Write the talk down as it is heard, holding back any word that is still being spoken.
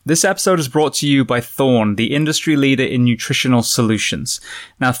This episode is brought to you by Thorne, the industry leader in nutritional solutions.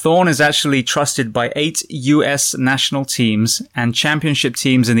 Now, Thorne is actually trusted by 8 US national teams and championship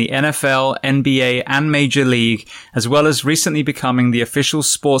teams in the NFL, NBA, and Major League, as well as recently becoming the official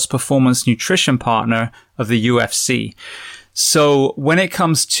sports performance nutrition partner of the UFC. So when it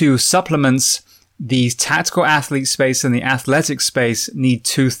comes to supplements, the tactical athlete space and the athletic space need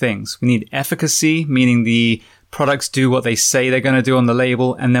 2 things. We need efficacy, meaning the products do what they say they're going to do on the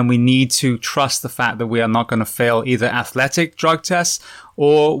label, and then we need to trust the fact that we are not going to fail either athletic drug tests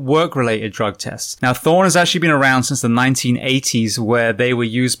or work-related drug tests. Now, Thorne has actually been around since the 1980s, where they were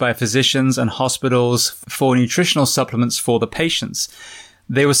used by physicians and hospitals for nutritional supplements for the patients.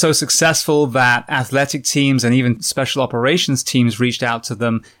 They were so successful that athletic teams and even special operations teams reached out to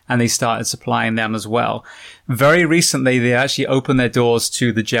them and they started supplying them as well. Very recently, they actually opened their doors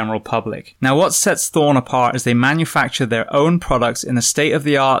to the general public. Now, what sets Thorne apart is they manufacture their own products in a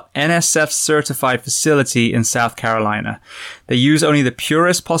state-of-the-art NSF-certified facility in South Carolina. They use only the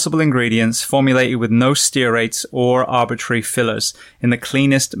purest possible ingredients formulated with no stearates or arbitrary fillers in the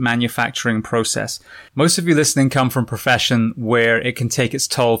cleanest manufacturing process. Most of you listening come from a profession where it can take its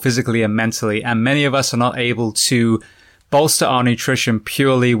toll physically and mentally, and many of us are not able to bolster our nutrition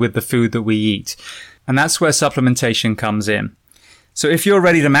purely with the food that we eat. And that's where supplementation comes in. So if you're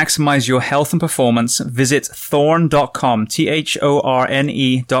ready to maximize your health and performance, visit thorne.com,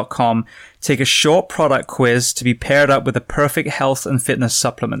 thorne.com. Take a short product quiz to be paired up with the perfect health and fitness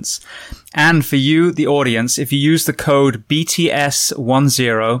supplements. And for you, the audience, if you use the code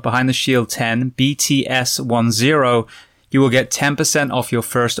BTS10, behind the shield 10, BTS10, you will get 10% off your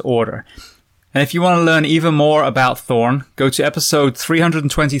first order. And if you want to learn even more about Thorne, go to episode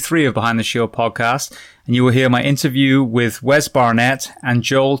 323 of Behind the Shield podcast, and you will hear my interview with Wes Barnett and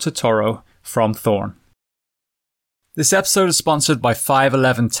Joel Totoro from Thorne. This episode is sponsored by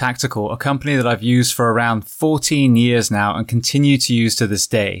 511 Tactical, a company that I've used for around 14 years now and continue to use to this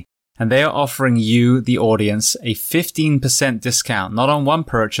day. And they are offering you, the audience, a 15% discount, not on one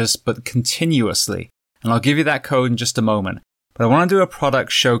purchase, but continuously. And I'll give you that code in just a moment. But I want to do a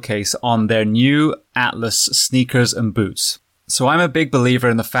product showcase on their new Atlas sneakers and boots. So I'm a big believer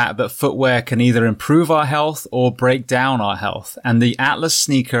in the fact that footwear can either improve our health or break down our health. And the Atlas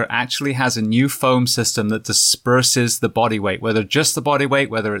sneaker actually has a new foam system that disperses the body weight, whether just the body weight,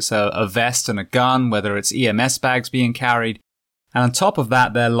 whether it's a vest and a gun, whether it's EMS bags being carried. And on top of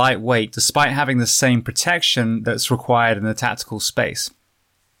that, they're lightweight, despite having the same protection that's required in the tactical space.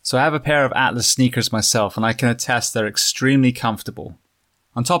 So I have a pair of Atlas sneakers myself, and I can attest they're extremely comfortable.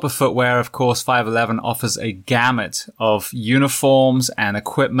 On top of footwear, of course, 511 offers a gamut of uniforms and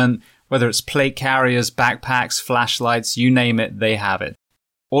equipment, whether it's plate carriers, backpacks, flashlights, you name it, they have it.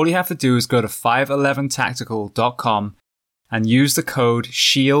 All you have to do is go to 511tactical.com and use the code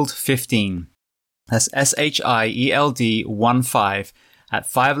SHIELD15. That's SHIELD15 at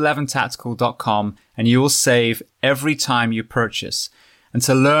 511tactical.com, and you will save every time you purchase. And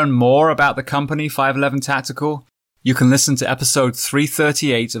to learn more about the company 511 Tactical, you can listen to episode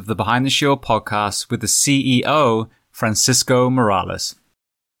 338 of the Behind the Shield podcast with the CEO, Francisco Morales.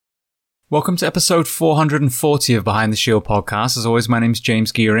 Welcome to episode 440 of Behind the Shield podcast. As always, my name's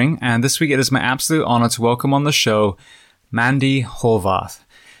James Geering, and this week it is my absolute honor to welcome on the show Mandy Horvath.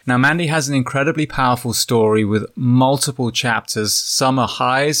 Now, Mandy has an incredibly powerful story with multiple chapters. Some are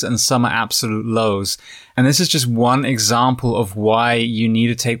highs and some are absolute lows. And this is just one example of why you need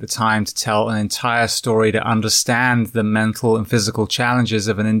to take the time to tell an entire story to understand the mental and physical challenges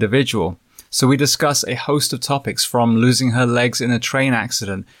of an individual. So we discuss a host of topics, from losing her legs in a train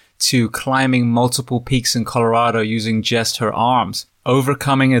accident to climbing multiple peaks in Colorado using just her arms,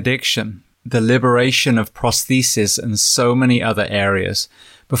 overcoming addiction, the liberation of prosthesis, and so many other areas.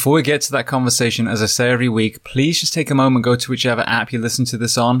 Before we get to that conversation, as I say every week, please just take a moment, go to whichever app you listen to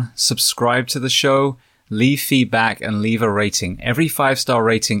this on, subscribe to the show, leave feedback, and leave a rating. Every 5-star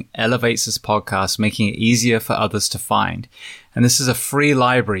rating elevates this podcast, making it easier for others to find. And this is a free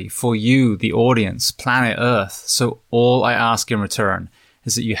library for you, the audience, planet Earth. So all I ask in return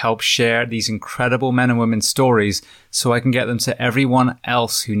is that you help share these incredible men and women's stories so I can get them to everyone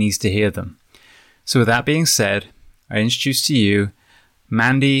else who needs to hear them. So with that being said, I introduce to you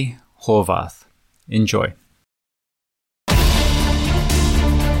Mandy Horvath. Enjoy.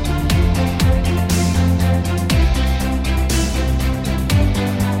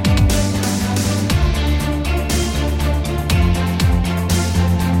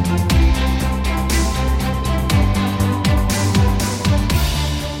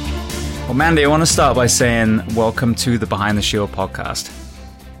 Well, Mandy, I want to start by saying welcome to the Behind the Shield podcast.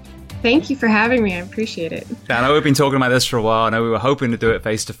 Thank you for having me. I appreciate it. I know we've been talking about this for a while. I know we were hoping to do it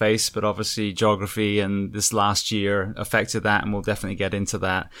face to face, but obviously geography and this last year affected that, and we'll definitely get into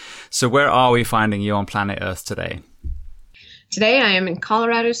that. So where are we finding you on planet Earth today? Today I am in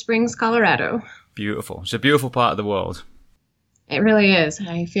Colorado Springs, Colorado. Beautiful. It's a beautiful part of the world. It really is.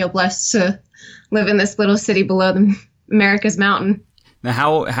 I feel blessed to live in this little city below America's mountain. Now,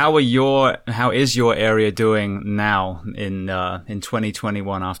 how is your area doing now in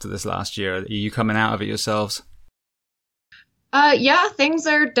 2021 after this last year? Are you coming out of it yourselves? Yeah, things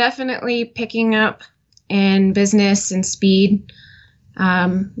are definitely picking up in business and speed.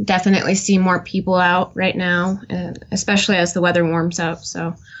 Definitely see more people out right now, especially as the weather warms up.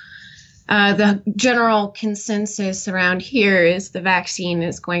 So the general consensus around here is the vaccine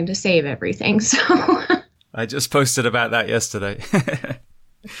is going to save everything. So I just posted about that yesterday.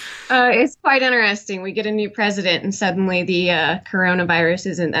 It's quite interesting. We get a new president and suddenly the coronavirus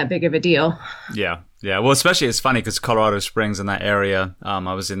isn't that big of a deal. Yeah. Well, especially it's funny because Colorado Springs in that area,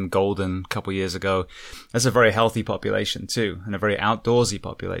 I was in Golden a couple of years ago. That's a very healthy population too, and a very outdoorsy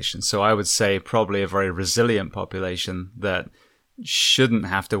population. So I would say probably a very resilient population that shouldn't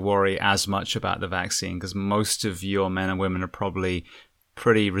have to worry as much about the vaccine because most of your men and women are probably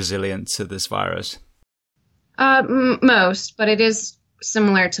pretty resilient to this virus. Most, but it is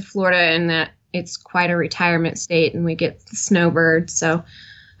similar to Florida in that it's quite a retirement state and we get the snowbirds. So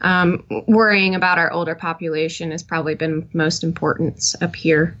worrying about our older population has probably been most important up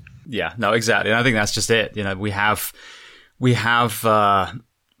here. Yeah, no, exactly. And I think that's just it. You know, we have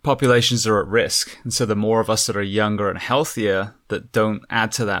populations that are at risk. And so the more of us that are younger and healthier that don't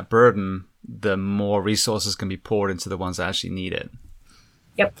add to that burden, the more resources can be poured into the ones that actually need it.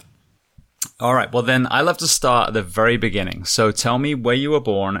 Yep. All right. Well, then I love to start at the very beginning. So tell me where you were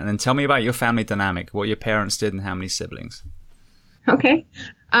born and then tell me about your family dynamic, what your parents did and how many siblings. Okay.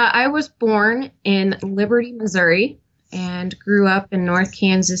 I was born in Liberty, Missouri and grew up in North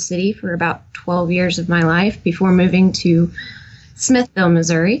Kansas City for about 12 years of my life before moving to Smithville,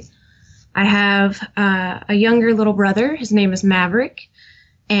 Missouri. I have a younger little brother. His name is Maverick.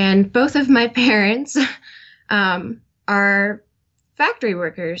 And both of my parents are factory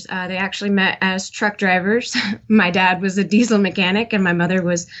workers. They actually met as truck drivers. My dad was a diesel mechanic and my mother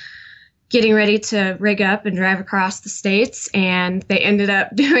was getting ready to rig up and drive across the states. And they ended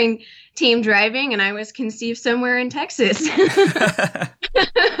up doing team driving and I was conceived somewhere in Texas. That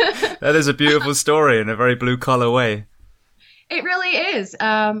is a beautiful story in a very blue collar way. It really is.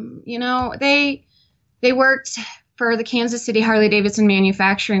 They worked for the Kansas City Harley-Davidson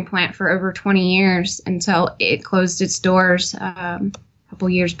manufacturing plant for over 20 years until it closed its doors a couple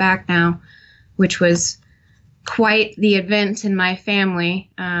years back now, which was quite the event in my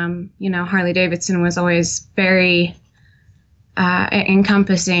family. Harley-Davidson was always very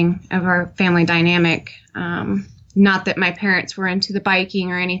encompassing of our family dynamic. Not that my parents were into the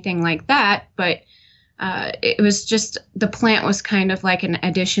biking or anything like that, but it was just the plant was kind of like an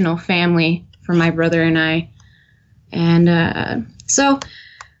additional family for my brother and I. And so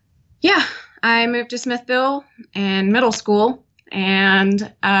I moved to Smithville in middle school. And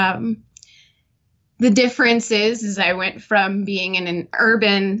the difference is I went from being in an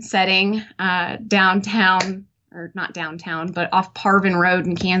urban setting downtown, or not downtown, but off Parvin Road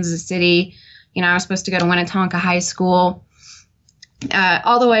in Kansas City. I was supposed to go to Winnetonka High School.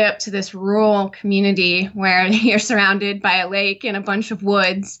 All the way up to this rural community where you're surrounded by a lake and a bunch of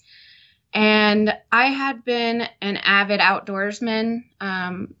woods. And I had been an avid outdoorsman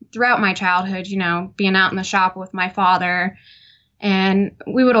throughout my childhood, being out in the shop with my father. And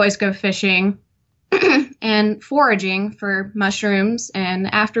we would always go fishing and foraging for mushrooms. And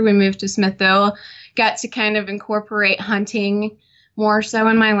after we moved to Smithville, got to kind of incorporate hunting more so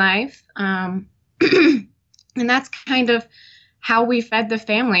in my life. And that's kind of how we fed the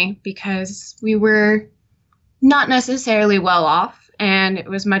family because we were not necessarily well off and it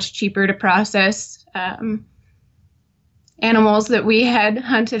was much cheaper to process animals that we had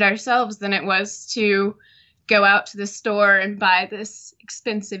hunted ourselves than it was to go out to the store and buy this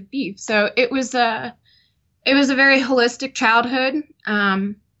expensive beef. So it was a very holistic childhood.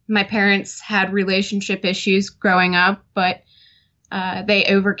 My parents had relationship issues growing up, but they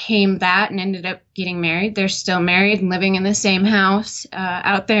overcame that and ended up getting married. They're still married and living in the same house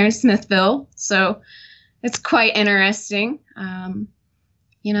out there in Smithville. So it's quite interesting.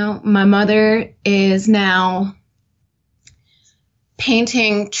 My mother is now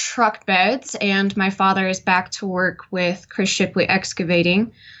painting truck beds and my father is back to work with Chris Shipley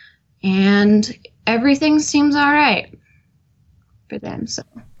Excavating and everything seems all right for them. So.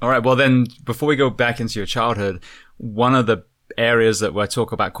 All right. Well, then before we go back into your childhood, one of the areas that we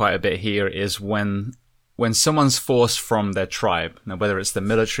talk about quite a bit here is when someone's forced from their tribe, whether it's the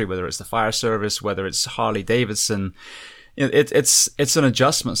military, whether it's the fire service, whether it's Harley Davidson, it's an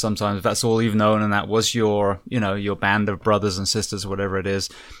adjustment sometimes. If that's all you've known and that was your band of brothers and sisters, whatever it is.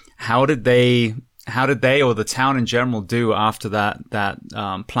 How did they or the town in general do after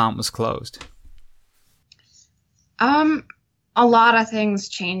that plant was closed? A lot of things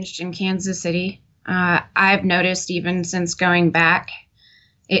changed in Kansas City. I've noticed even since going back,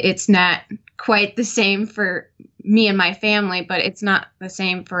 it's not quite the same for me and my family, but it's not the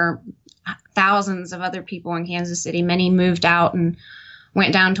same for thousands of other people in Kansas City. Many moved out and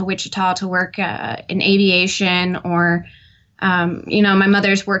went down to Wichita to work in aviation, or, my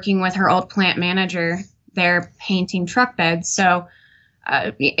mother's working with her old plant manager. They're painting truck beds. So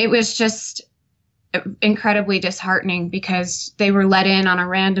it was just incredibly disheartening because they were let in on a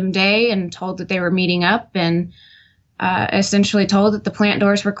random day and told that they were meeting up, and essentially told that the plant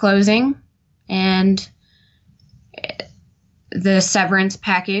doors were closing. And the severance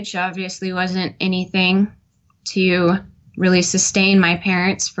package obviously wasn't anything to really sustain my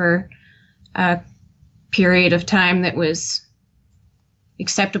parents for a period of time that was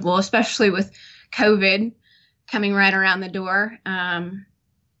acceptable, especially with COVID coming right around the door.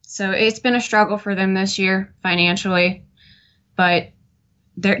 So it's been a struggle for them this year financially, but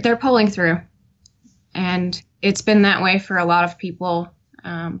they're pulling through. And it's been that way for a lot of people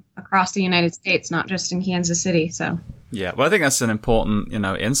across the United States, not just in Kansas City. So. Yeah, well, I think that's an important,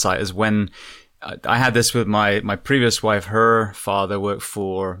 insight is when I had this with my previous wife. Her father worked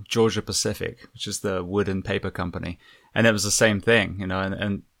for Georgia Pacific, which is the wood and paper company. And it was the same thing,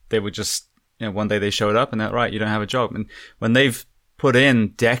 and they were just, one day they showed up and they're right, you don't have a job. And when they've put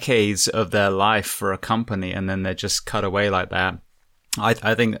in decades of their life for a company and then they're just cut away like that, I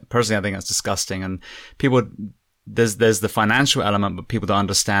think that's disgusting. And people, there's the financial element, but people don't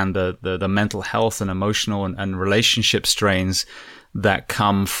understand the mental health and emotional and relationship strains that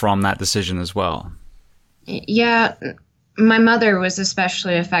come from that decision as well. Yeah, my mother was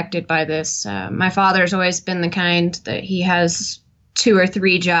especially affected by this. My father's always been the kind that he has 2 or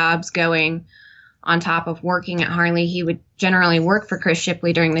 3 jobs going on top of working at Harley. He would generally work for Chris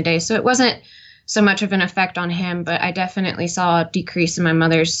Shipley during the day, so it wasn't so much of an effect on him, but I definitely saw a decrease in my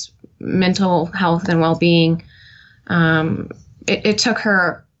mother's mental health and well-being. It took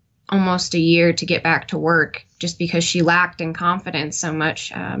her almost a year to get back to work just because she lacked in confidence so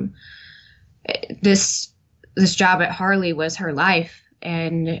much. This job at Harley was her life,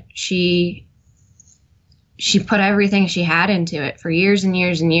 and she put everything she had into it for years and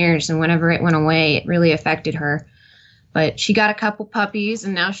years and years. And whenever it went away, it really affected her. But she got a couple puppies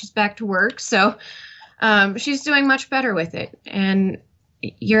and now she's back to work. So she's doing much better with it. And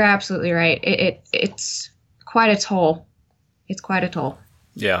you're absolutely right. It's quite a toll. It's quite a toll.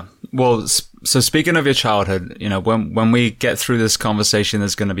 Yeah. Well, so speaking of your childhood, when we get through this conversation,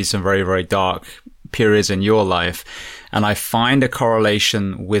 there's going to be some very, very dark periods in your life. And I find a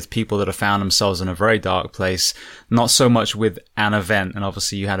correlation with people that have found themselves in a very dark place, not so much with an event. And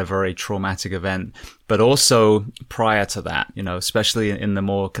obviously you had a very traumatic event, but also prior to that, especially in the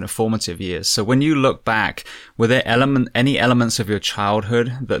more kind of formative years. So when you look back, were there any elements of your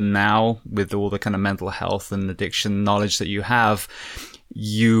childhood that now, with all the kind of mental health and addiction knowledge that you have,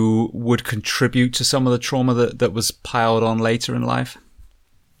 you would contribute to some of the trauma that was piled on later in life?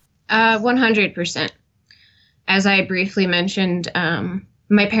 100%. As I briefly mentioned,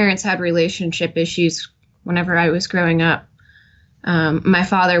 my parents had relationship issues whenever I was growing up. My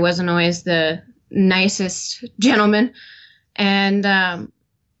father wasn't always the nicest gentleman, and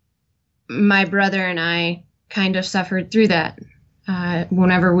my brother and I kind of suffered through that.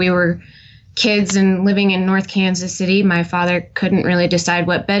 Whenever we were kids and living in North Kansas City, my father couldn't really decide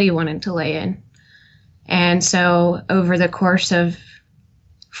what bed he wanted to lay in. And so over the course of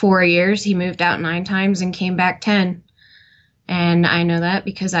 4 years, he moved out 9 times and came back 10. And I know that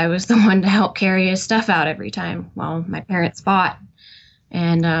because I was the one to help carry his stuff out every time while my parents fought,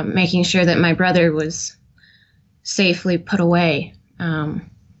 and making sure that my brother was safely put away.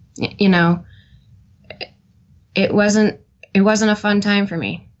 It wasn't a fun time for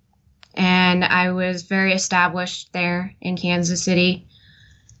me. And I was very established there in Kansas City,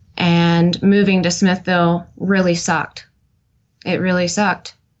 and moving to Smithville really sucked. It really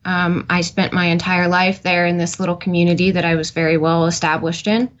sucked. I spent my entire life there in this little community that I was very well established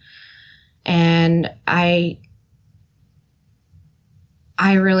in. And I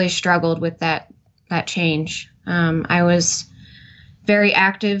really struggled with that change. I was very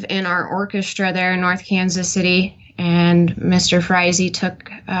active in our orchestra there in North Kansas City, and Mr. Friese took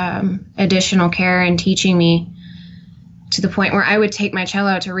additional care in teaching me to the point where I would take my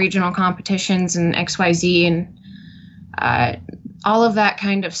cello to regional competitions and XYZ, and all of that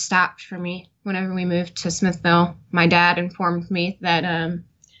kind of stopped for me whenever we moved to Smithville. My dad informed me that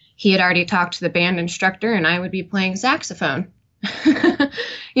he had already talked to the band instructor and I would be playing saxophone. It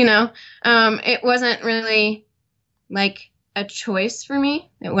wasn't really like a choice for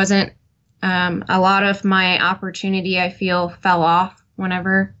me. It wasn't a lot of my opportunity, I feel, fell off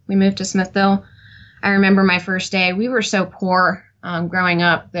whenever we moved to Smithville. I remember my first day. We were so poor growing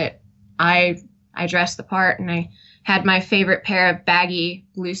up that I dressed the part, and I had my favorite pair of baggy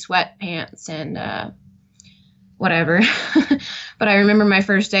blue sweatpants and whatever. But I remember my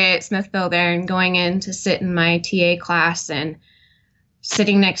first day at Smithville there and going in to sit in my TA class and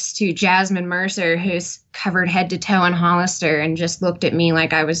sitting next to Jasmine Mercer, who's covered head to toe in Hollister and just looked at me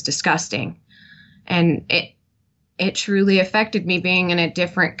like I was disgusting. And it truly affected me being in a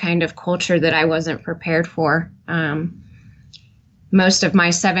different kind of culture that I wasn't prepared for. Most of my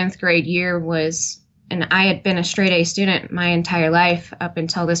 7th grade year was, and I had been a straight A student my entire life up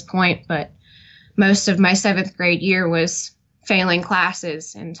until this point, but most of my 7th grade year was failing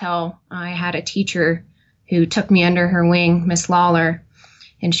classes until I had a teacher who took me under her wing, Miss Lawler,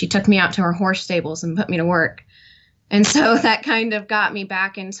 and she took me out to her horse stables and put me to work. And so that kind of got me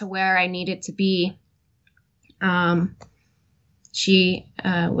back into where I needed to be. She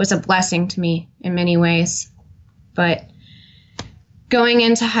was a blessing to me in many ways. But going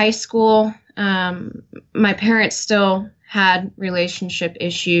into high school, my parents still had relationship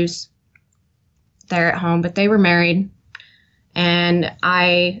issues there at home, but they were married. And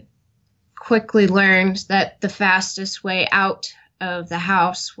I quickly learned that the fastest way out of the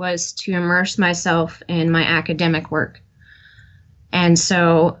house was to immerse myself in my academic work. And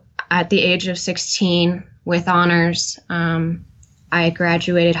so at the age of 16, with honors, I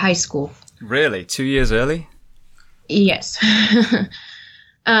graduated high school. Really? 2 years early? Yes.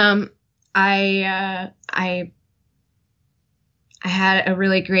 I had a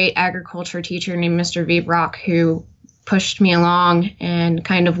really great agriculture teacher named Mr. V. Brock who pushed me along and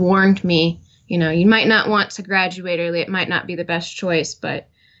kind of warned me, you might not want to graduate early. It might not be the best choice, but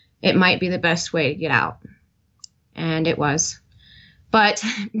it might be the best way to get out. And it was. But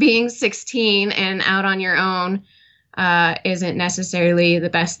being 16 and out on your own isn't necessarily the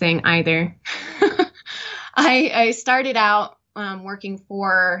best thing either. I started out working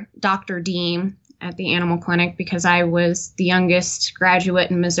for Dr. Deem at the animal clinic because I was the youngest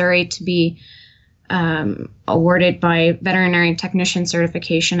graduate in Missouri to be awarded by veterinary technician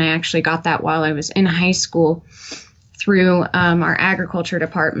certification. I actually got that while I was in high school through our agriculture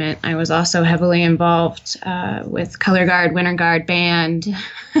department. I was also heavily involved with color guard, winter guard, band,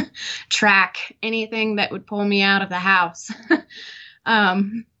 track, anything that would pull me out of the house.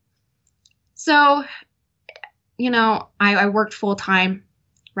 So, I worked full time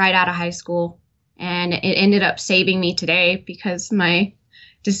right out of high school, and it ended up saving me today because my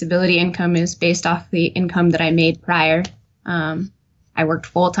disability income is based off the income that I made prior. I worked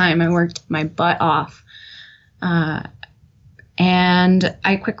full time. I worked my butt off. And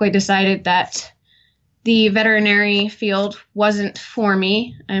I quickly decided that the veterinary field wasn't for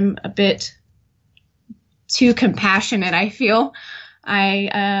me. I'm a bit too compassionate, I feel.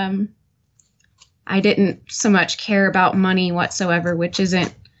 I didn't so much care about money whatsoever, which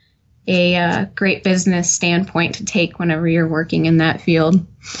isn't a great business standpoint to take whenever you're working in that field.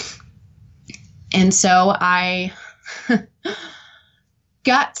 And so I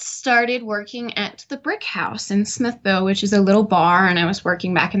got started working at the Brick House in Smithville, which is a little bar, and I was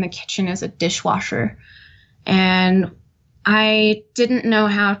working back in the kitchen as a dishwasher. And I didn't know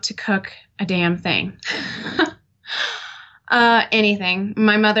how to cook a damn thing. Anything.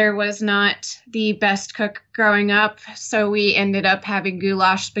 My mother was not the best cook growing up, so we ended up having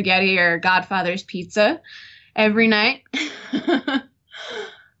goulash spaghetti or Godfather's pizza every night.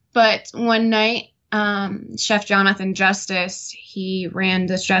 But one night, Chef Jonathan Justice, he ran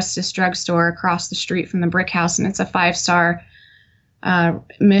this Justice drugstore across the street from the Brick House, and it's a 5-star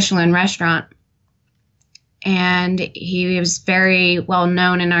Michelin restaurant. And he was very well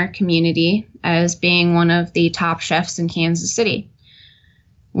known in our community as being one of the top chefs in Kansas City.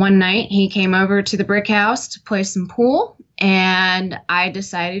 One night, he came over to the Brick House to play some pool, and I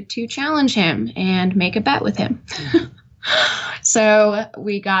decided to challenge him and make a bet with him. So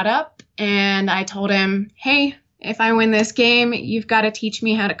we got up, and I told him, hey, if I win this game, you've got to teach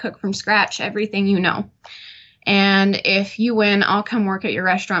me how to cook from scratch, everything you know. And if you win, I'll come work at your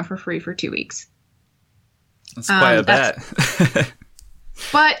restaurant for free for 2 weeks. That's quite a bet.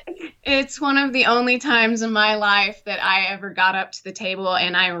 But it's one of the only times in my life that I ever got up to the table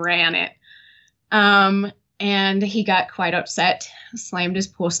and I ran it. and he got quite upset, slammed his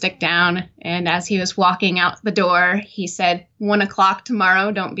pool stick down. And as he was walking out the door, he said, 1:00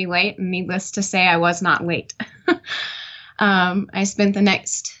 tomorrow, don't be late. And needless to say, I was not late. I spent the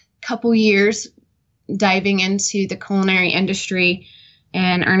next couple years diving into the culinary industry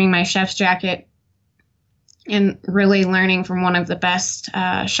and earning my chef's jacket and really learning from one of the best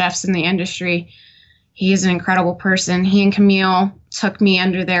chefs in the industry. He is an incredible person. He and Camille took me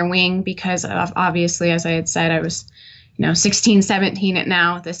under their wing because of, obviously, as I had said, I was, 16, 17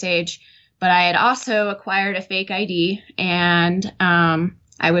 at this age. But I had also acquired a fake ID, and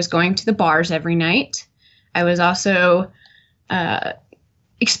I was going to the bars every night. I was also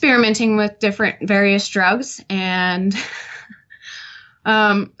experimenting with various drugs. And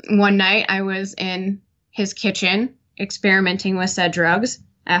one night I was in his kitchen experimenting with said drugs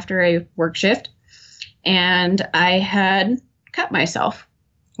after a work shift. And I had cut myself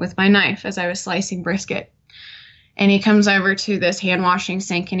with my knife as I was slicing brisket. And he comes over to this hand washing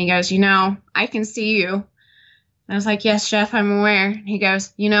sink and he goes, I can see you. And I was like, yes, chef, I'm aware. And he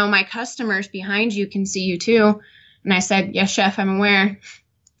goes, my customers behind you can see you too. And I said, yes, chef, I'm aware.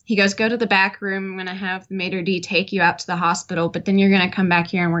 He goes, go to the back room. I'm going to have the maitre d' take you out to the hospital, but then you're going to come back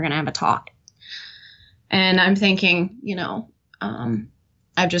here and we're going to have a talk. And I'm thinking,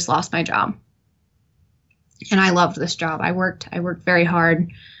 I've just lost my job. And I loved this job. I worked very hard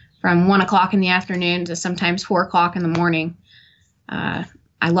from 1:00 in the afternoon to sometimes 4:00 in the morning.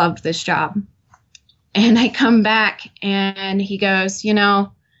 I loved this job. And I come back and he goes,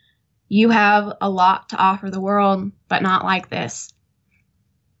 you have a lot to offer the world, but not like this.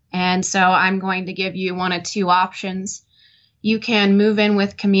 And so I'm going to give you one of two options. You can move in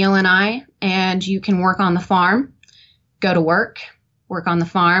with Camille and I, and you can work on the farm, go to work on the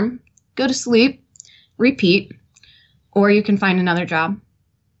farm, go to sleep, repeat, or you can find another job.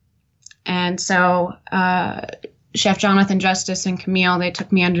 And so Chef Jonathan Justice and Camille, they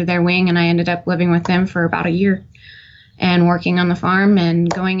took me under their wing, and I ended up living with them for about a year and working on the farm and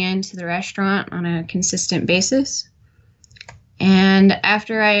going into the restaurant on a consistent basis. And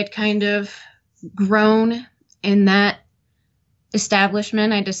after I had kind of grown in that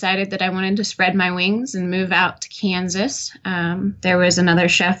establishment, I decided that I wanted to spread my wings and move out to Kansas. There was another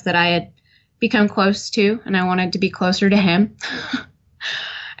chef that I had become close to, and I wanted to be closer to him.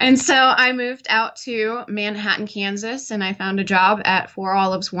 And so I moved out to Manhattan, Kansas, and I found a job at Four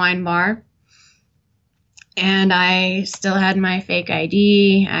Olives Wine Bar. And I still had my fake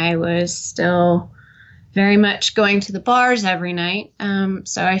ID. I was still very much going to the bars every night.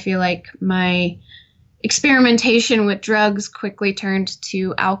 So I feel like my experimentation with drugs quickly turned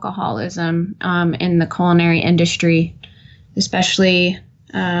to alcoholism in the culinary industry, especially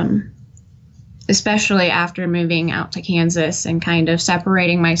after moving out to Kansas and kind of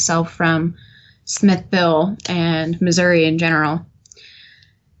separating myself from Smithville and Missouri in general.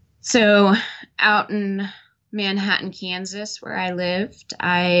 So out in Manhattan, Kansas, where I lived,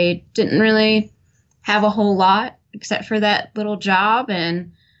 I didn't really have a whole lot except for that little job,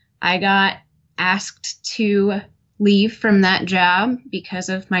 and I got asked to leave from that job because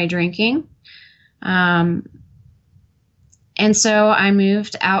of my drinking. And so I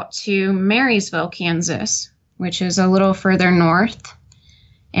moved out to Marysville, Kansas, which is a little further north,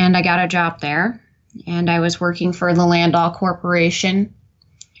 and I got a job there. And I was working for the Landau Corporation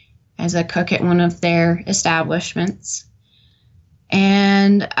as a cook at one of their establishments.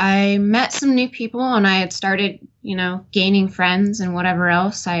 And I met some new people, and I had started, gaining friends and whatever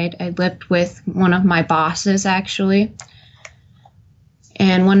else. I lived with one of my bosses, actually.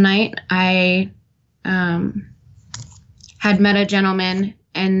 And one night I had met a gentleman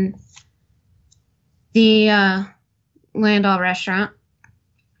in the Landau restaurant,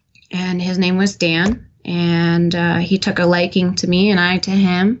 and his name was Dan. And he took a liking to me, and I to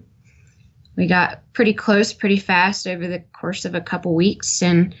him. We got pretty close pretty fast over the course of a couple weeks.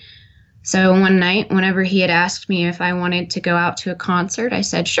 And so one night, whenever he had asked me if I wanted to go out to a concert, I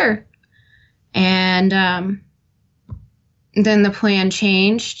said, sure. And then the plan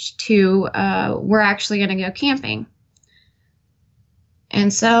changed to we're actually going to go camping.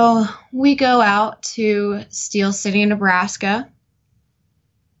 And so we go out to Steel City, Nebraska.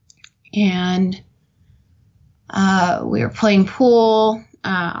 And we were playing pool,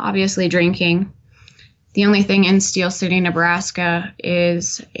 obviously drinking. The only thing in Steel City, Nebraska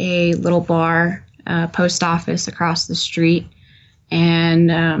is a little bar, post office across the street, and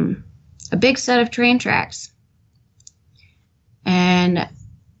a big set of train tracks. And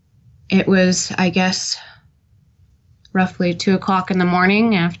it was, I guess, roughly 2:00 in the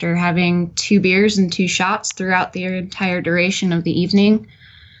morning after having 2 beers and 2 shots throughout the entire duration of the evening.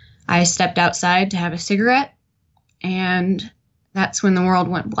 I stepped outside to have a cigarette, and that's when the world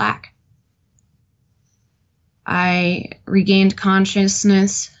went black. I regained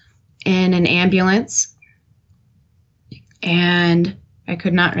consciousness in an ambulance, and I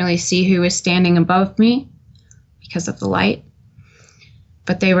could not really see who was standing above me because of the light,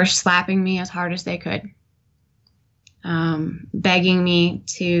 but they were slapping me as hard as they could, begging me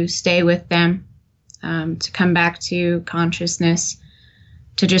to stay with them, to come back to consciousness,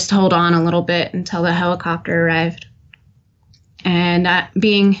 to just hold on a little bit until the helicopter arrived. And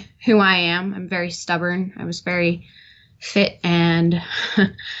being who I am, I'm very stubborn. I was very fit and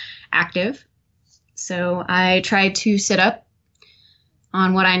active. So I tried to sit up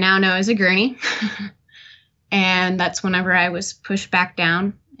on what I now know as a gurney. And that's whenever I was pushed back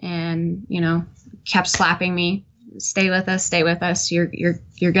down and, kept slapping me. Stay with us, stay with us. You're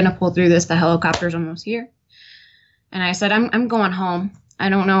going to pull through this. The helicopter's almost here. And I said, I'm going home. I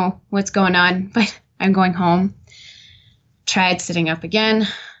don't know what's going on, but I'm going home. Tried sitting up again,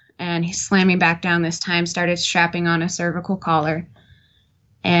 and he slammed me back down this time, started strapping on a cervical collar.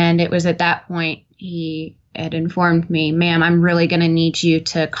 And it was at that point he had informed me, ma'am, I'm really going to need you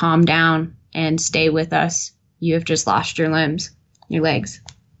to calm down and stay with us. You have just lost your limbs, your legs.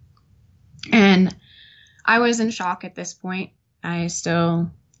 And I was in shock at this point. I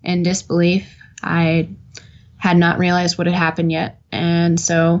still in disbelief. I had not realized what had happened yet. And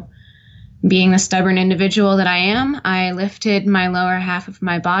so, being the stubborn individual that I am, I lifted my lower half of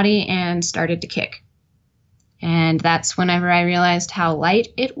my body and started to kick. And that's whenever I realized how light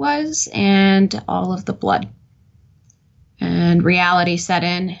it was and all of the blood. And reality set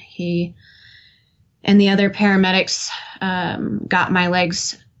in. He and the other paramedics got my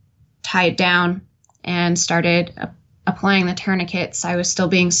legs tied down and started applying the tourniquets. I was still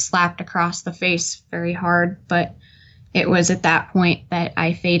being slapped across the face very hard, but it was at that point that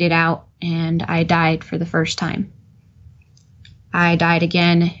I faded out and I died for the first time. I died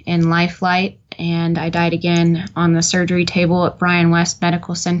again in life flight, and I died again on the surgery table at Bryan West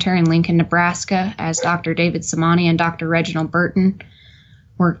Medical Center in Lincoln, Nebraska, as Dr. David Samani and Dr. Reginald Burton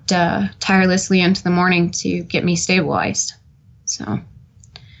worked tirelessly into the morning to get me stabilized. So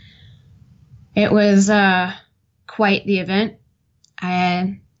it was quite the event.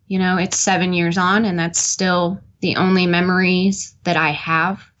 It's 7 years on, and that's still the only memories that I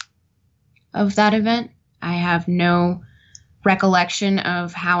have of that event. I have no recollection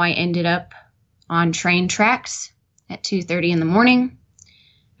of how I ended up on train tracks at 2:30 in the morning.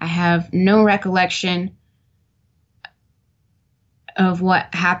 I have no recollection of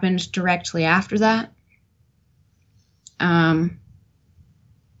what happened directly after that. All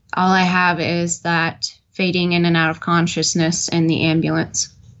I have is that fading in and out of consciousness in the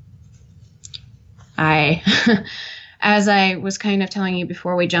ambulance. As I was kind of telling you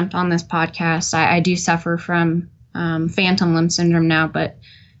before we jumped on this podcast, I do suffer from phantom limb syndrome now, but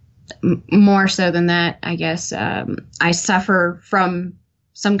more so than that, I guess. I suffer from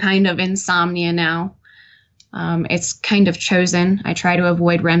some kind of insomnia now. It's kind of chosen. I try to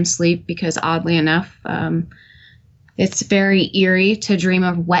avoid REM sleep because, oddly enough, it's very eerie to dream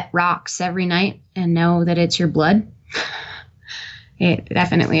of wet rocks every night and know that it's your blood. It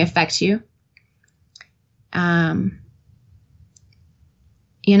definitely affects you.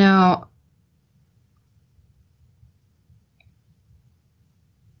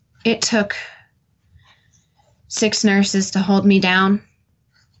 It took 6 nurses to hold me down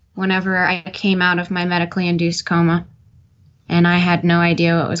whenever I came out of my medically induced coma, and I had no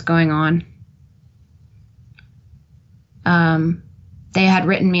idea what was going on. They had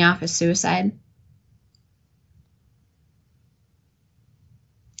written me off as suicide.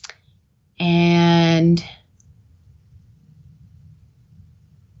 And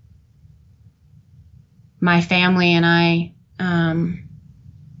my family and I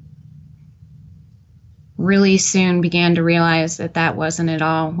really soon began to realize that that wasn't at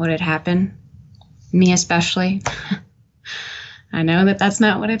all what had happened. Me especially. I know that that's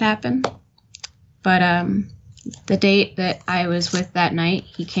not what had happened. But the date that I was with that night,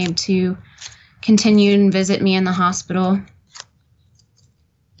 he came to continue and visit me in the hospital.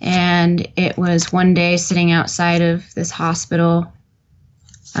 And it was one day sitting outside of this hospital.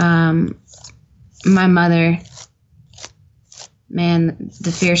 My mother, man,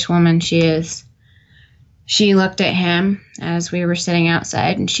 the fierce woman she is, she looked at him as we were sitting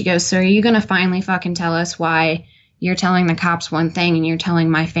outside and she goes, "So are you going to finally fucking tell us why you're telling the cops one thing and you're telling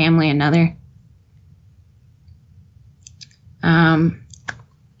my family another?"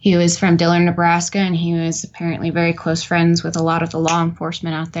 He was from Dillon, Nebraska, and he was apparently very close friends with a lot of the law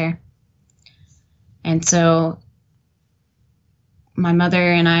enforcement out there. And so my mother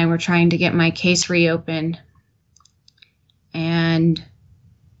and I were trying to get my case reopened. And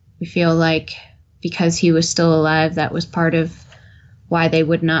we feel like because he was still alive, that was part of why they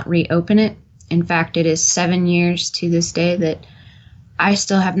would not reopen it. In fact, it is 7 years to this day that I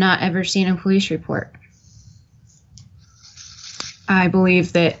still have not ever seen a police report. I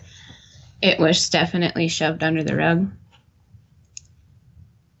believe that it was definitely shoved under the rug.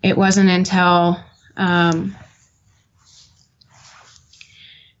 It wasn't until around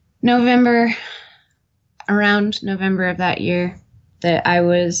November of that year, that I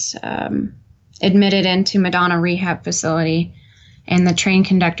was admitted into Madonna Rehab Facility, and the train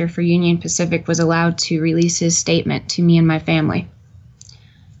conductor for Union Pacific was allowed to release his statement to me and my family.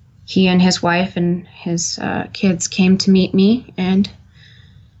 He and his wife and his kids came to meet me, and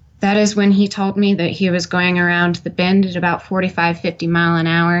that is when he told me that he was going around the bend at about 45, 50 mile an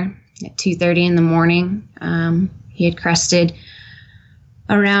hour at 2:30 in the morning. He had crested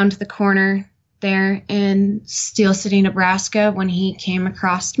around the corner there in Steel City, Nebraska, when he came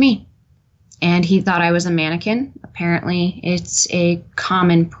across me. And he thought I was a mannequin. Apparently, it's a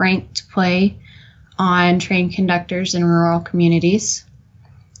common prank to play on train conductors in rural communities.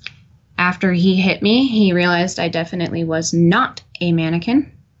 After he hit me, he realized I definitely was not a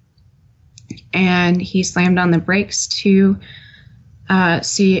mannequin. And he slammed on the brakes to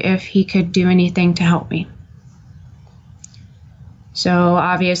see if he could do anything to help me. So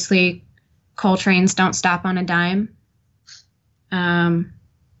obviously, coal trains don't stop on a dime.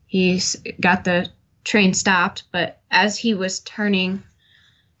 He's got the train stopped, but as he was turning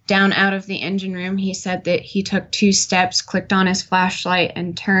down out of the engine room, he said that he took 2 steps, clicked on his flashlight,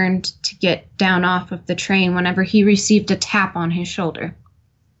 and turned to get down off of the train whenever he received a tap on his shoulder.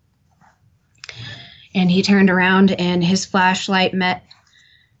 And he turned around, and his flashlight met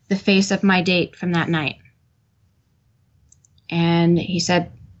the face of my date from that night. And he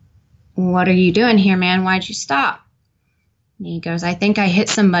said, "What are you doing here, man? Why'd you stop?" And he goes, "I think I hit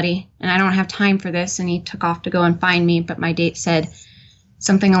somebody, and I don't have time for this." And he took off to go and find me, but my date said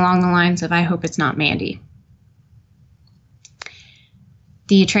something along the lines of, "I hope it's not Mandy."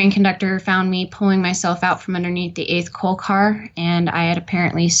 The train conductor found me pulling myself out from underneath the 8th coal car, and I had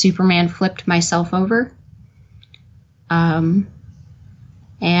apparently Superman flipped myself over. And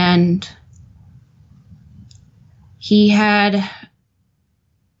he had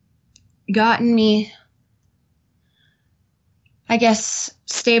gotten me, I guess,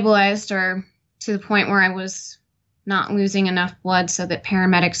 stabilized, or to the point where I was not losing enough blood so that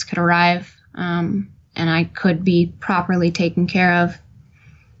paramedics could arrive, and I could be properly taken care of.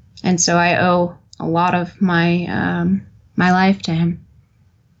 And so I owe a lot of my my life to him.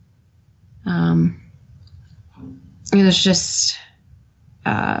 It was just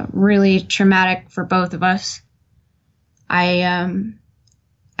really traumatic for both of us. I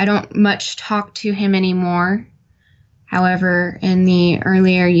don't much talk to him anymore. However, in the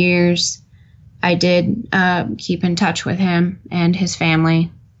earlier years, I did keep in touch with him and his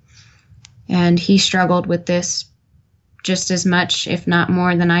family. And he struggled with this just as much, if not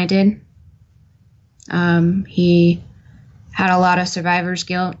more, than I did. He had a lot of survivor's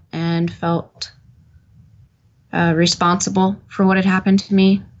guilt and felt responsible for what had happened to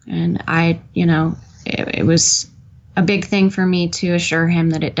me. And it was a big thing for me to assure him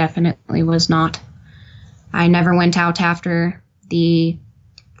that it definitely was not. I never went out after the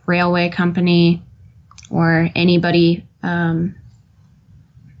railway company or anybody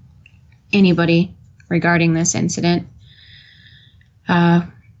regarding this incident.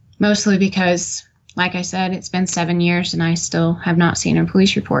 Mostly because, like I said, it's been 7 years and I still have not seen a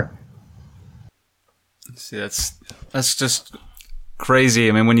police report. See, that's just crazy.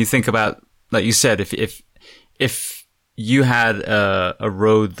 I mean, when you think about, like you said, if you had a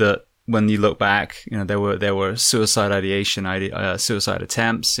road that, when you look back, there were suicide ideation, suicide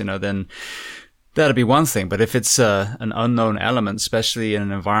attempts, then that'd be one thing. But if it's an unknown element, especially in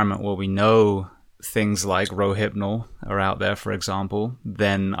an environment where we know things like Rohypnol are out there, for example,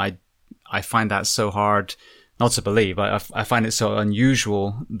 then I find that so hard not to believe. I find it so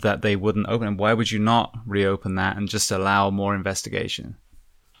unusual that they wouldn't open it. Why would you not reopen that and just allow more investigation?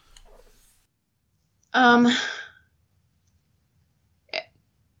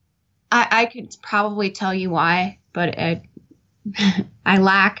 I could probably tell you why, but I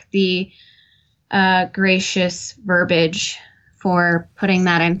lack the gracious verbiage for putting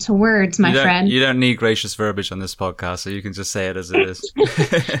that into words, my friend. You don't need gracious verbiage on this podcast, so you can just say it as it is.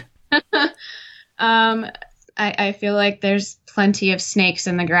 I feel like there's plenty of snakes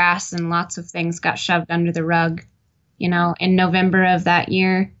in the grass and lots of things got shoved under the rug. In November of that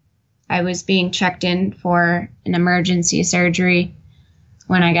year, I was being checked in for an emergency surgery,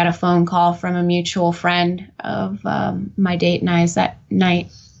 when I got a phone call from a mutual friend of my date and I's that night.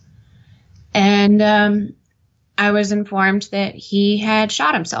 And I was informed that he had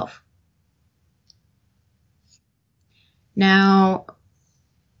shot himself. Now,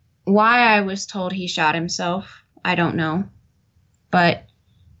 why I was told he shot himself, I don't know. But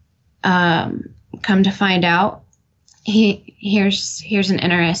come to find out, here's an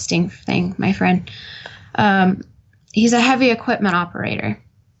interesting thing, my friend. He's a heavy equipment operator.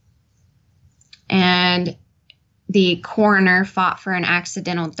 And the coroner fought for an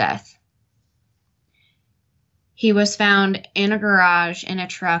accidental death. He was found in a garage in a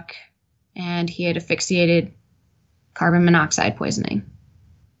truck, and he had asphyxiated carbon monoxide poisoning.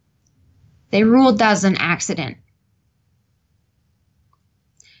 They ruled that as an accident.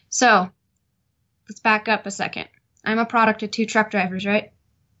 So, let's back up a second. I'm a product of 2 truck drivers, right?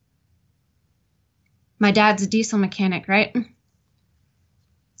 My dad's a diesel mechanic, right?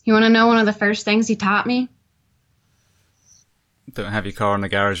 You want to know one of the first things he taught me? Don't have your car in the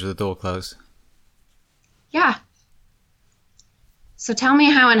garage with the door closed. Yeah. So tell me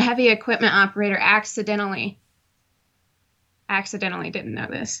how a heavy equipment operator accidentally didn't know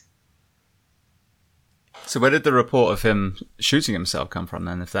this. So where did the report of him shooting himself come from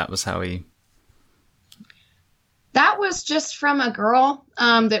then, if that was how he... That was just from a girl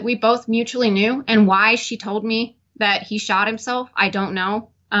that we both mutually knew, and why she told me that he shot himself, I don't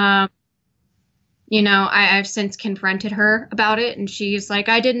know. I've since confronted her about it, and she's like,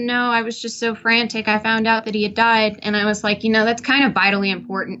 I didn't know. I was just so frantic. I found out that he had died. And I was like, that's kind of vitally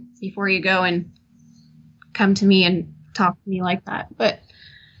important before you go and come to me and talk to me like that. But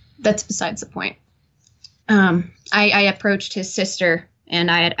that's besides the point. I approached his sister, and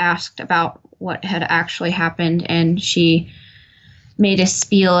I had asked about what had actually happened, and she made a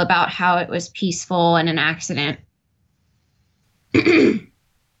spiel about how it was peaceful and an accident.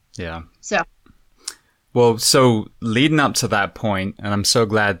 Yeah. So leading up to that point, and I'm so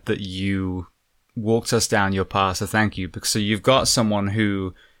glad that you walked us down your path, so thank you, because so you've got someone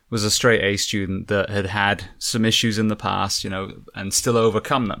who was a straight A student that had some issues in the past, and still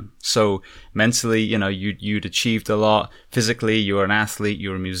overcome them. So mentally, you'd achieved a lot. Physically, you were an athlete,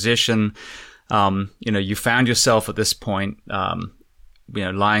 you were a musician. You found yourself at this point,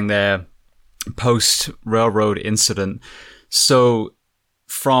 lying there post railroad incident. So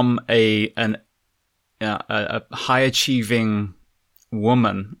from a high achieving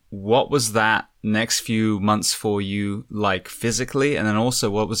woman, what was that next few months for you like physically, and then also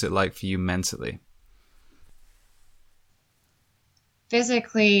what was it like for you mentally?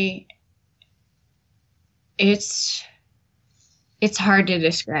 Physically, it's hard to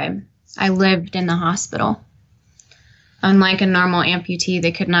describe. I lived in the hospital. Unlike a normal amputee,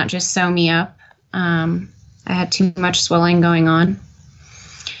 they could not just sew me up. I had too much swelling going on.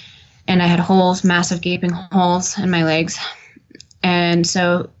 And I had holes, massive gaping holes in my legs. And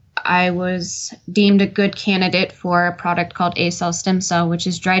so I was deemed a good candidate for a product called ACell stem cell, which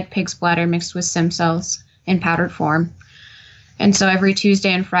is dried pig's bladder mixed with stem cells in powdered form. And so every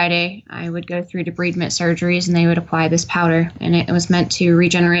Tuesday and Friday, I would go through debridement surgeries, and they would apply this powder. And it was meant to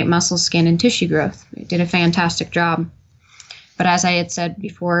regenerate muscle, skin, and tissue growth. It did a fantastic job. But as I had said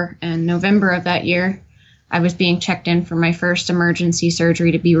before, in November of that year, I was being checked in for my first emergency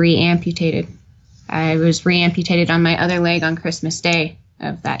surgery to be re-amputated. I was re-amputated on my other leg on Christmas Day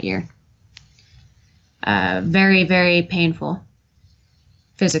of that year. Very, very painful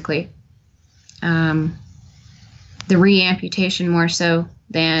physically. The re-amputation more so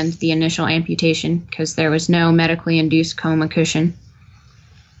than the initial amputation, because there was no medically induced coma cushion.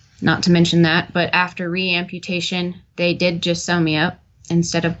 Not to mention that, but after re-amputation, they did just sew me up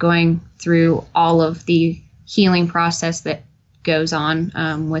instead of going through all of the healing process that goes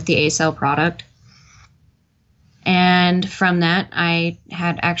on with the ACell product. And from that, I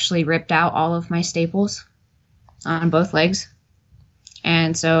had actually ripped out all of my staples on both legs.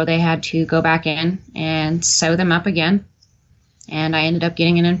 And so they had to go back in and sew them up again. And I ended up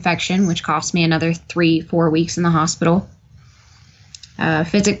getting an infection, which cost me another 3-4 weeks in the hospital.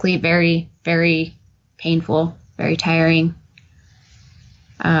 Physically, very, very painful, very tiring.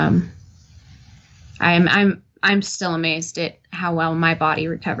 I'm still amazed at how well my body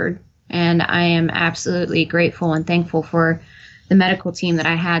recovered. And I am absolutely grateful and thankful for the medical team that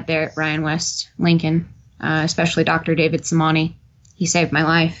I had there at Ryan West Lincoln, especially Dr. David Samani. He saved my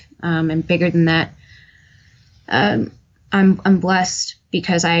life. And bigger than that, I'm blessed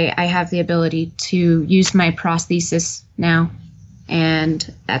because I have the ability to use my prosthesis now.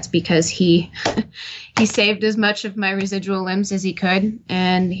 And that's because he saved as much of my residual limbs as he could,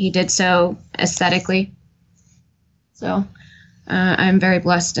 and he did so aesthetically. So I'm very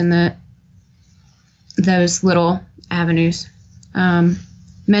blessed in those little avenues.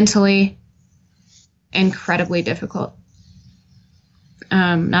 Mentally, incredibly difficult.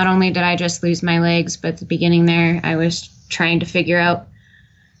 Not only did I just lose my legs, but at the beginning there, I was trying to figure out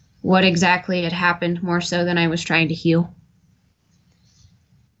what exactly had happened more so than I was trying to heal.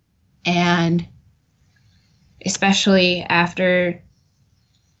 And especially after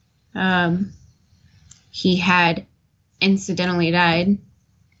he had incidentally died,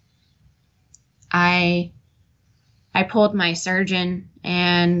 I pulled my surgeon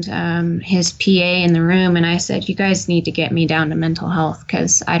and his PA in the room, and I said, you guys need to get me down to mental health,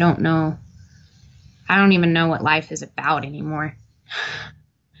 because I don't even know what life is about anymore.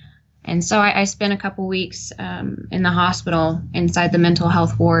 And so I spent a couple weeks in the hospital inside the mental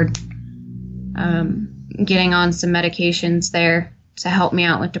health ward, getting on some medications there to help me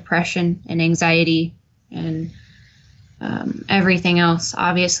out with depression and anxiety and everything else.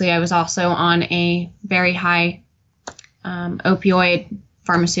 Obviously, I was also on a very high opioid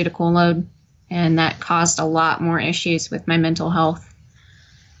pharmaceutical load, and that caused a lot more issues with my mental health,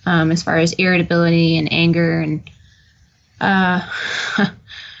 as far as irritability and anger. And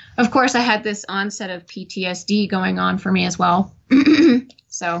of course, I had this onset of PTSD going on for me as well.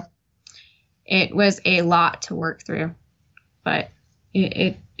 So it was a lot to work through, but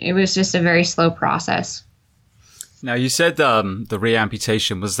it was just a very slow process. Now, you said the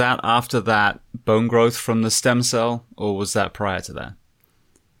reamputation, was that after that bone growth from the stem cell, or was that prior to that?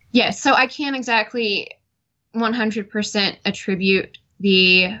 Yes, so I can't exactly 100% attribute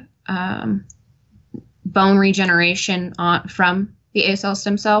the bone regeneration from the ACell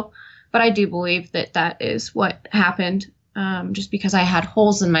stem cell, but I do believe that is what happened, just because I had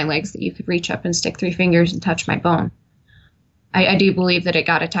holes in my legs that you could reach up and stick 3 fingers and touch my bone. I do believe that it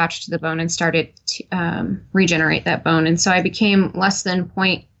got attached to the bone and started to regenerate that bone. And so I became less than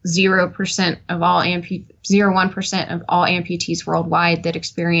 0.0% of all 0.01% of all amputees worldwide that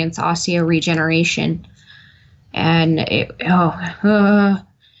experience osteoregeneration. And it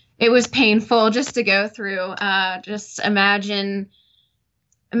was painful just to go through. Just imagine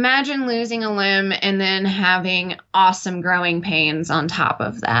losing a limb and then having awesome growing pains on top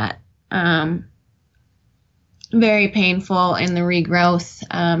of that. Very painful in the regrowth,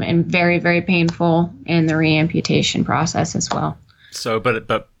 and very, very painful in the reamputation process as well. So,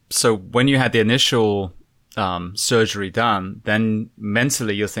 so when you had the initial surgery done, then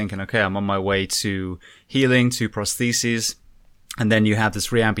mentally you're thinking, okay, I'm on my way to healing, to prostheses, and then you have this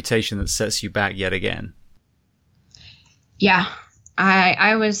reamputation that sets you back yet again. Yeah,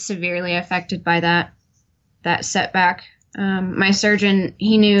 I was severely affected by that setback. My surgeon,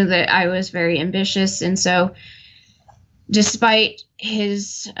 he knew that I was very ambitious, and so despite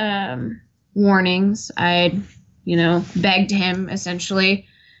his warnings, I, begged him essentially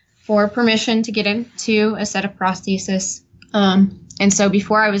for permission to get into a set of prosthesis. And so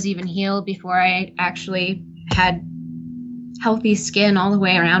before I was even healed, before I actually had healthy skin all the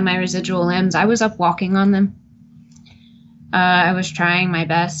way around my residual limbs, I was up walking on them. I was trying my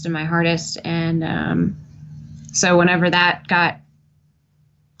best and my hardest. And so whenever that got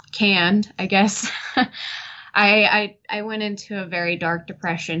canned, I guess, I went into a very dark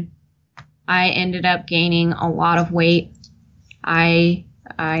depression. I ended up gaining a lot of weight. I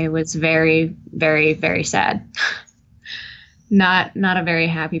was very, very, very sad. Not a very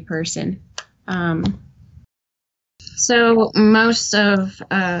happy person. So most of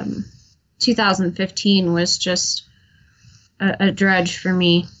 2015 was just a drudge for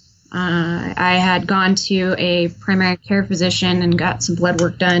me. I had gone to a primary care physician and got some blood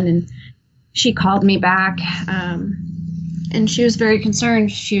work done, and she called me back, and she was very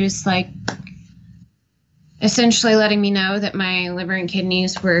concerned. She was essentially letting me know that my liver and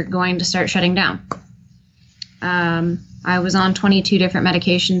kidneys were going to start shutting down. I was on 22 different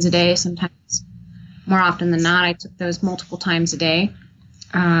medications a day. Sometimes, more often than not, I took those multiple times a day.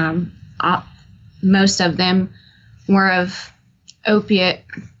 Most of them were of opiate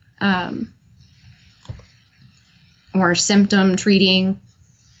or symptom treating.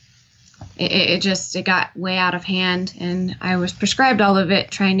 It got way out of hand, and I was prescribed all of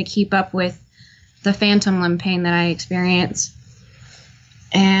it, trying to keep up with the phantom limb pain that I experienced.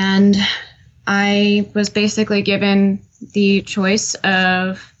 And I was basically given the choice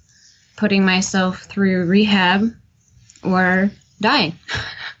of putting myself through rehab or dying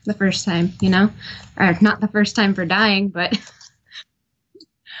the first time, or not the first time for dying, but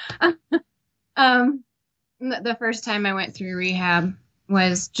the first time I went through rehab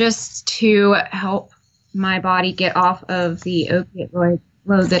was just to help my body get off of the opiate load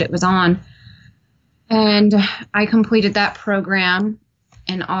that it was on. And I completed that program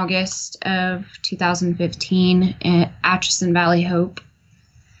in August of 2015 at Atchison Valley Hope.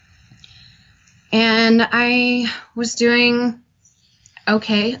 And I was doing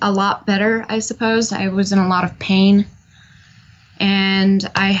okay, a lot better, I suppose. I was in a lot of pain. And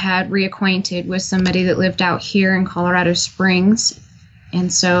I had reacquainted with somebody that lived out here in Colorado Springs.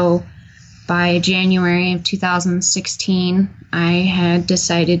 And so by January of 2016, I had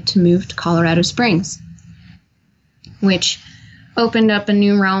decided to move to Colorado Springs, which opened up a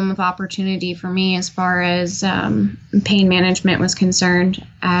new realm of opportunity for me as far as pain management was concerned,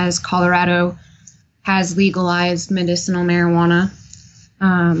 as Colorado has legalized medicinal marijuana.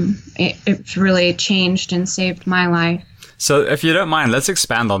 It really changed and saved my life. So if you don't mind, let's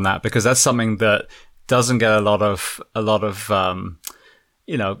expand on that, because that's something that doesn't get a lot of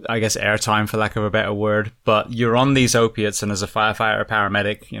I guess airtime, for lack of a better word. But you're on these opiates, and as a firefighter, or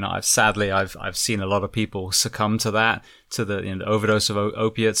paramedic, I've seen a lot of people succumb to that, to the overdose of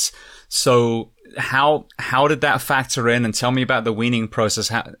opiates. So how did that factor in? And tell me about the weaning process.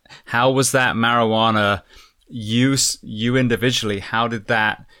 How was that marijuana use, you individually? How did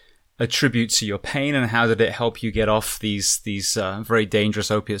that attribute to your pain, and how did it help you get off these very dangerous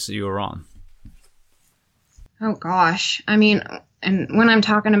opiates that you were on? Oh gosh, I mean. And when I'm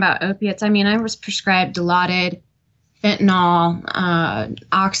talking about opiates, I mean, I was prescribed Dilaudid, fentanyl,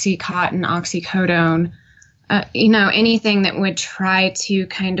 Oxycontin, oxycodone, anything that would try to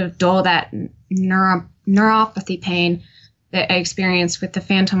kind of dull that neuropathy pain that I experienced with the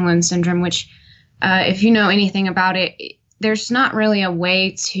phantom limb syndrome, which, if you know anything about it, there's not really a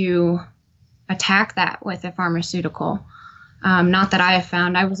way to attack that with a pharmaceutical. Not that I have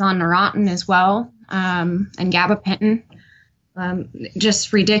found. I was on Neurontin as well, and gabapentin.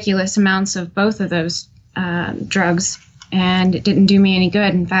 Just ridiculous amounts of both of those drugs, and it didn't do me any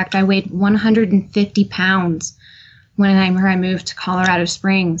good. In fact, I weighed 150 pounds whenever I moved to Colorado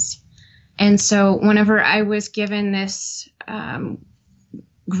Springs. And so whenever I was given this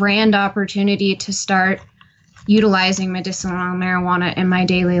grand opportunity to start utilizing medicinal marijuana in my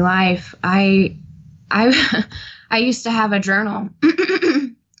daily life, I used to have a journal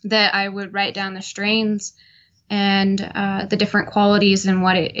that I would write down the strains and the different qualities and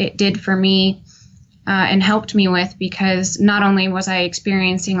what it did for me and helped me with, because not only was I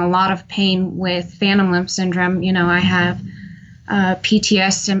experiencing a lot of pain with phantom limb syndrome, I have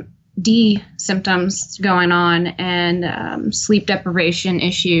PTSD symptoms going on, and sleep deprivation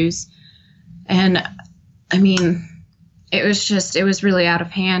issues. And I mean, it was really out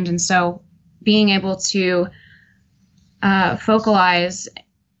of hand. And so being able to focalize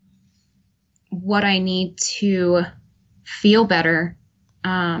what I need to feel better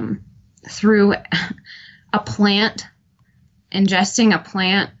through a plant, ingesting a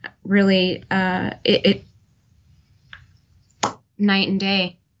plant, really, it night and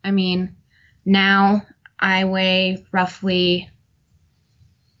day. I mean, now I weigh roughly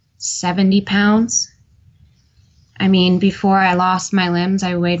 70 pounds. I mean, before I lost my limbs,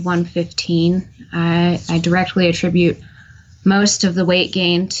 I weighed 115. I directly attribute most of the weight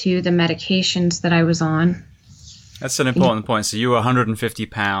gain to the medications that I was on. That's an important point. So you were 150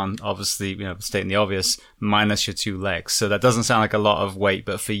 pound, obviously, stating the obvious, minus your two legs. So that doesn't sound like a lot of weight,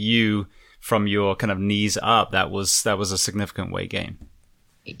 but for you, from your kind of knees up, that was a significant weight gain.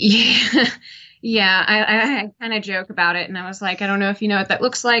 Yeah. I kind of joke about it, and I was like, I don't know if you know what that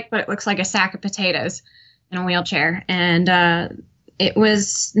looks like, but it looks like a sack of potatoes in a wheelchair. And it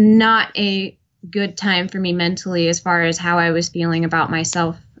was not a good time for me mentally as far as how I was feeling about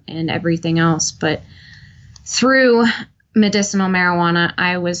myself and everything else. But through medicinal marijuana,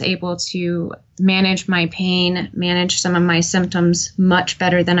 I was able to manage my pain, manage some of my symptoms much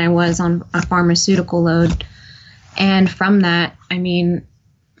better than I was on a pharmaceutical load. And from that, I mean,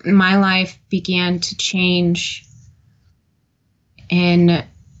 my life began to change in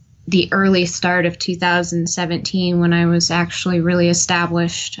the early start of 2017, when I was actually really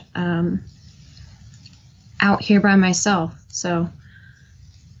established out here by myself. So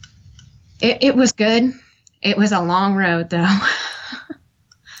it was good. It was a long road, though.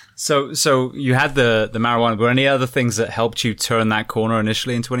 So you had the marijuana. Were any other things that helped you turn that corner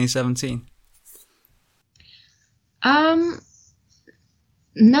initially in 2017?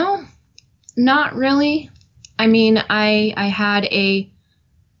 No, not really. I mean, I had a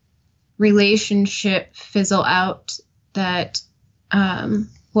relationship fizzle out that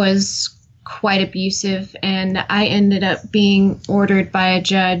was quite abusive, and I ended up being ordered by a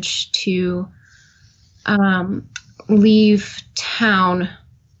judge to leave town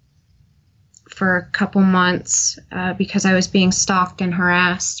for a couple months because I was being stalked and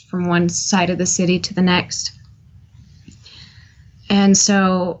harassed from one side of the city to the next. And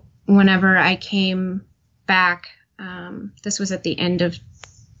so whenever I came back, this was at the end of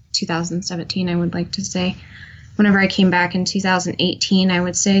 2017, I would like to say. Whenever I came back in 2018, I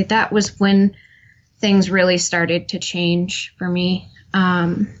would say that was when things really started to change for me.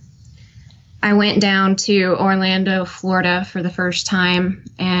 I went down to Orlando, Florida for the first time,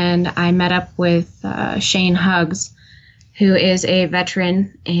 and I met up with Shane Huggs, who is a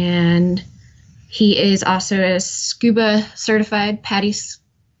veteran, and he is also a scuba certified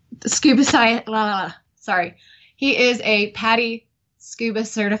He is a PADI scuba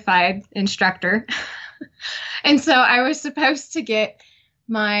certified instructor. And so I was supposed to get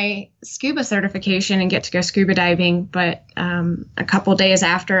my scuba certification and get to go scuba diving. But a couple days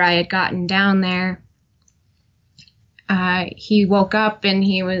after I had gotten down there, he woke up and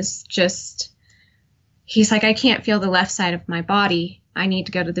he's like, I can't feel the left side of my body. I need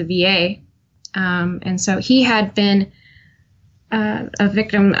to go to the VA. And so he had been a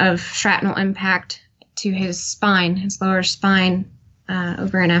victim of shrapnel impact to his spine, his lower spine,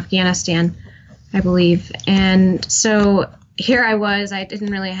 over in Afghanistan, I believe. And so here I was. I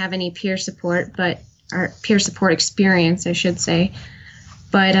didn't really have any peer support, or peer support experience, I should say.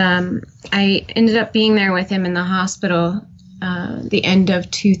 But I ended up being there with him in the hospital the end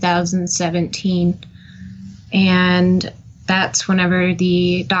of 2017. And that's whenever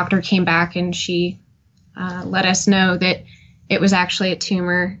the doctor came back and she let us know that it was actually a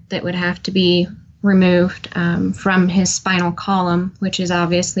tumor that would have to be removed from his spinal column, which is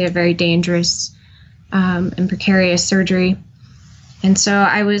obviously a very dangerous and precarious surgery. And so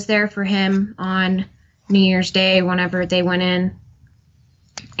I was there for him on New Year's Day whenever they went in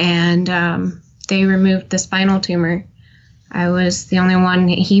and they removed the spinal tumor. I was the only one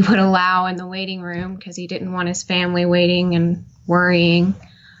he would allow in the waiting room because he didn't want his family waiting and worrying.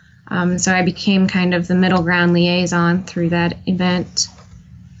 So I became kind of the middle ground liaison through that event.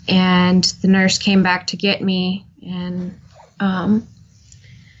 And the nurse came back to get me, and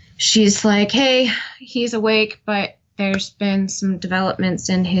she's like, hey, he's awake, but there's been some developments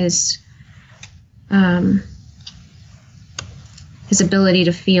in his ability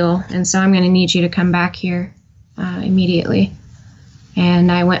to feel, and so I'm going to need you to come back here immediately.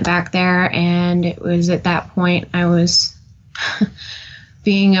 And I went back there, and it was at that point I was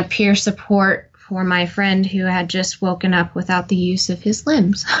being a peer support for my friend who had just woken up without the use of his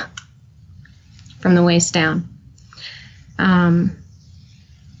limbs from the waist down.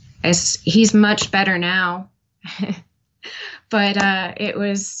 He's much better now, but it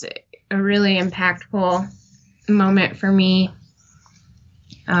was a really impactful moment for me,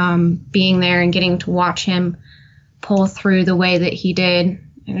 being there and getting to watch him pull through the way that he did.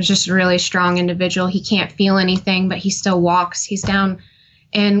 It was just a really strong individual. He can't feel anything, but he still walks. He's down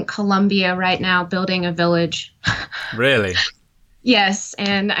in Colombia right now building a village. Really? Yes.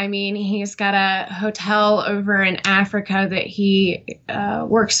 And I mean, he's got a hotel over in Africa that he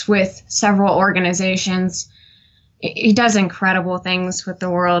works with several organizations. He does incredible things with the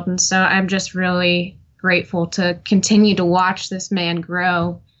world. And so I'm just really grateful to continue to watch this man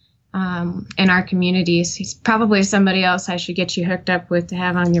grow in our communities. He's probably somebody else I should get you hooked up with to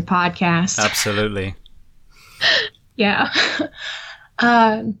have on your podcast. Absolutely. Yeah.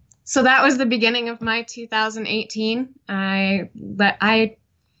 So that was the beginning of my 2018.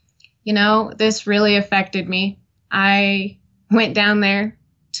 This really affected me. I went down there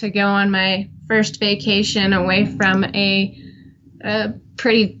to go on my first vacation away from a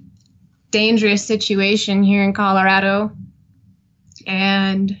pretty dangerous situation here in Colorado.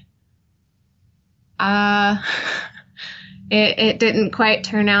 And it didn't quite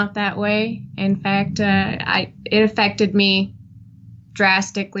turn out that way. In fact, it affected me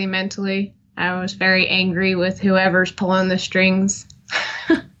drastically mentally. I was very angry with whoever's pulling the strings,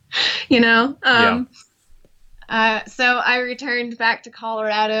 So I returned back to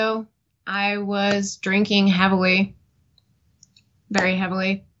Colorado. I was drinking heavily, very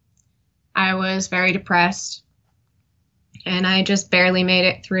heavily. I was very depressed, and I just barely made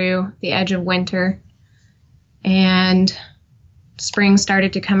it through the edge of winter. And spring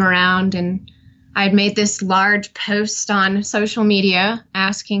started to come around, and I'd made this large post on social media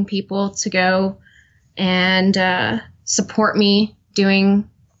asking people to go and support me doing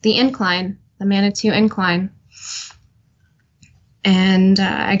the incline, the Manitou Incline. And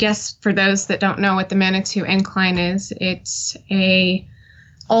I guess for those that don't know what the Manitou Incline is, it's a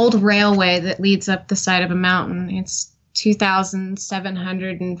old railway that leads up the side of a mountain. It's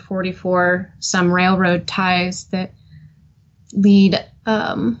 2,744 some railroad ties that lead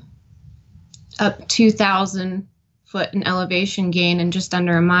up 2,000 foot in elevation gain in just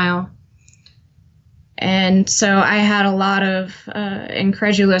under a mile. And so I had a lot of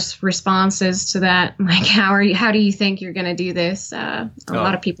incredulous responses to that. Like, how do you think you're going to do this? A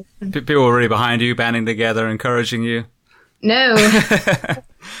lot of people. People were really behind you, banding together, encouraging you. No.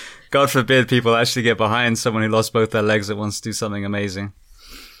 God forbid people actually get behind someone who lost both their legs that wants to do something amazing.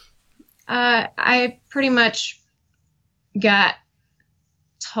 I pretty much got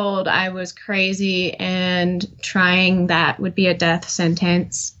told I was crazy and trying that would be a death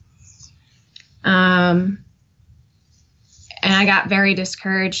sentence. And I got very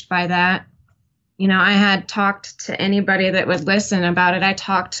discouraged by that. You know, I had talked to anybody that would listen about it. I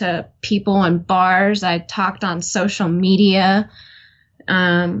talked to people in bars. I talked on social media.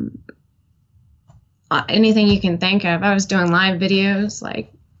 Anything you can think of. I was doing live videos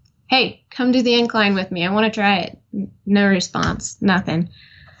like, hey, come do the incline with me. I want to try it. No response, nothing.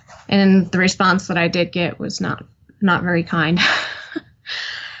 And the response that I did get was not very kind.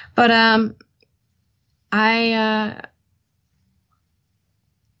 But I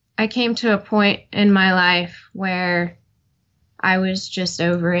came to a point in my life where I was just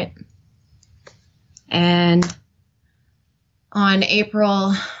over it. And on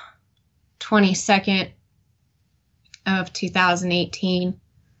April 22nd of 2018,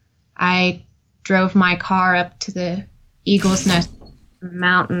 I drove my car up to the Eagle's Nest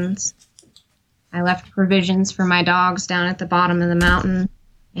Mountains. I left provisions for my dogs down at the bottom of the mountain,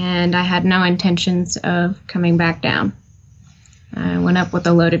 and I had no intentions of coming back down. I went up with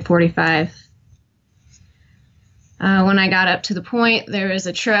a loaded .45. When I got up to the point, there was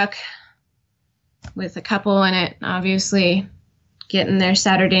a truck with a couple in it, obviously getting their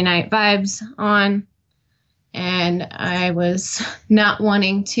Saturday night vibes on. And I was not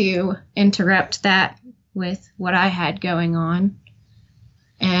wanting to interrupt that with what I had going on.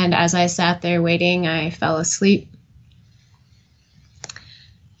 And as I sat there waiting, I fell asleep.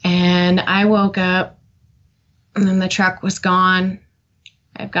 And I woke up, and then the truck was gone.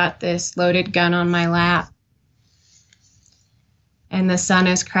 I've got this loaded gun on my lap. And the sun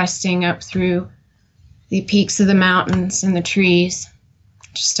is cresting up through the peaks of the mountains and the trees,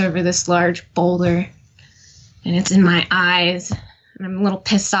 just over this large boulder. And it's in my eyes. And I'm a little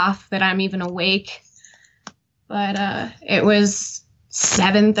pissed off that I'm even awake. But it was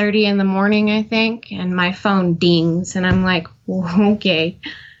 7:30 in the morning, I think, and my phone dings. And I'm like, well, okay,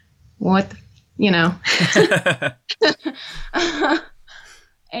 what, you know.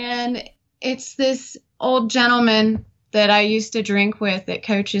 And it's this old gentleman that I used to drink with at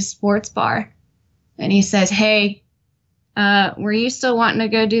Coach's Sports Bar. And he says, hey, were you still wanting to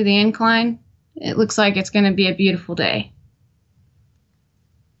go do the incline? It looks like it's going to be a beautiful day.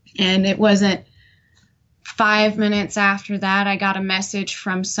 And it wasn't 5 minutes after that, I got a message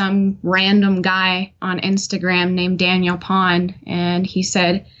from some random guy on Instagram named Daniel Pond. And he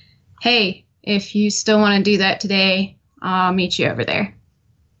said, hey, if you still want to do that today, I'll meet you over there.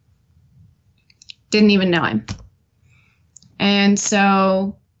 Didn't even know him. And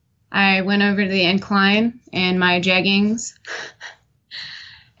so I went over to the incline in my jeggings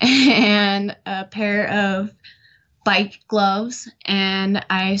and a pair of bike gloves, and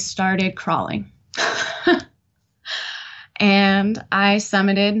I started crawling. And I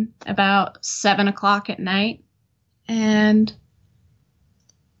summited about 7 o'clock at night, and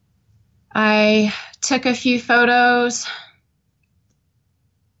I took a few photos,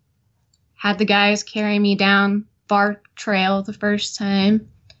 had the guys carry me down Bar Trail the first time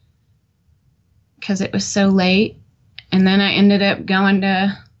because it was so late. And then I ended up going to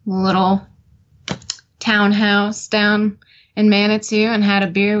a little townhouse down in Manitou and had a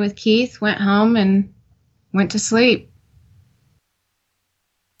beer with Keith, went home and went to sleep.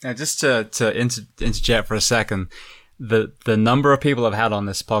 Now, just to interject for a second, the number of people I've had on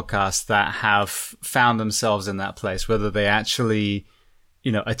this podcast that have found themselves in that place, whether they actually,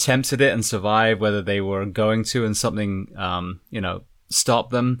 attempted it and survived, whether they were going to and something,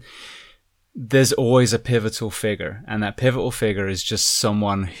 stopped them. There's always a pivotal figure, and that pivotal figure is just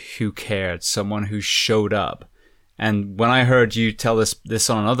someone who cared, someone who showed up. And when I heard you tell this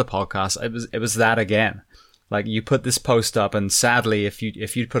on another podcast, it was that again. Like, you put this post up, and sadly, if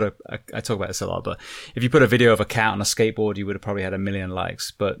you put I talk about this a lot, but if you put a video of a cat on a skateboard, you would have probably had 1 million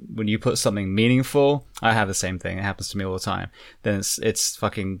likes. But when you put something meaningful, I have the same thing. It happens to me all the time. Then it's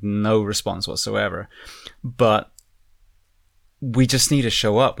fucking no response whatsoever. But we just need to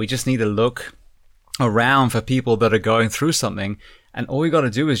show up. We just need to look around for people that are going through something. And all we got to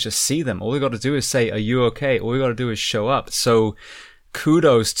do is just see them. All we got to do is say, are you okay? All we got to do is show up. So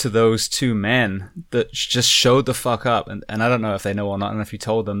kudos to those two men that just showed the fuck up. And I don't know if they know or not, I don't know if you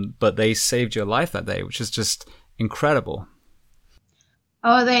told them, but they saved your life that day, which is just incredible.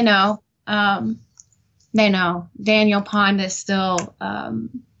 Oh, they know. They know. Daniel Pond is still a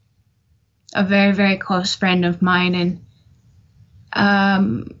very, very close friend of mine. And,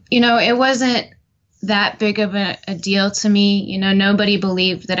 it wasn't that big of a deal to me. Nobody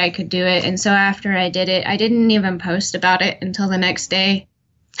believed that I could do it. And so after I did it, I didn't even post about it until the next day.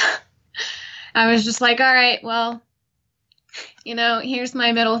 I was just like, all right, well, here's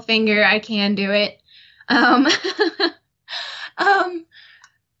my middle finger. I can do it.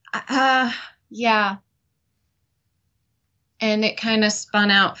 Yeah. And it kind of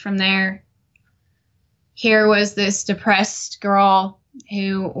spun out from there. Here was this depressed girl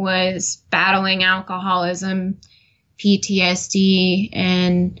who was battling alcoholism, PTSD,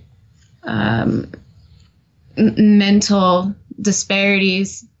 and mental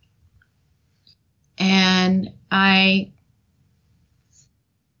disparities. And I,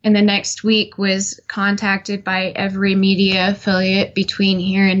 in the next week, was contacted by every media affiliate between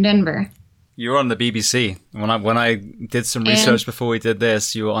here and Denver. You were on the BBC. When I did some research before we did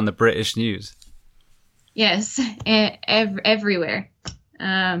this, you were on the British news. Yes, everywhere.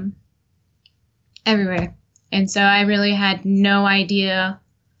 Everywhere. And so I really had no idea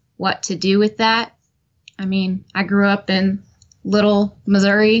what to do with that. I mean, I grew up in Little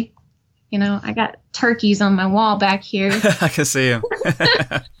Missouri. I got turkeys on my wall back here. I can see them.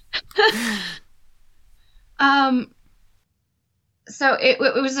 So it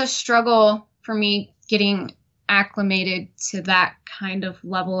was a struggle for me getting acclimated to that kind of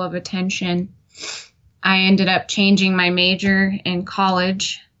level of attention. I ended up changing my major in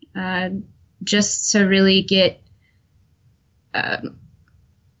college just to really get a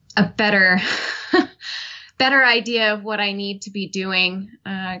better idea of what I need to be doing,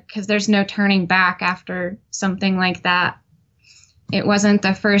 because there's no turning back after something like that. It wasn't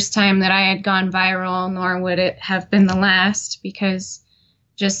the first time that I had gone viral, nor would it have been the last, because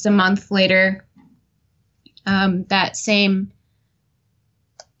just a month later, that same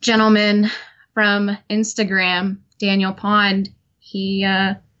gentleman from Instagram, Daniel Pond, he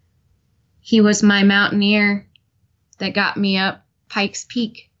was my mountaineer that got me up Pikes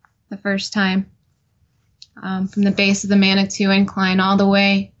Peak the first time, from the base of the Manitou Incline all the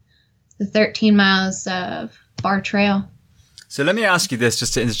way the 13 miles of Bar Trail. So let me ask you this,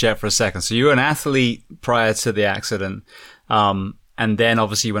 just to interject for a second. So you were an athlete prior to the accident, and then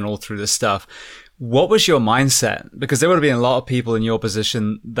obviously you went all through this stuff. What was your mindset? Because there would have been a lot of people in your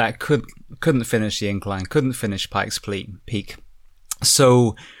position that couldn't finish the incline, couldn't finish Pikes Peak.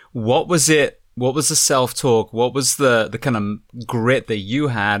 So what was it? What was the self-talk? What was the kind of grit that you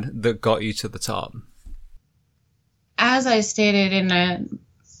had that got you to the top? As I stated in a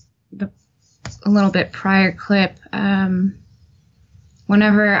little bit prior clip,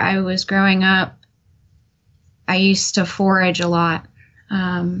 whenever I was growing up, I used to forage a lot.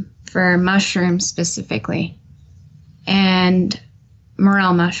 For mushrooms specifically, and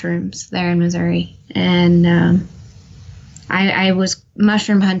morel mushrooms there in Missouri. And I was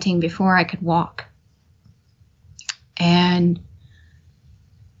mushroom hunting before I could walk. And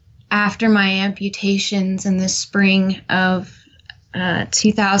after my amputations in the spring of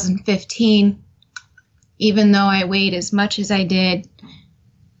 2015, even though I weighed as much as I did,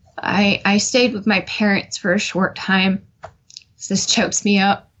 I stayed with my parents for a short time. This chokes me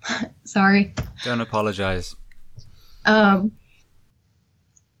up. Sorry. Don't apologize. I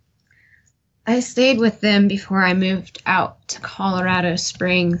stayed with them before I moved out to Colorado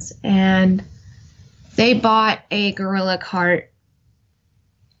Springs, and they bought a gorilla cart,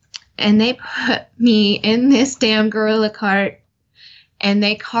 and they put me in this damn gorilla cart, and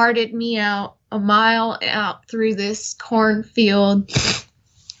they carted me out a mile out through this cornfield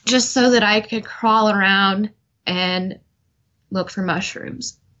just so that I could crawl around and look for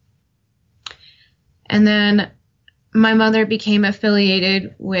mushrooms. And then my mother became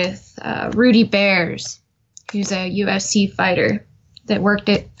affiliated with Rudy Bears, who's a UFC fighter that worked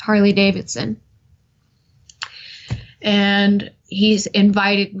at Harley Davidson. And he's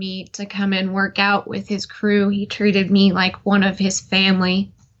invited me to come and work out with his crew. He treated me like one of his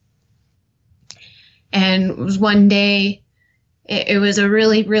family. And it was one day, it was a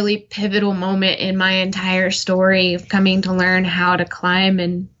really, really pivotal moment in my entire story of coming to learn how to climb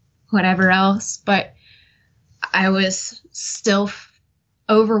and whatever else. But I was still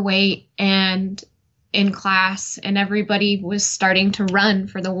overweight and in class, and everybody was starting to run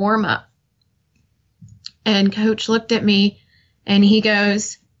for the warm-up. And Coach looked at me and he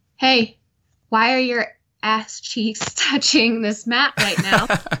goes, "Hey, why are your ass cheeks touching this mat right now.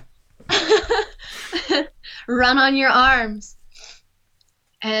 Run on your arms.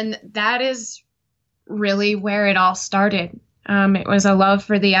 And that is really where it all started. It was a love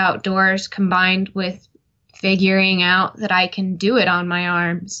for the outdoors combined with figuring out that I can do it on my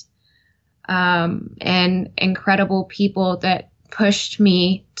arms. And incredible people that pushed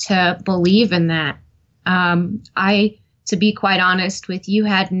me to believe in that. To be quite honest with you,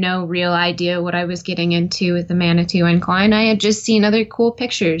 had no real idea what I was getting into with the Manitou Incline. I had just seen other cool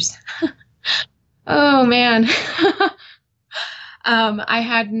pictures. Oh, man. I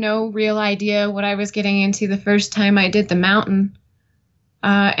had no real idea what I was getting into the first time I did the mountain.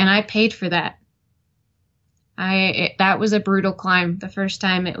 And I paid for that. That was a brutal climb. The first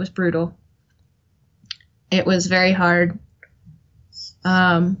time it was brutal. It was very hard.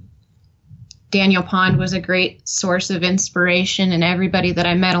 Daniel Pond was a great source of inspiration, and everybody that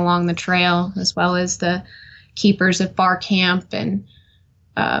I met along the trail, as well as the keepers of Bar Camp and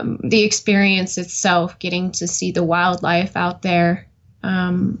the experience itself, getting to see the wildlife out there.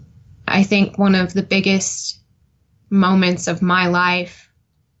 I think one of the biggest moments of my life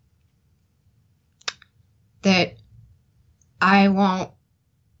that I won't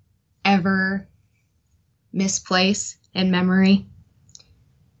ever misplace in memory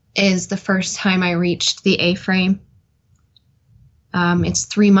is the first time I reached the A-frame. It's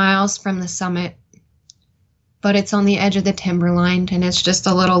 3 miles from the summit, but it's on the edge of the timberline, and it's just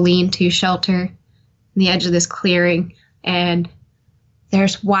a little lean-to shelter on the edge of this clearing, and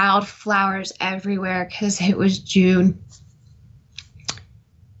there's wildflowers everywhere because it was June.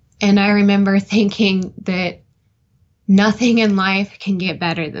 And I remember thinking that nothing in life can get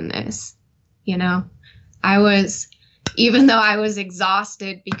better than this. You know, even though I was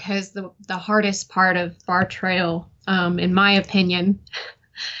exhausted, because the hardest part of Bar Trail, in my opinion,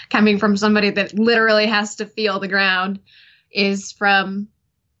 coming from somebody that literally has to feel the ground, is from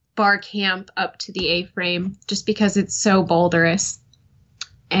Bar Camp up to the A-frame, just because it's so boulderous.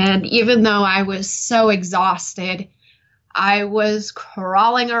 And even though I was so exhausted, I was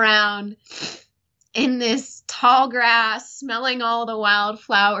crawling around in this tall grass, smelling all the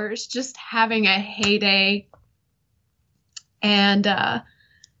wildflowers, just having a heyday. And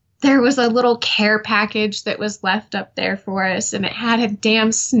there was a little care package that was left up there for us, and it had a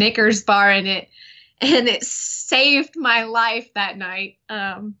damn Snickers bar in it, and it saved my life that night.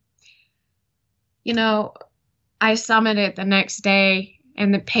 You know, I summited the next day,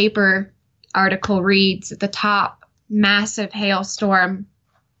 and the paper article reads at the top, "Massive hailstorm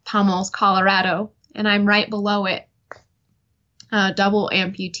pummels Colorado," and I'm right below it. Double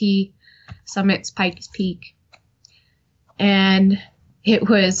amputee summits Pikes Peak. And it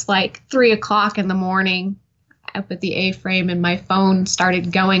was like 3 o'clock in the morning up at the A-frame, and my phone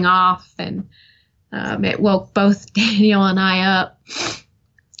started going off, and it woke both Daniel and I up.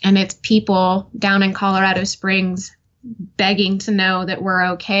 And it's people down in Colorado Springs begging to know that we're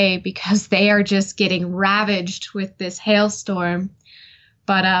okay, because they are just getting ravaged with this hailstorm.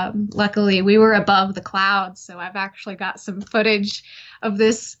 But luckily we were above the clouds, so I've actually got some footage of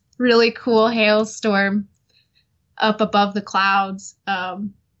this really cool hailstorm up above the clouds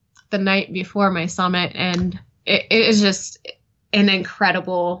the night before my summit, and it is just an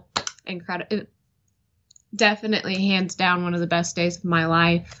incredible, definitely hands down one of the best days of my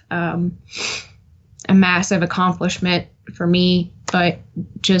life. A massive accomplishment for me, but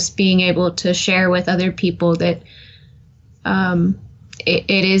just being able to share with other people that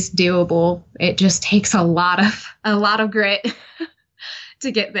it is doable. It just takes a lot of grit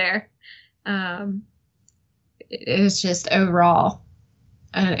to get there. It's just overall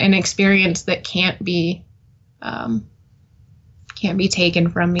an experience that can't be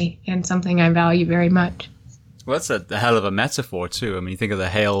taken from me, and something I value very much. Well, that's a hell of a metaphor too. I mean, you think of the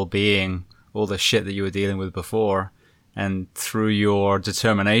hail being all the shit that you were dealing with before, and through your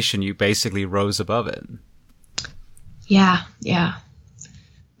determination, you basically rose above it. Yeah.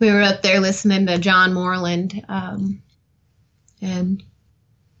 We were up there listening to John Moreland, and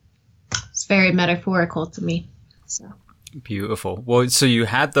it's very metaphorical to me. So beautiful. Well, so you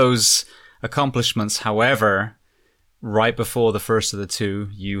had those accomplishments. However, right before the first of the two,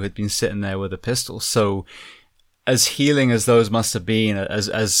 you had been sitting there with a pistol. So, as healing as those must have been, as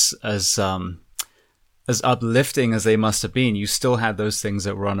uplifting as they must have been, you still had those things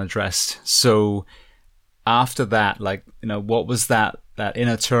that were unaddressed. So, after that, like, you know, what was that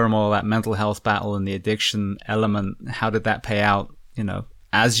inner turmoil, that mental health battle, and the addiction element? How did that pay out? You know,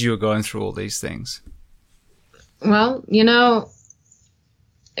 as you were going through all these things. Well, you know,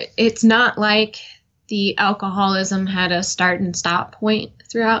 it's not like the alcoholism had a start and stop point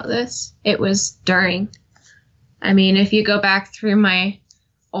throughout this. It was during. I mean, if you go back through my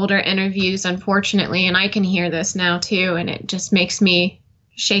older interviews, unfortunately, and I can hear this now too, and it just makes me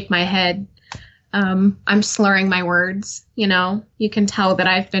shake my head. I'm slurring my words, you know. You can tell that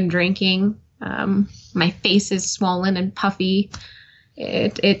I've been drinking. My face is swollen and puffy.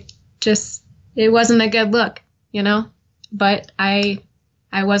 It wasn't a good look, you know. But I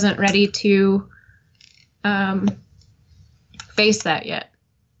wasn't ready to face that yet,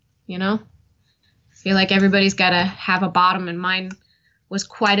 you know. I feel like everybody's got to have a bottom, and mine was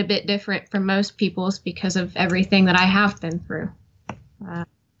quite a bit different from most people's because of everything that I have been through.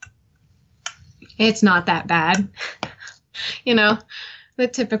 It's not that bad. You know, the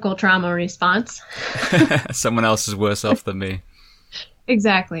typical trauma response. Someone else is worse off than me.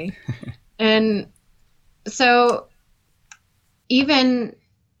 Exactly. And so even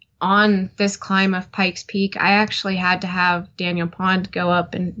on this climb of Pikes Peak, I actually had to have Daniel Pond go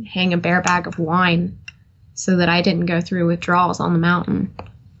up and hang a bear bag of wine so that I didn't go through withdrawals on the mountain.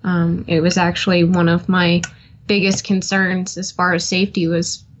 It was actually one of my biggest concerns as far as safety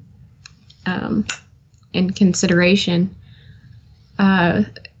was in consideration.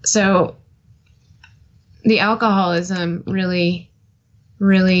 So the alcoholism really,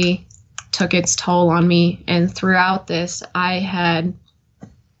 really took its toll on me. And throughout this, I had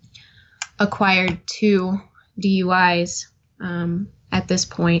acquired 2 DUIs at this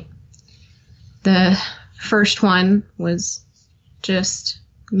point. The first one was just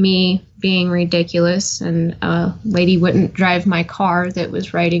me being ridiculous, and a lady wouldn't drive my car that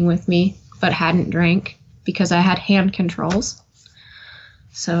was riding with me but hadn't drank because I had hand controls.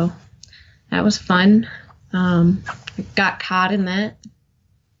 So that was fun. I got caught in that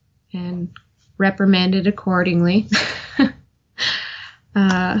and reprimanded accordingly.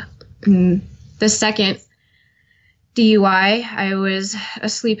 The second DUI, I was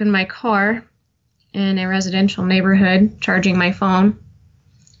asleep in my car in a residential neighborhood charging my phone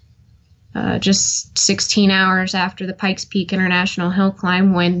just 16 hours after the Pikes Peak International Hill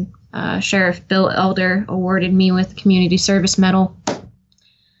Climb when Sheriff Bill Elder awarded me with the Community Service Medal.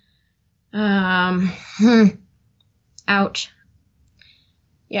 Ouch.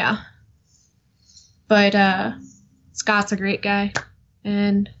 Yeah. But Scott's a great guy,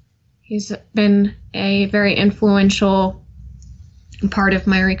 and he's been a very influential part of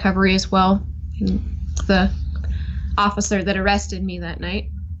my recovery as well. The officer that arrested me that night,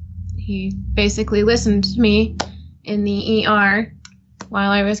 he basically listened to me in the ER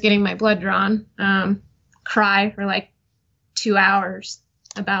while I was getting my blood drawn, cry for like 2 hours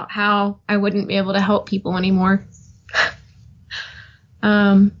about how I wouldn't be able to help people anymore.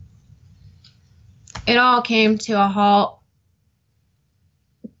 It all came to a halt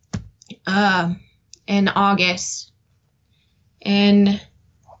in August. In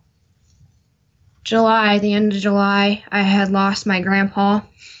July, the end of July, I had lost my grandpa.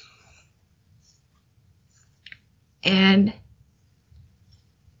 And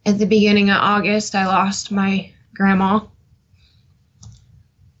at the beginning of August, I lost my grandma.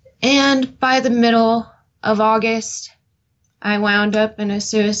 And by the middle of August, I wound up in a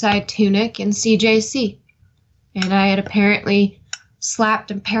suicide tunic in CJC. And I had apparently slapped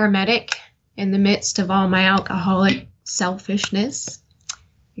a paramedic in the midst of all my alcoholic selfishness.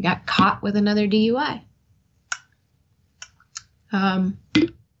 I got caught with another DUI.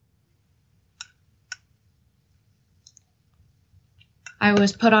 I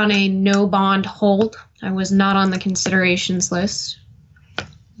was put on a no bond hold. I was not on the considerations list,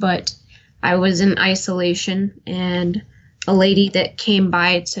 but I was in isolation, and a lady that came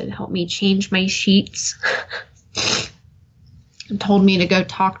by to help me change my sheets and told me to go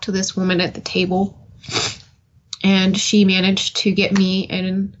talk to this woman at the table. And she managed to get me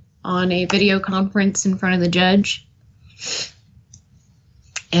in on a video conference in front of the judge.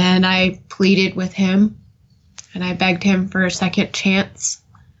 And I pleaded with him, and I begged him for a second chance.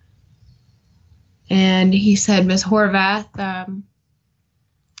 And he said, Ms. Horvath,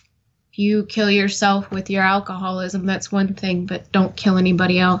 if you kill yourself with your alcoholism, that's one thing, but don't kill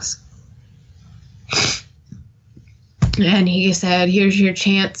anybody else. And he said, here's your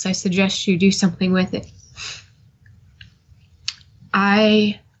chance. I suggest you do something with it.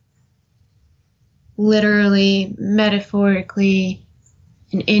 I literally, metaphorically,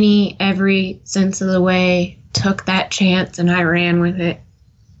 in every sense of the way, took that chance and I ran with it.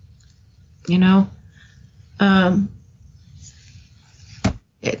 You know?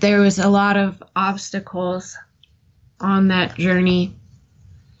 There was a lot of obstacles on that journey.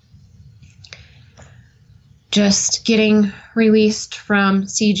 Just getting released from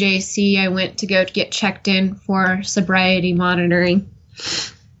CJC, I went to go get checked in for sobriety monitoring.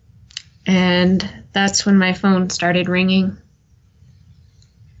 And that's when my phone started ringing.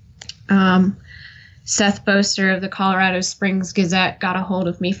 Seth Boster of the Colorado Springs Gazette got a hold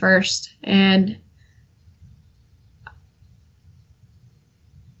of me first, and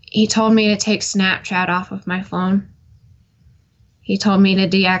he told me to take Snapchat off of my phone. He told me to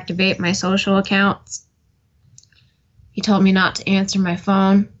deactivate my social accounts. He told me not to answer my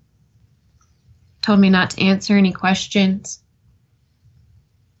phone. Told me not to answer any questions.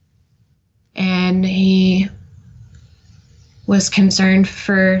 And he was concerned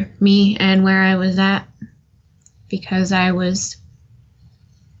for me and where I was at, because I was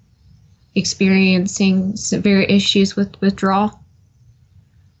experiencing severe issues with withdrawal.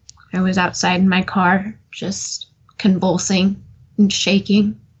 I was outside in my car just convulsing and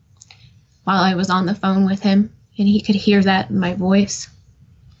shaking while I was on the phone with him, and he could hear that in my voice.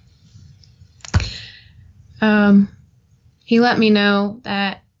 He let me know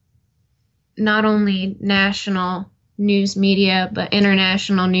that not only national news media, but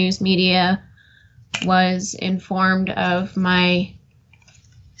international news media was informed of my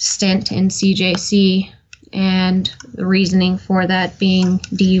stint in CJC, and the reasoning for that being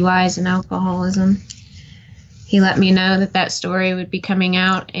DUIs and alcoholism. He let me know that that story would be coming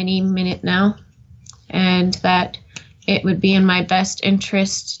out any minute now, and that it would be in my best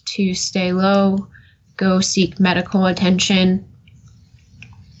interest to stay low, go seek medical attention,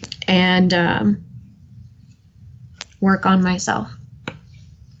 and work on myself.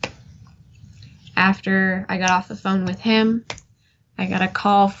 After I got off the phone with him, I got a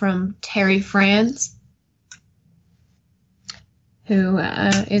call from Terry Franz, who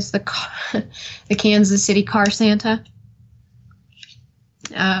is the Kansas City Car Santa,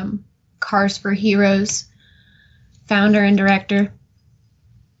 Cars for Heroes founder and director.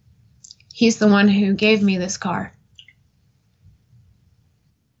 He's the one who gave me this car.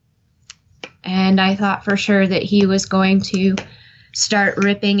 And I thought for sure that he was going to start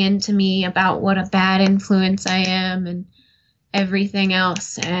ripping into me about what a bad influence I am and everything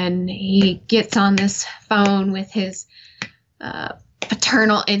else. And he gets on this phone with his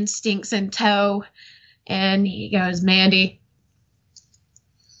paternal instincts in tow, and he goes, "Mandy,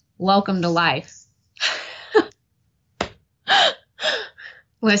 welcome to life."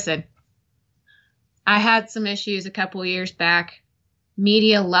 Listen, I had some issues a couple years back.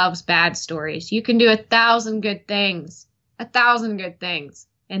 Media loves bad stories. You can do 1,000 good things,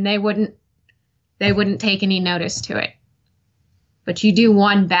 and they wouldn't take any notice to it. But you do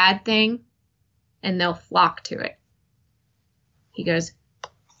one bad thing, and they'll flock to it. He goes,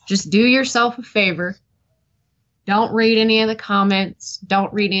 "Just do yourself a favor. Don't read any of the comments.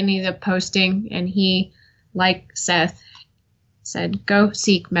 Don't read any of the posting." And he, like Seth, said, "Go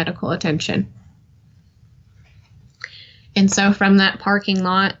seek medical attention." And so from that parking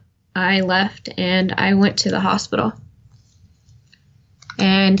lot, I left and I went to the hospital.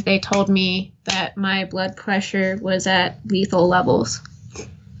 And they told me that my blood pressure was at lethal levels.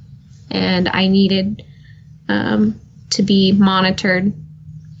 And I needed to be monitored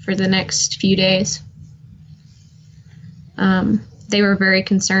for the next few days. They were very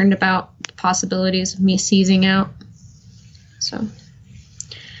concerned about the possibilities of me seizing out. So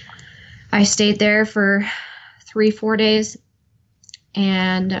I stayed there for 3-4 days,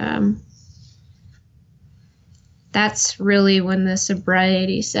 and that's really when the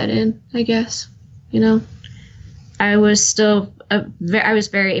sobriety set in, I guess. You know, I was still I was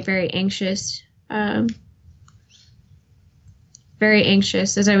very, very anxious. Very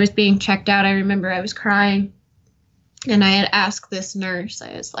anxious. As I was being checked out, I remember I was crying, and I had asked this nurse,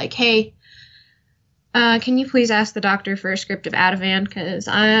 I was like, "Hey, can you please ask the doctor for a script of Ativan, because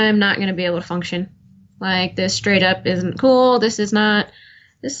I'm not going to be able to function. Like, this straight up isn't cool. This isn't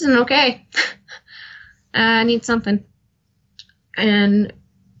okay. I need something." And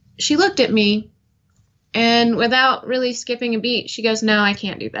she looked at me, and without really skipping a beat, she goes, "No, I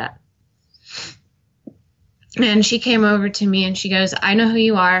can't do that." And she came over to me and she goes, "I know who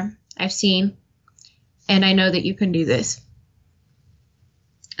you are. I've seen, and I know that you can do this.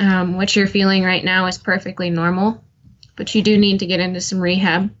 What you're feeling right now is perfectly normal, but you do need to get into some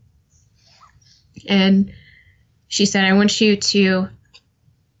rehab." And she said, "I want you to,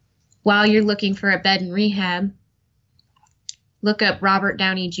 while you're looking for a bed in rehab, look up Robert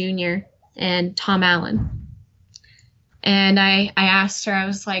Downey Jr. and Tom Allen." And I asked her, I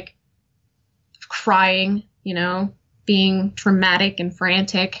was like crying, you know, being dramatic and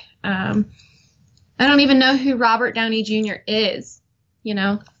frantic. I don't even know who Robert Downey Jr. is, you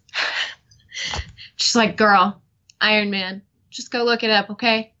know. She's like, "Girl, Iron Man, just go look it up,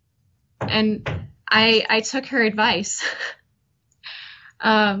 okay?" And I took her advice.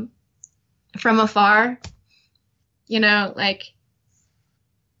 from afar, like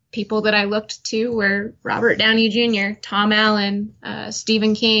people that I looked to were Robert Downey Jr., Tom Allen,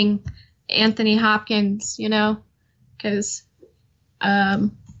 Stephen King, Anthony Hopkins, because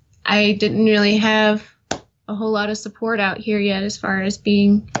I didn't really have a whole lot of support out here yet as far as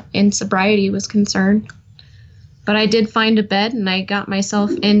being in sobriety was concerned. But I did find a bed, and I got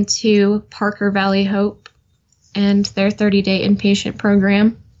myself into Parker Valley Hope and their 30-day inpatient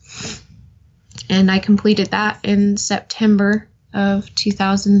program. And I completed that in September of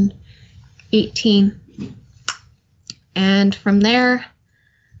 2018. And from there,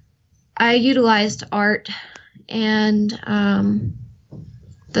 I utilized art and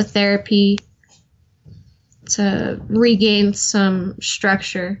the therapy to regain some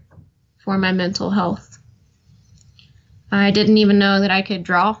structure for my mental health. I didn't even know that I could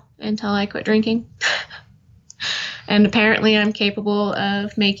draw until I quit drinking. And apparently I'm capable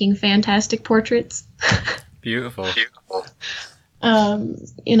of making fantastic portraits. Beautiful.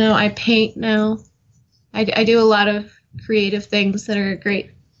 I paint now. I do a lot of creative things that are a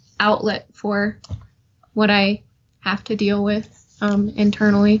great outlet for what I have to deal with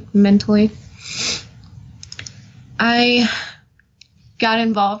internally, mentally. I got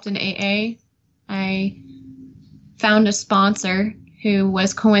involved in AA. I found a sponsor who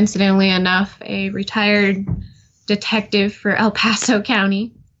was coincidentally enough a retired detective for El Paso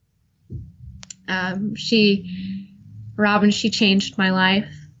County. She changed my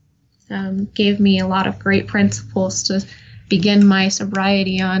life, gave me a lot of great principles to begin my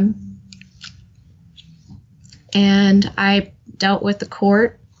sobriety on. And I dealt with the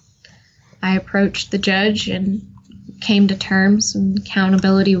court. I approached the judge and came to terms and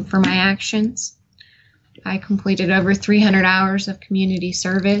accountability for my actions. I completed over 300 hours of community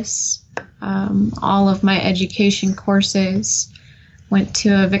service, all of my education courses, went to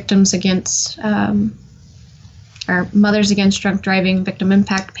a Mothers Against Drunk Driving Victim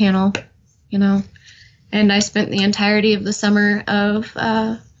Impact panel, and I spent the entirety of the summer of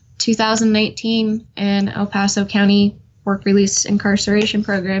 2019 in El Paso County Work Release Incarceration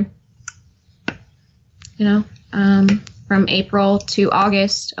Program. From April to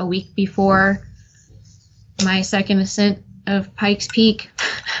August, a week before my second ascent of Pikes Peak,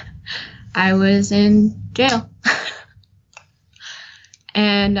 I was in jail.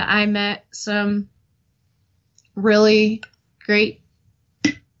 And I met some really great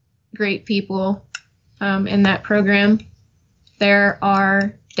people in that program. There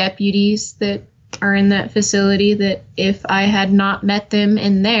are deputies that are in that facility that if I had not met them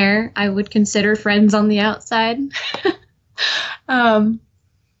in there, I would consider friends on the outside.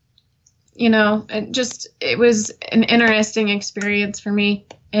 It was an interesting experience for me,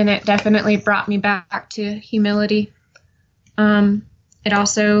 and it definitely brought me back to humility. It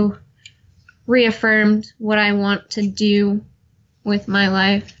also reaffirmed what I want to do with my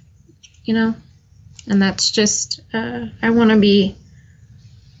life, and that's just, I want to be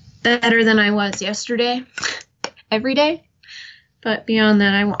better than I was yesterday, every day. But beyond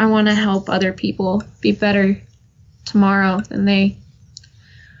that, I want to help other people be better tomorrow than they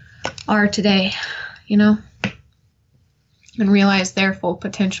are today, and realize their full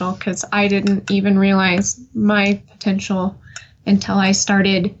potential, because I didn't even realize my potential until I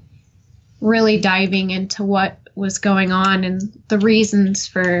started really diving into what was going on and the reasons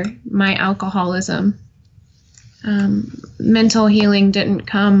for my alcoholism. Mental healing didn't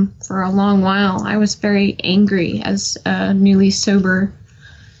come for a long while. I was very angry as a newly sober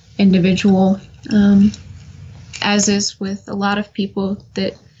individual, as is with a lot of people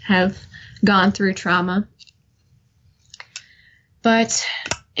that have gone through trauma. But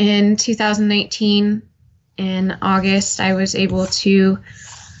in 2019, in August, I was able to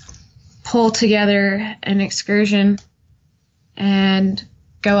pull together an excursion and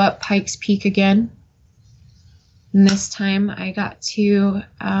go up Pikes Peak again. And this time I got to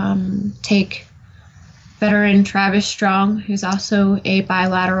take veteran Travis Strong, who's also a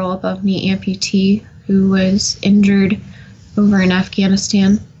bilateral above knee amputee who was injured over in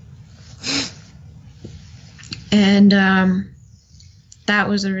Afghanistan. And that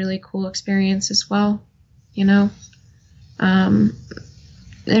was a really cool experience as well.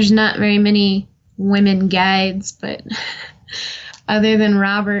 There's not very many women guides, but other than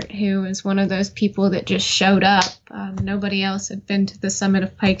Robert, who was one of those people that just showed up, nobody else had been to the summit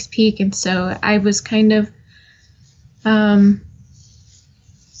of Pikes Peak. And so I was kind of, I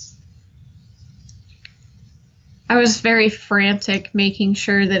was very frantic, making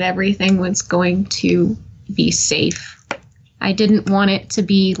sure that everything was going to be safe. I didn't want it to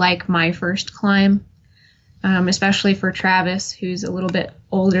be like my first climb. especially for Travis, who's a little bit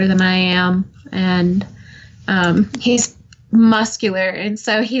older than I am. And he's muscular, and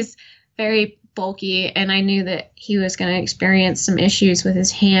so he's very bulky, and I knew that he was going to experience some issues with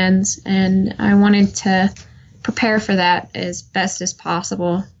his hands, and I wanted to prepare for that as best as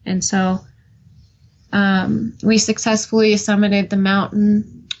possible. And so we successfully summited the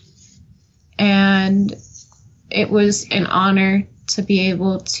mountain, and it was an honor to be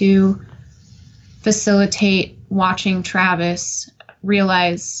able to facilitate watching Travis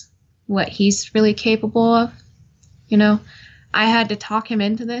realize what he's really capable of. You know, I had to talk him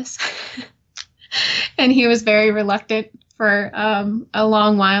into this, and he was very reluctant for a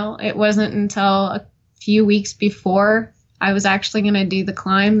long while. It wasn't until a few weeks before I was actually going to do the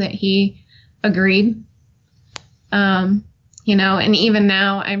climb that he agreed. You know, and even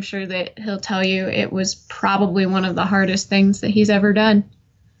now, I'm sure that he'll tell you it was probably one of the hardest things that he's ever done.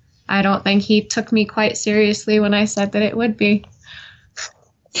 I don't think he took me quite seriously when I said that it would be.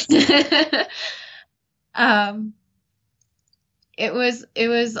 It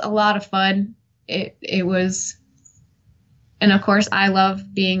was a lot of fun. It was, and of course, I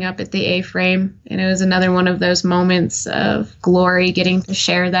love being up at the A-frame, and it was another one of those moments of glory, getting to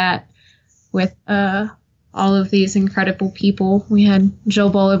share that with all of these incredible people. We had Joe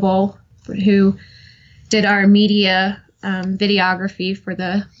Bolibol, who did our media videography for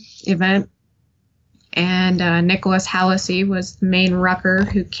the event, and Nicholas Hallisey was the main rucker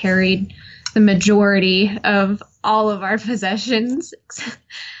who carried the majority of all of our possessions.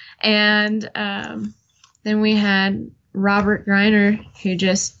 And then we had Robert Greiner, who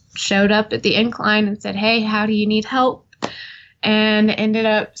just showed up at the incline and said, "Hey, how do you need help?" And ended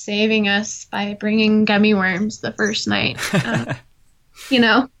up saving us by bringing gummy worms the first night. You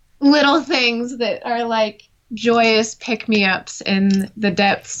know, little things that are like joyous pick-me-ups in the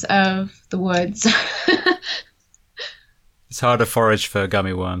depths of the woods. It's hard to forage for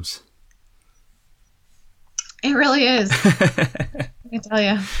gummy worms. It really is. I can tell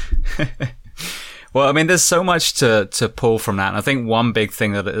you. Well, I mean, there's so much to pull from that. And I think one big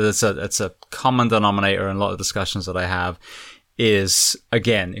thing that it's a common denominator in a lot of discussions that I have is,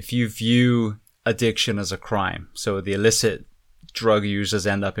 again, if you view addiction as a crime, so the illicit drug users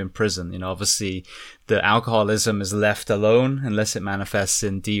end up in prison. You know, obviously the alcoholism is left alone unless it manifests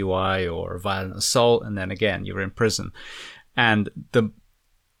in DUI or violent assault. And then again, you're in prison. And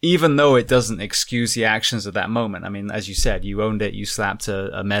even though it doesn't excuse the actions of that moment, I mean, as you said, you owned it, you slapped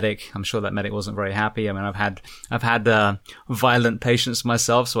a medic. I'm sure that medic wasn't very happy. I mean, I've had violent patients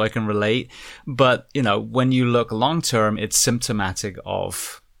myself, so I can relate. But, you know, when you look long term, it's symptomatic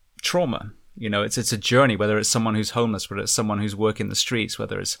of trauma. You know, it's a journey, whether it's someone who's homeless, whether it's someone who's working the streets,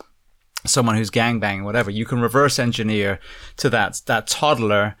 whether it's someone who's gangbanging, whatever. You can reverse engineer to that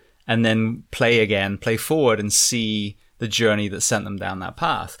toddler and then play forward and see the journey that sent them down that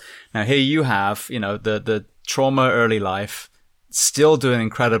path. Now here you have, you know, the trauma early life, still doing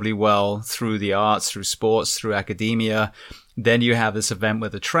incredibly well through the arts, through sports, through academia. Then you have this event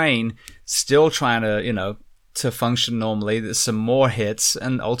with a train, still trying to, you know, to function normally. There's some more hits,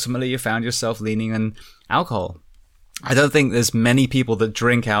 and ultimately you found yourself leaning on alcohol. I don't think there's many people that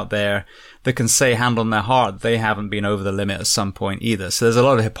drink out there that can say hand on their heart they haven't been over the limit at some point either. So there's a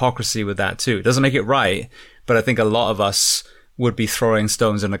lot of hypocrisy with that too. It doesn't make it right, but I think a lot of us would be throwing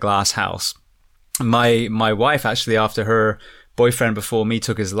stones in a glass house. My wife, actually, after her boyfriend before me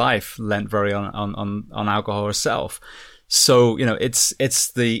took his life, leant very on alcohol herself. So, you know, it's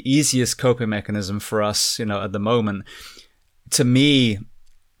the easiest coping mechanism for us, you know, at the moment. To me,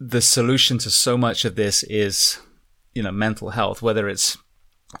 the solution to so much of this is, you know, mental health, whether it's,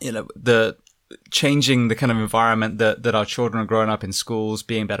 you know, the changing the kind of environment that our children are growing up in schools,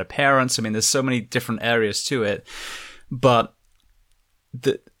 being better parents. I mean, there's so many different areas to it, but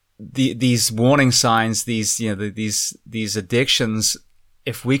these warning signs, these addictions,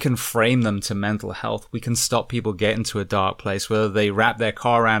 if we can frame them to mental health, we can stop people getting to a dark place, whether they wrapped their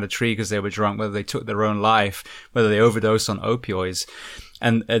car around a tree because they were drunk, whether they took their own life, whether they overdosed on opioids.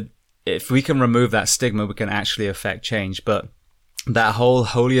 And if we can remove that stigma, we can actually affect change. But that whole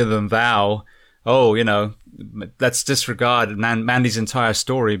holier than thou, oh, you know, let's disregard Mandy's entire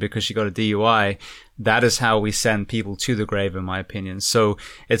story because she got a DUI. That is how we send people to the grave, in my opinion. So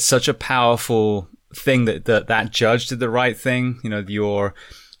it's such a powerful thing that judge did the right thing. You know, the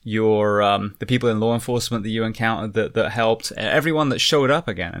people in law enforcement that you encountered that helped, everyone that showed up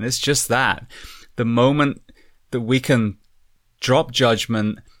again. And it's just that the moment that we can drop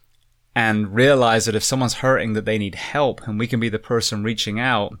judgment and realize that if someone's hurting, that they need help, and we can be the person reaching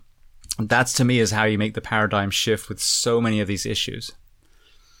out, that's, to me, is how you make the paradigm shift with so many of these issues.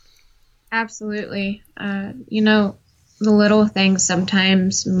 Absolutely. The little things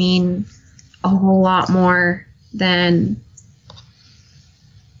sometimes mean a whole lot more than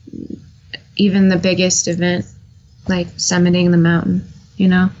even the biggest event, like summiting the mountain,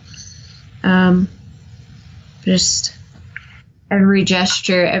 just every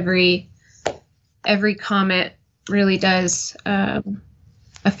gesture, every comment really does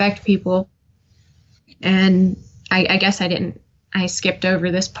affect people. And I guess I skipped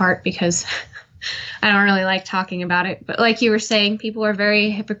over this part because I don't really like talking about it. But like you were saying, people are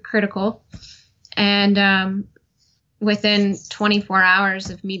very hypocritical. And within 24 hours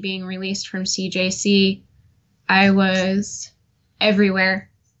of me being released from CJC, I was everywhere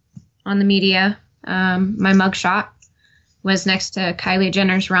on the media. My mugshot was next to Kylie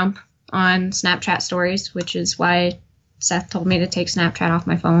Jenner's rump on Snapchat stories, which is why Seth told me to take Snapchat off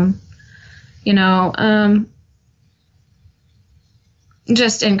my phone.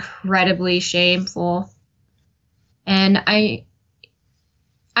 Just incredibly shameful. And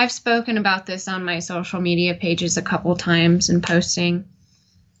I've spoken about this on my social media pages a couple times and posting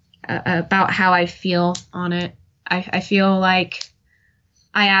about how I feel on it. I feel like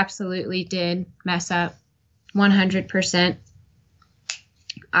I absolutely did mess up 100%.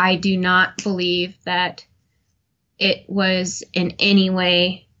 I do not believe that it was in any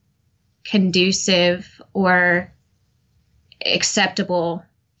way conducive or acceptable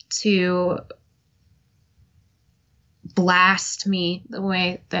to blast me the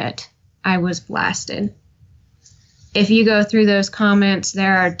way that I was blasted. If you go through those comments,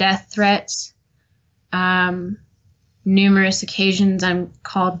 there are death threats. Numerous occasions I'm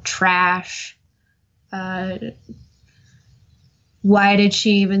called trash. Why did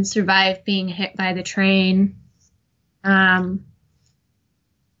she even survive being hit by the train? Look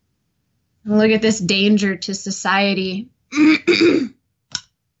at this danger to society.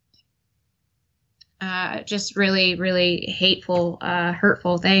 Just really, really hateful,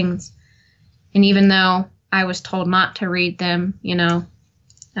 hurtful things. And even though I was told not to read them,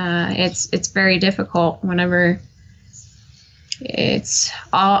 it's very difficult whenever it's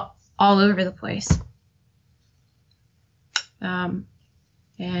all over the place.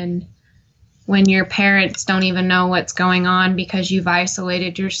 And when your parents don't even know what's going on because you've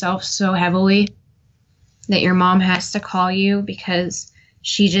isolated yourself so heavily that your mom has to call you because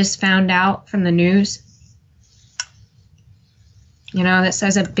she just found out from the news, that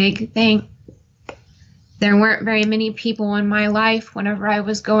says a big thing. There weren't very many people in my life whenever I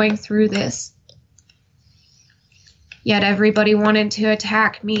was going through this. Yet everybody wanted to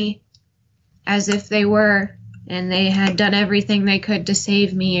attack me as if they were, and they had done everything they could to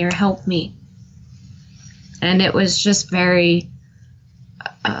save me or help me. And it was just very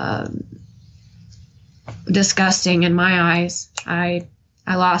disgusting in my eyes. I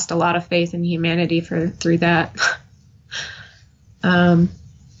lost a lot of faith in humanity through that.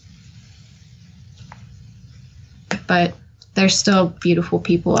 But there's still beautiful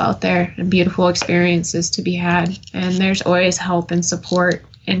people out there and beautiful experiences to be had. And there's always help and support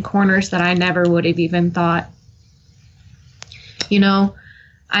in corners that I never would have even thought.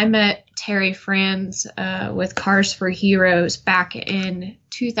 I met Terry Franz with Cars for Heroes back in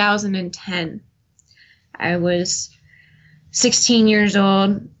 2010. I was 16 years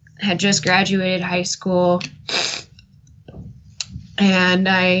old, had just graduated high school, and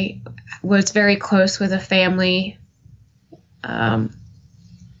I was very close with a family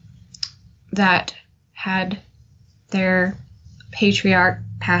that had their patriarch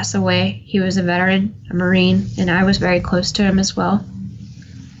pass away. He was a veteran, a Marine, and I was very close to him as well.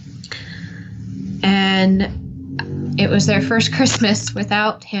 And it was their first Christmas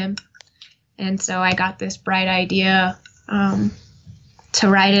without him. And so I got this bright idea to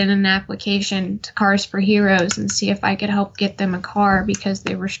write in an application to Cars for Heroes and see if I could help get them a car because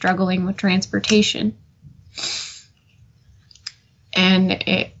they were struggling with transportation. And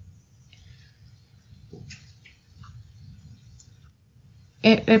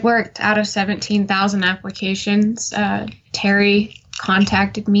it worked. Out of 17,000 applications, Terry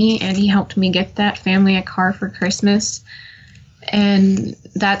contacted me and he helped me get that family a car for Christmas. And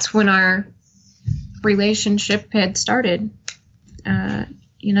that's when our relationship had started.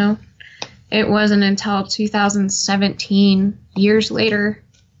 It wasn't until 2017, years later,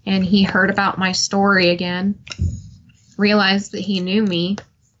 and he heard about my story again, realized that he knew me,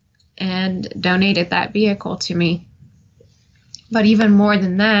 and donated that vehicle to me. But even more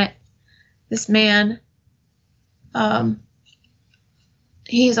than that, this man,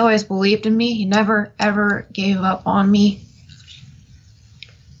 he's always believed in me. He never, ever gave up on me.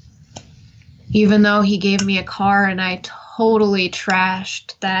 Even though he gave me a car and I totally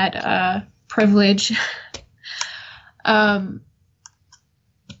trashed that privilege. You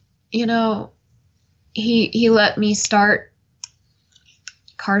know, he let me start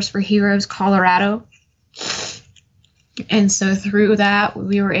Cars for Heroes Colorado. And so through that,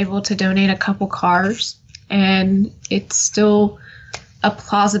 we were able to donate a couple cars. And it's still a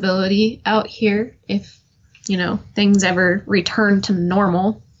plausibility out here if, you know, things ever return to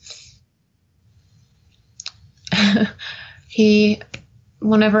normal.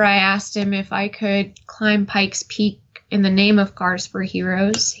 Whenever I asked him if I could climb Pikes Peak in the name of Cars for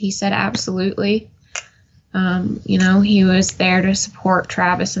Heroes, he said absolutely. You know, he was there to support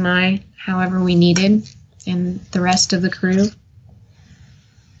Travis and I however we needed, and the rest of the crew.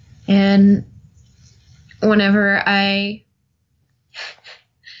 And whenever I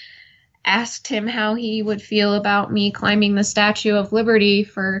asked him how he would feel about me climbing the Statue of Liberty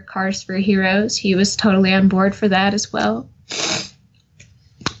for Cars for Heroes, he was totally on board for that as well.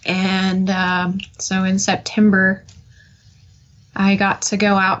 And so in September, I got to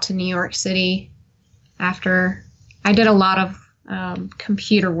go out to New York City after I did a lot of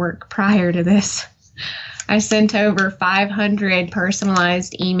computer work prior to this. I sent over 500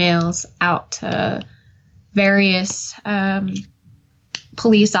 personalized emails out to various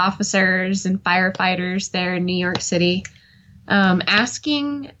police officers and firefighters there in New York City,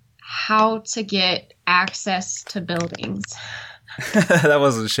 asking how to get access to buildings. That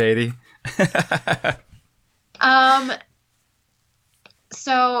wasn't shady.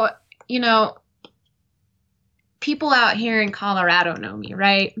 So, you know, people out here in Colorado know me,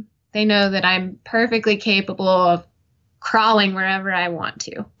 right? They know that I'm perfectly capable of crawling wherever I want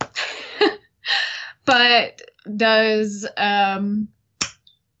to. But does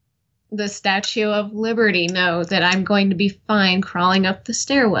the Statue of Liberty know that I'm going to be fine crawling up the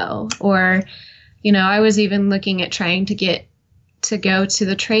stairwell? Or, you know, I was even looking at trying to get to go to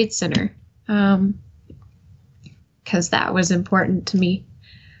the Trade Center, because that was important to me.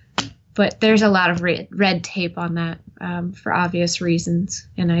 But there's a lot of red tape on that, for obvious reasons,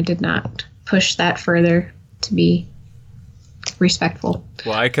 and I did not push that further to be respectful.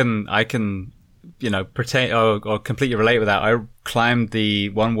 Well, I can, you know, pertain or completely relate with that. I climbed the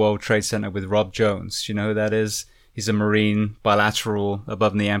One World Trade Center with Rob Jones. You know who that is? He's a Marine, bilateral,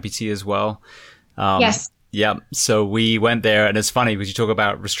 above knee amputee as well. Yes. Yeah, so we went there, and it's funny because you talk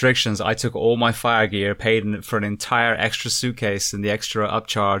about restrictions. I took all my fire gear, paid for an entire extra suitcase and the extra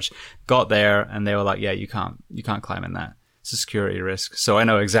upcharge, got there, and they were like, yeah, you can't climb in that. It's a security risk. So I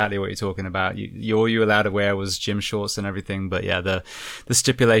know exactly what you're talking about. All you were allowed to wear was gym shorts and everything, but yeah, the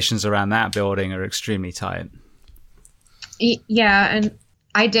stipulations around that building are extremely tight. Yeah, and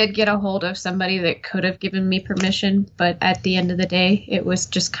I did get a hold of somebody that could have given me permission, but at the end of the day, it was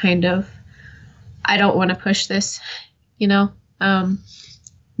just kind of, I don't want to push this, you know.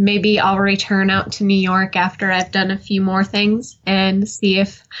 Maybe I'll return out to New York after I've done a few more things and see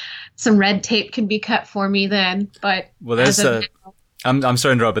if some red tape can be cut for me then. But well, there's I'm sorry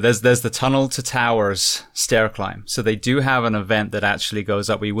to interrupt, but there's the Tunnel to Towers stair climb. So they do have an event that actually goes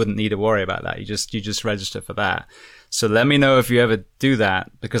up. We wouldn't need to worry about that. You just register for that. So let me know if you ever do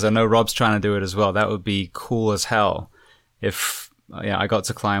that, because I know Rob's trying to do it as well. That would be cool as hell if I got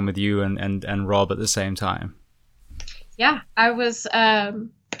to climb with you and Rob at the same time. Yeah, I was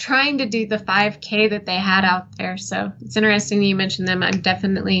trying to do the 5K that they had out there. So it's interesting that you mentioned them. I'm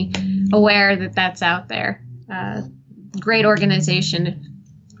definitely aware that that's out there. Great organization if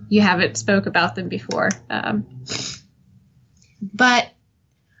you haven't spoke about them before. But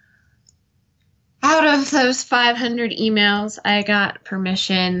out of those 500 emails, I got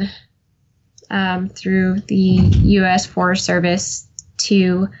permission through the U.S. Forest Service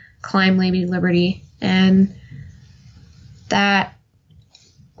to climb Lady Liberty, and that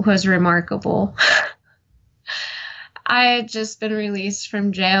was remarkable. I had just been released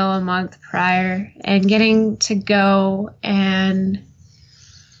from jail a month prior, and getting to go and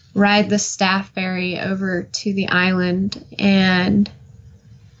ride the staff ferry over to the island and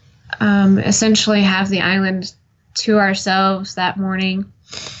essentially have the island to ourselves that morning.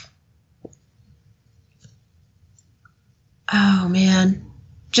 Oh man,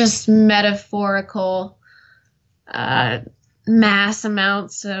 just metaphorical mass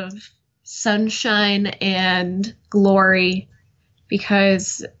amounts of sunshine and glory,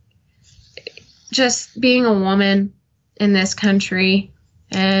 because just being a woman in this country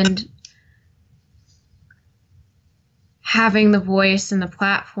and having the voice and the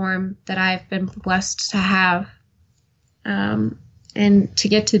platform that I've been blessed to have, and to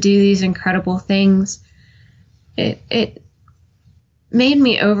get to do these incredible things, it made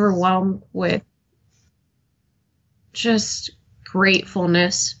me overwhelmed with just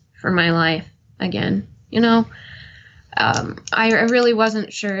gratefulness for my life again. I really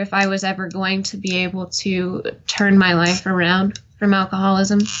wasn't sure if I was ever going to be able to turn my life around from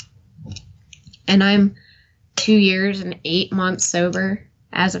alcoholism. And I'm 2 years and 8 months sober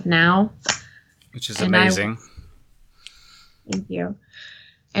as of now. Which is amazing. Thank you.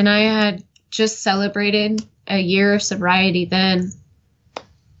 And I had just celebrated a year of sobriety then.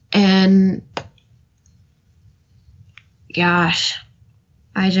 And gosh,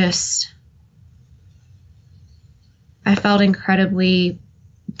 I felt incredibly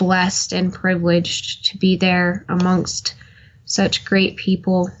blessed and privileged to be there amongst such great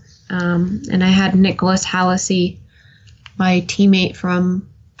people. And I had Nicholas Hallisey, my teammate from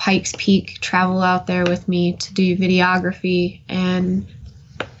Pikes Peak, travel out there with me to do videography. And,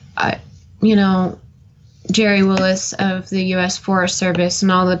 Jerry Willis of the U.S. Forest Service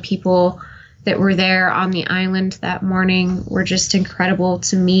and all the people that were there on the island that morning were just incredible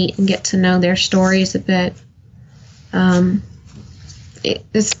to meet and get to know their stories a bit.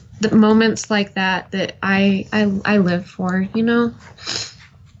 It's the moments like that I live for,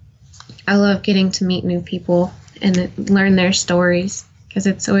 I love getting to meet new people and learn their stories because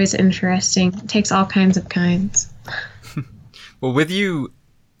it's always interesting. It takes all kinds of kinds. Well, with you,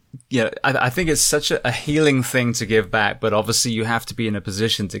 I think it's such a healing thing to give back, but obviously you have to be in a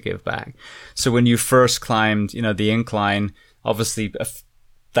position to give back. So when you first climbed, the incline, obviously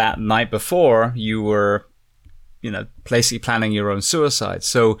that night before you were, basically planning your own suicide.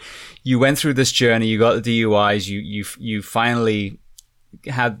 So you went through this journey, you got the DUIs, you finally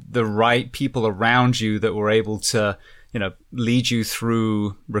had the right people around you that were able to, lead you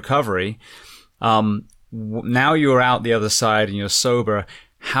through recovery. Now you're out the other side and you're sober.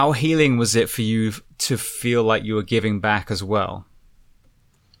 How healing was it for you to feel like you were giving back as well?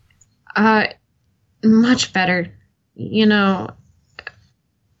 Much better.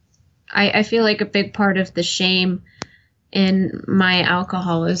 I feel like a big part of the shame in my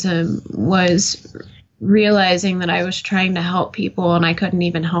alcoholism was realizing that I was trying to help people and I couldn't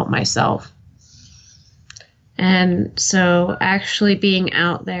even help myself. And so actually being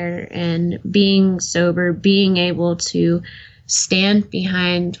out there and being sober, being able to stand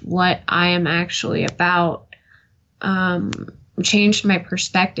behind what I am actually about, changed my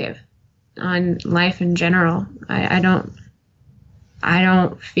perspective on life in general. I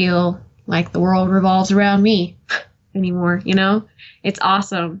don't feel like the world revolves around me anymore. It's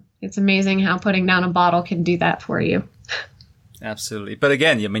awesome. It's amazing how putting down a bottle can do that for you. Absolutely. But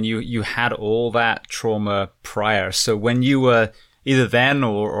again, you had all that trauma prior. So when you were either then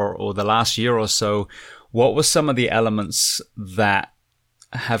or the last year or so, what were some of the elements that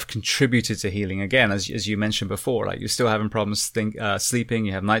have contributed to healing? Again, as you mentioned before, like you're still having problems sleeping,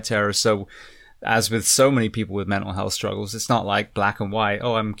 you have night terrors. So as with so many people with mental health struggles, it's not like black and white.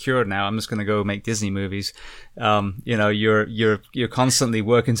 Oh, I'm cured now, I'm just going to go make Disney movies. You're constantly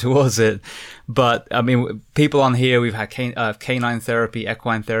working towards it. But I mean, people on here, we've had canine therapy,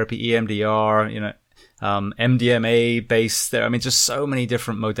 equine therapy, EMDR, MDMA based there. I mean, just so many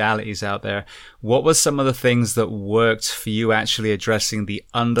different modalities out there. What were some of the things that worked for you actually addressing the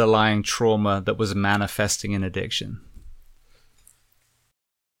underlying trauma that was manifesting in addiction?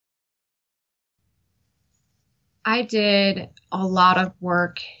 I did a lot of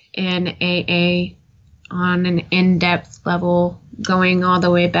work in AA on an in-depth level, going all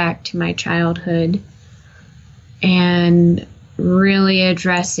the way back to my childhood and really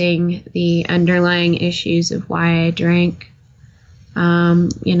addressing the underlying issues of why I drank.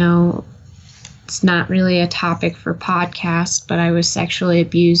 It's not really a topic for podcast, but I was sexually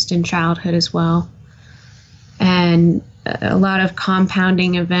abused in childhood as well. And a lot of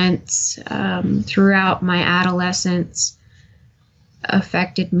compounding events throughout my adolescence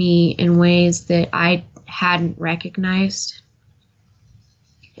affected me in ways that I hadn't recognized.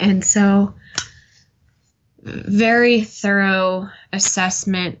 And so very thorough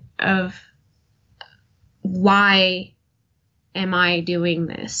assessment of why am I doing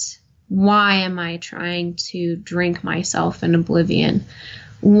this? Why am I trying to drink myself in oblivion?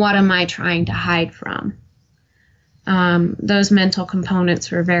 What am I trying to hide from? Those mental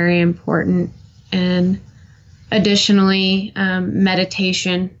components were very important. And additionally,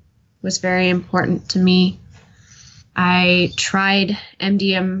 meditation was very important to me. I tried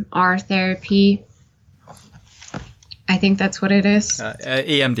MDMR therapy. I think that's what it is.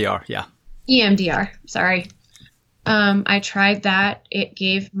 EMDR, yeah. EMDR, sorry. I tried that. It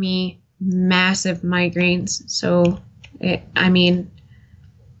gave me massive migraines. So,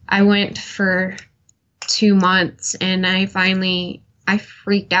 I went for 2 months and I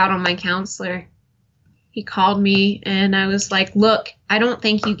freaked out on my counselor. he called me, and I was like, look, I don't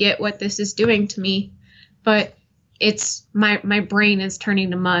think you get what this is doing to me, but it's my brain is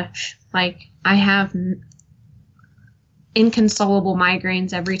turning to mush. Like, I have inconsolable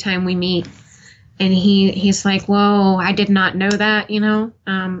migraines every time we meet. And he's like, whoa, I did not know that,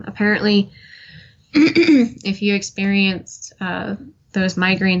 apparently if you experienced those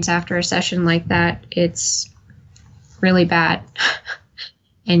migraines after a session like that, it's really bad.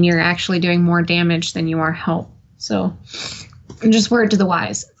 And you're actually doing more damage than you are help. So just word to the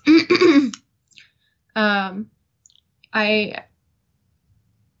wise. I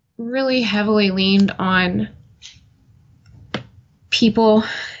really heavily leaned on people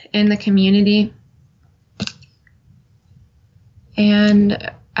in the community.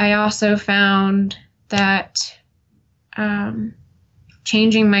 And I also found that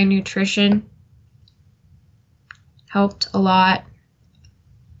changing my nutrition helped a lot.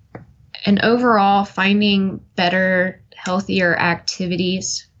 And overall, finding better, healthier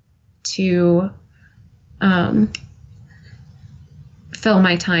activities to fill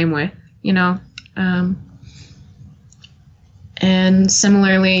my time with, and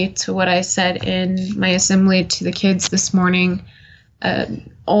similarly to what I said in my assembly to the kids this morning,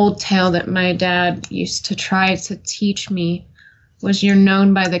 an old tale that my dad used to try to teach me was, you're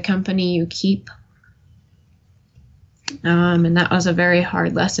known by the company you keep. And that was a very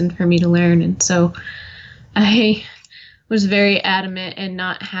hard lesson for me to learn. And so I was very adamant in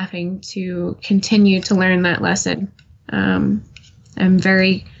not having to continue to learn that lesson. I'm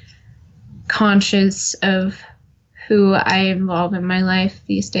very conscious of who I involve in my life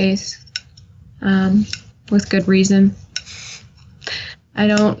these days, with good reason. I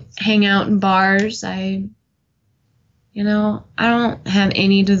don't hang out in bars. I don't have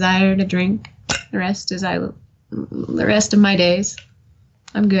any desire to drink the rest of my days.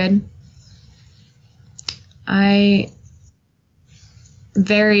 I'm good. I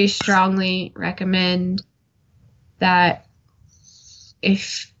very strongly recommend that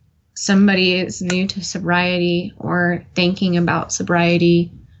if somebody is new to sobriety or thinking about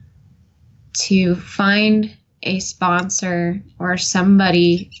sobriety, to find a sponsor or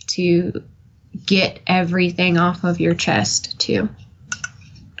somebody to get everything off of your chest to.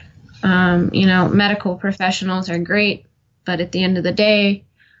 Medical professionals are great, but at the end of the day,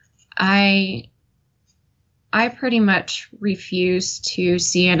 I pretty much refuse to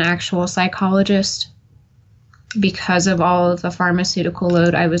see an actual psychologist because of all of the pharmaceutical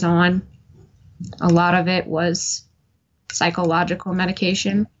load I was on. A lot of it was psychological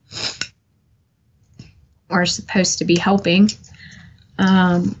medication, or supposed to be helping.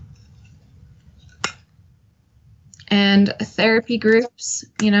 And therapy groups,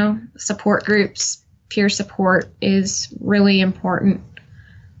 support groups, peer support is really important.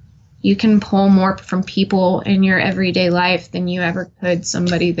 You can pull more from people in your everyday life than you ever could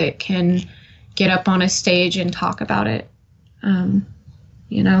somebody that can get up on a stage and talk about it.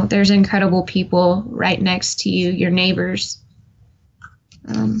 There's incredible people right next to you, your neighbors.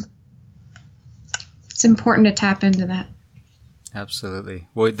 It's important to tap into that. Absolutely.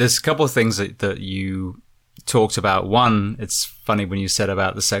 Well, there's a couple of things that you talked about. One, it's funny when you said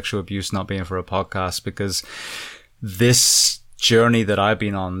about the sexual abuse not being for a podcast, because this journey that I've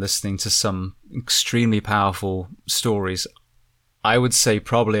been on, listening to some extremely powerful stories, I would say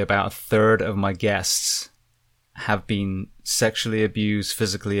probably about a third of my guests have been sexually abused,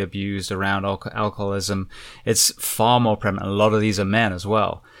 physically abused around alcoholism. It's far more prevalent. A lot of these are men as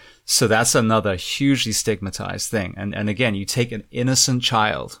well. So that's another hugely stigmatized thing. And again, you take an innocent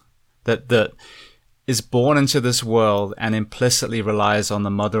child that is born into this world and implicitly relies on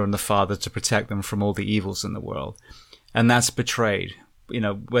the mother and the father to protect them from all the evils in the world. And that's betrayed,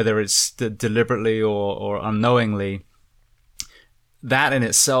 whether it's deliberately or unknowingly. That in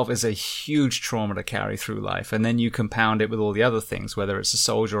itself is a huge trauma to carry through life. And then you compound it with all the other things, whether it's a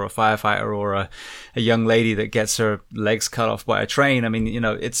soldier or a firefighter or a young lady that gets her legs cut off by a train. I mean,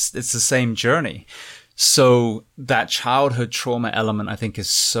 it's the same journey. So that childhood trauma element, I think,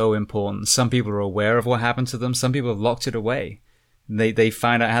 is so important. Some people are aware of what happened to them. Some people have locked it away. They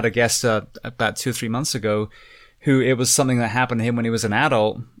find out. I had a guest about 2 or 3 months ago who it was something that happened to him when he was an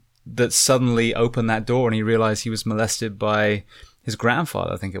adult that suddenly opened that door, and he realized he was molested by his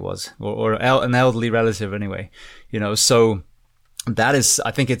grandfather, I think it was, or an elderly relative anyway, so that is, I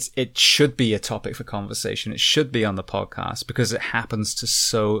think it should be a topic for conversation. It should be on the podcast because it happens to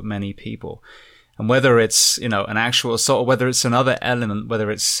so many people. And whether it's, an actual assault or whether it's another element, whether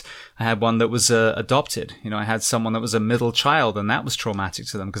it's, I had one that was adopted, I had someone that was a middle child, and that was traumatic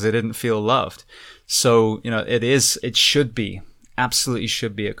to them because they didn't feel loved. So, it should be absolutely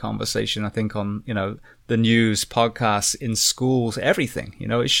should be a conversation, I think, on, the news, podcasts, in schools, everything.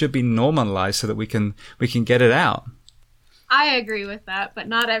 It should be normalized so that we can get it out. I agree with that, but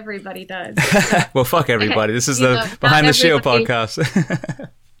not everybody does. Well, fuck everybody. This is the Behind the Shield podcast.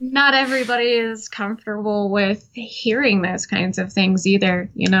 Not everybody is comfortable with hearing those kinds of things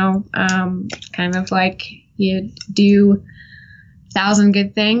either, kind of like you do 1,000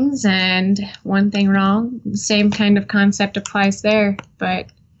 good things and one thing wrong. Same kind of concept applies there.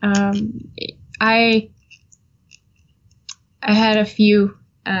 But I had a few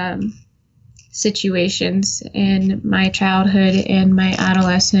situations in my childhood and my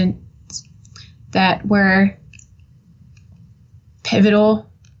adolescence that were pivotal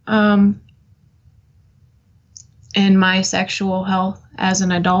in my sexual health as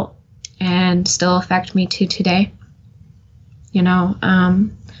an adult and still affect me to today. I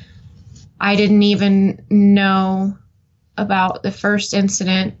didn't even know about the first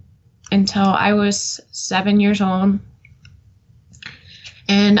incident until I was 7 years old.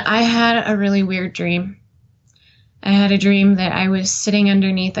 And I had a really weird dream. I had a dream that I was sitting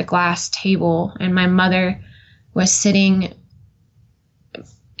underneath a glass table and my mother was sitting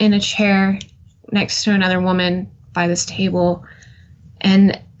in a chair next to another woman by this table.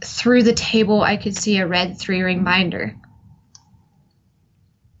 And through the table, I could see a red 3-ring binder.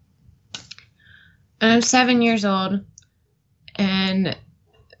 And I'm 7 years old. And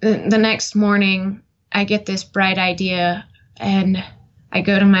the next morning, I get this bright idea. And I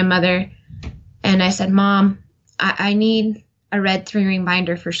go to my mother and I said, Mom, I need a red 3-ring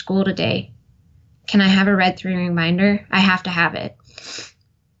binder for school today. Can I have a red 3-ring binder? I have to have it.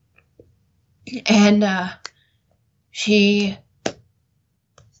 And she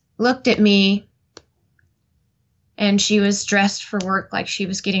looked at me and she was dressed for work like she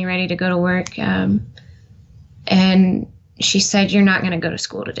was getting ready to go to work. And she said, you're not going to go to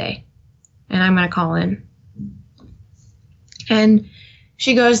school today. And I'm going to call in. And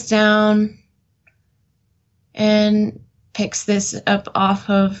she goes down and picks this up off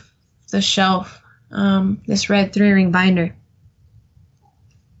of the shelf, this red 3-ring binder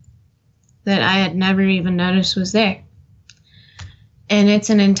that I had never even noticed was there. And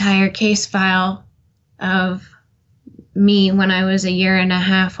it's an entire case file of me when I was 1.5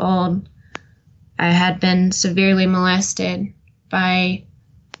 years old. I had been severely molested by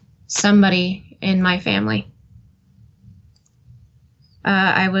somebody in my family.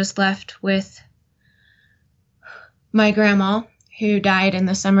 I was left with my grandma, who died in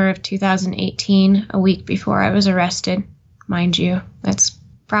the summer of 2018, a week before I was arrested. Mind you, that's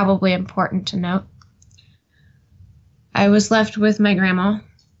probably important to note. I was left with my grandma,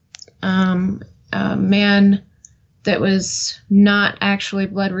 a man that was not actually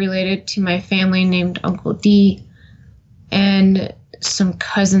blood related to my family named Uncle D, and some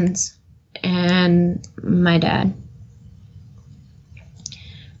cousins, and my dad.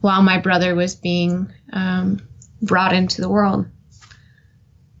 While my brother was being brought into the world.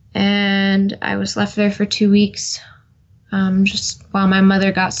 And I was left there for 2 weeks, just while my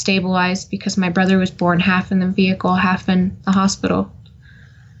mother got stabilized, because my brother was born half in the vehicle, half in the hospital.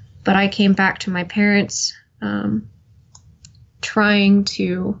 But I came back to my parents, trying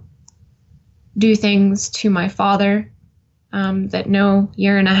to do things to my father that no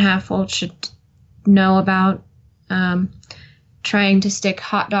 1.5-year-old should know about. Trying to stick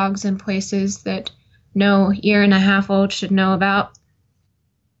hot dogs in places that no 1.5-year-old should know about.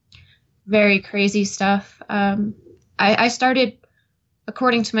 Very crazy stuff. I started,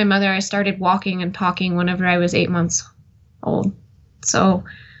 according to my mother, I started walking and talking whenever I was 8 months old. So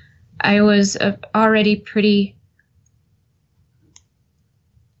I was already pretty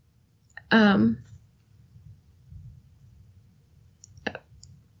a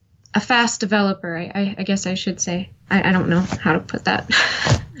fast developer, I guess I should say. I don't know how to put that.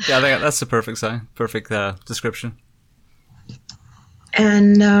 Yeah, I think that's the perfect description.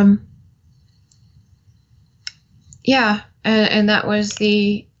 And yeah, and that was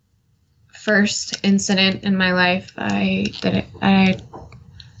the first incident in my life that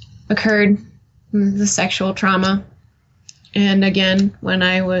occurred, the sexual trauma. And again, when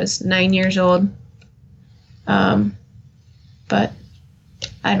I was 9 years old. But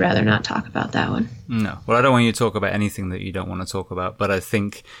I'd rather not talk about that one. No. Well, I don't want you to talk about anything that you don't want to talk about, but I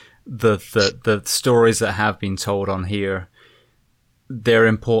think the stories that have been told on here, they're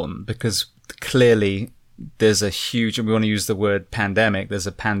important because clearly there's a huge, and we want to use the word pandemic, there's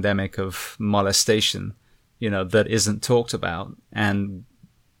a pandemic of molestation, that isn't talked about. And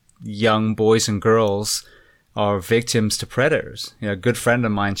young boys and girls are victims to predators. A good friend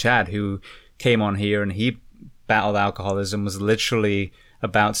of mine, Chad, who came on here, and he battled alcoholism, was literally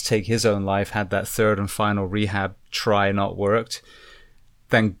about to take his own life, had that third and final rehab try not worked.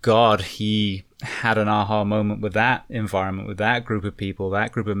 Thank God he had an aha moment with that environment, with that group of people,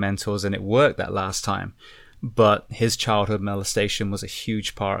 that group of mentors, and it worked that last time. But his childhood molestation was a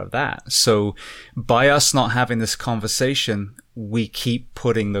huge part of that. So by us not having this conversation, we keep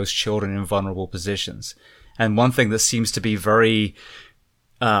putting those children in vulnerable positions. And one thing that seems to be very,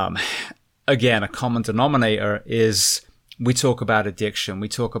 again, a common denominator is we talk about addiction, we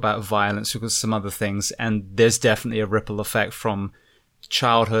talk about violence, because some other things, and there's definitely a ripple effect from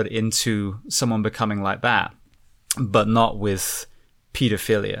childhood into someone becoming like that, but not with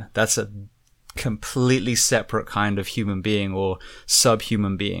pedophilia. That's a completely separate kind of human being or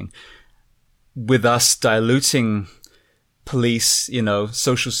subhuman being. With us diluting police,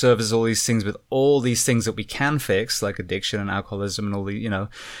 social services, all these things, with all these things that we can fix, like addiction and alcoholism and all the,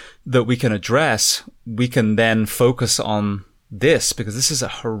 that we can address, we can then focus on this, because this is a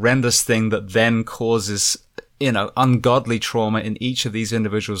horrendous thing that then causes, ungodly trauma in each of these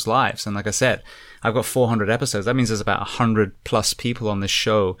individuals' lives. And like I said, I've got 400 episodes. That means there's about 100 plus people on this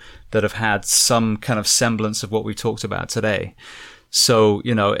show that have had some kind of semblance of what we talked about today. So,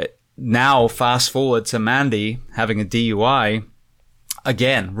 now fast forward to Mandy having a DUI.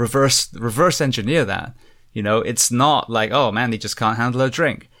 Again, reverse engineer that. It's not like, oh, Mandy just can't handle her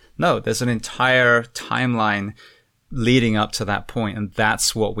drink. No, there's an entire timeline leading up to that point, and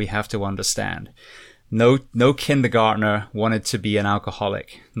that's what we have to understand. No kindergartner wanted to be an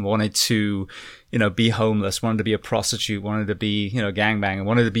alcoholic, wanted to, be homeless, wanted to be a prostitute, wanted to be, gangbanger,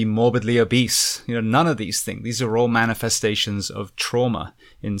 wanted to be morbidly obese. None of these things. These are all manifestations of trauma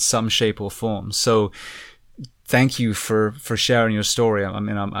in some shape or form. So thank you for sharing your story. I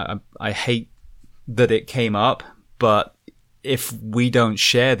mean, I hate that it came up, but if we don't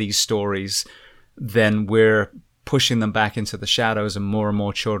share these stories, then we're pushing them back into the shadows, and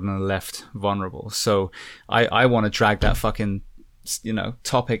more children are left vulnerable. So I want to drag that fucking,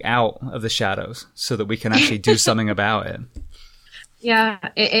 topic out of the shadows so that we can actually do something about it. Yeah,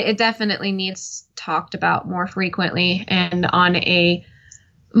 it definitely needs talked about more frequently and on a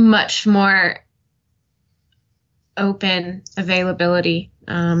much more open availability.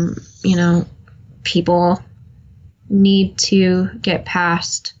 People need to get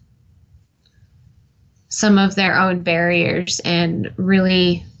past some of their own barriers and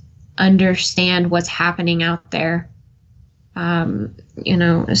really understand what's happening out there.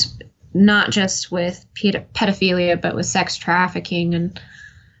 Not just with pedophilia, but with sex trafficking and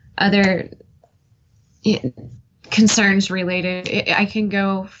other concerns related. I can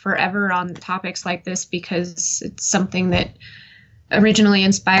go forever on topics like this because it's something that originally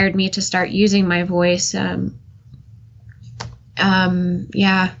inspired me to start using my voice.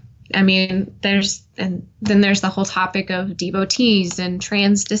 I mean, there's the whole topic of devotees and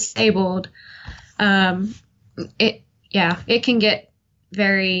trans disabled. It can get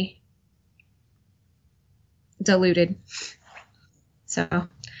very diluted. So,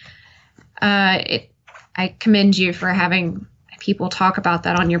 I commend you for having people talk about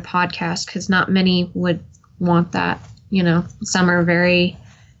that on your podcast, because not many would want that. Some are very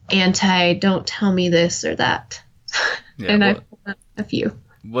anti, don't tell me this or that. Yeah, and I've a few.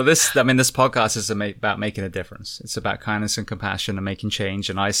 Well, this podcast is about making a difference. It's about kindness and compassion and making change.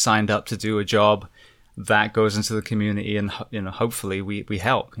 And I signed up to do a job that goes into the community, and hopefully we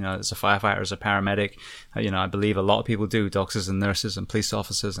help. As a firefighter, as a paramedic, I believe a lot of people do, doctors and nurses and police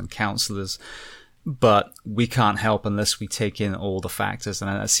officers and counselors. But we can't help unless we take in all the factors, and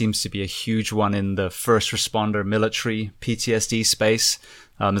that seems to be a huge one in the first responder military PTSD space.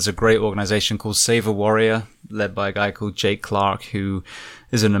 There's a great organization called Save a Warrior, led by a guy called Jake Clark, who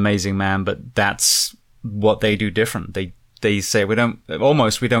is an amazing man, but that's what they do different. They say we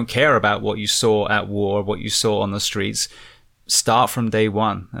don't care about what you saw at war, what you saw on the streets. Start from day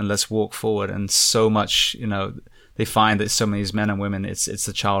one and let's walk forward. And so much, they find that so many of these men and women, it's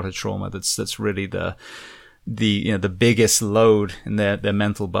the childhood trauma that's really the biggest load in their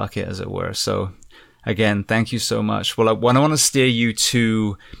mental bucket, as it were. So again, thank you so much. Well, I want to steer you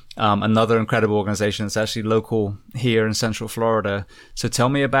to another incredible organization that's actually local here in Central Florida. So tell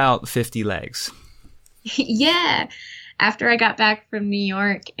me about 50 Legs. Yeah. After I got back from New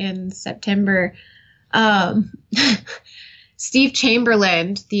York in September, Steve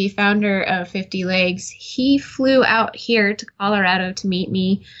Chamberlain, the founder of 50 Legs, he flew out here to Colorado to meet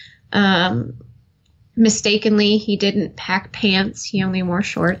me. Mistakenly, he didn't pack pants. He only wore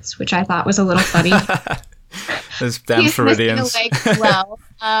shorts, which I thought was a little funny. Those damn Floridians. Well,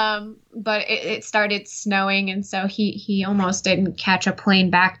 but it started snowing, and so he almost didn't catch a plane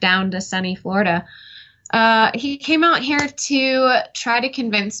back down to sunny Florida. He came out here to try to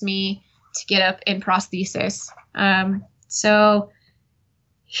convince me to get up in prosthesis. So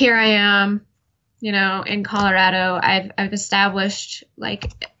here I am, in Colorado. I've established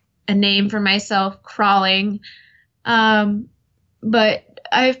like a name for myself, crawling. But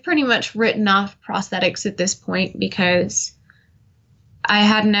I've pretty much written off prosthetics at this point because I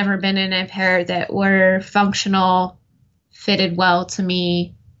had never been in a pair that were functional, fitted well to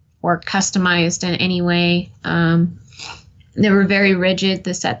me, or customized in any way. They were very rigid,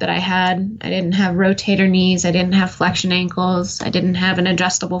 the set that I had. I didn't have rotator knees. I didn't have flexion ankles. I didn't have an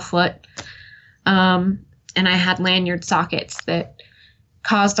adjustable foot. And I had lanyard sockets that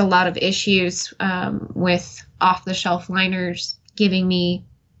caused a lot of issues with off-the-shelf liners, giving me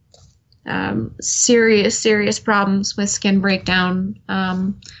serious problems with skin breakdown,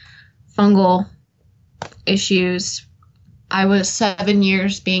 fungal issues. I was 7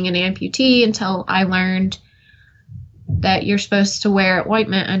 years being an amputee until I learned that you're supposed to wear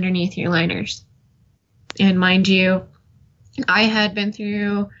ointment underneath your liners. And mind you, I had been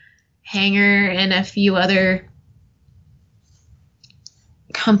through Hanger and a few other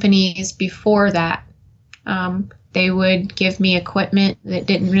companies before that. They would give me equipment that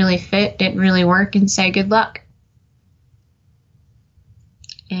didn't really fit, didn't really work, and say good luck.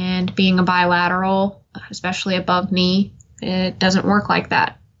 And being a bilateral, especially above knee, it doesn't work like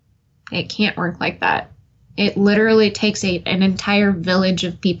that. It can't work like that. It literally takes an entire village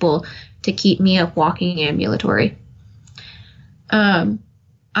of people to keep me up walking ambulatory.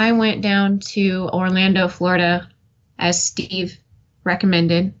 I went down to Orlando, Florida, as Steve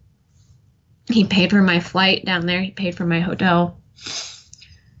recommended. He paid for my flight down there. He paid for my hotel.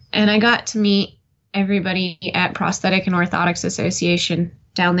 And I got to meet everybody at Prosthetic and Orthotics Association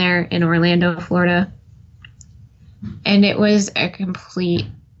down there in Orlando, Florida. And it was a complete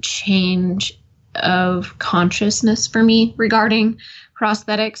change of consciousness for me regarding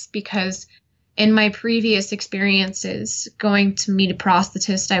prosthetics, because in my previous experiences going to meet a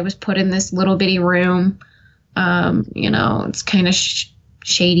prosthetist, I was put in this little bitty room. It's kind of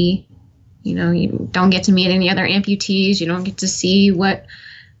shady. You don't get to meet any other amputees. You don't get to see what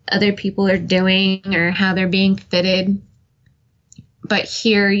other people are doing or how they're being fitted. But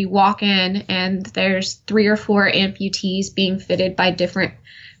here you walk in and there's 3 or 4 amputees being fitted by different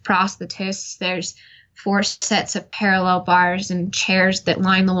prosthetists. There's 4 sets of parallel bars and chairs that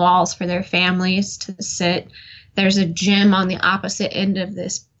line the walls for their families to sit. There's a gym on the opposite end of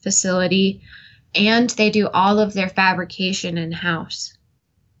this facility, and they do all of their fabrication in-house.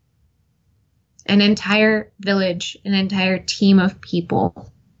 An entire village, an entire team of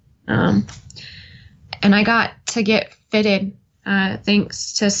people. And I got to get fitted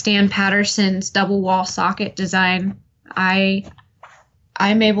thanks to Stan Patterson's double wall socket design.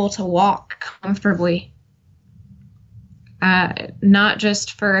 I'm able to walk comfortably. Not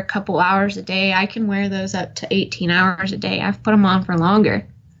just for a couple hours a day. I can wear those up to 18 hours a day. I've put them on for longer.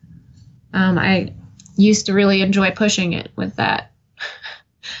 I used to really enjoy pushing it with that.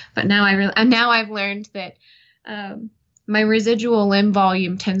 But now I've learned that my residual limb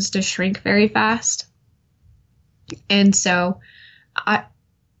volume tends to shrink very fast. And so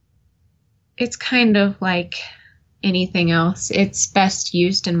it's kind of like anything else. It's best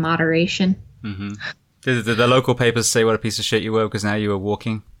used in moderation. Mm-hmm. Did the local papers say what a piece of shit you were because now you were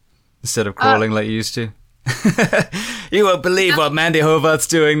walking instead of crawling like you used to? You won't believe what Mandy Hovarth's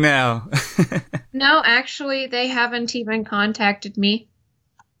doing now. No, actually, they haven't even contacted me.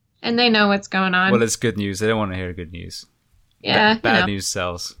 And they know what's going on. Well, it's good news. They don't want to hear good news. Yeah. Bad news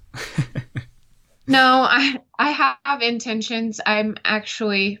sells. No, I have intentions. I'll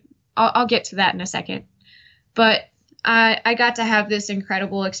get to that in a second. But I got to have this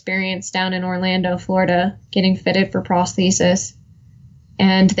incredible experience down in Orlando, Florida, getting fitted for prosthesis.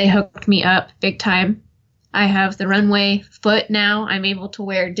 And they hooked me up big time. I have the runway foot now. I'm able to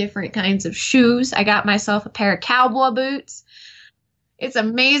wear different kinds of shoes. I got myself a pair of cowboy boots. It's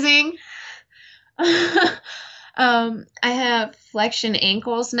amazing. I have flexion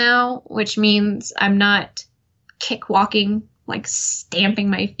ankles now, which means I'm not kick walking, like stamping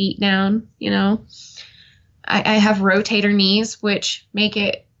my feet down, I have rotator knees, which make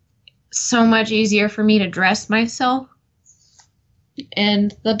it so much easier for me to dress myself.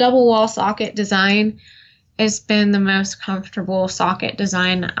 And the double wall socket design has been the most comfortable socket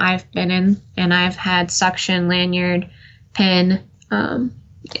design I've been in. And I've had suction, lanyard, pin, I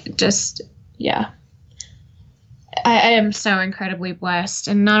am so incredibly blessed.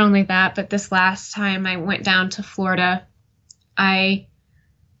 And not only that, but this last time I went down to Florida, it's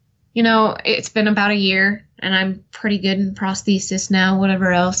been about a year and I'm pretty good in prosthesis now,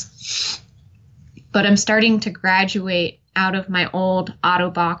 whatever else. but I'm starting to graduate out of my old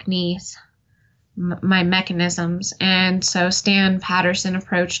Ottobock knees, my mechanisms. And so Stan Patterson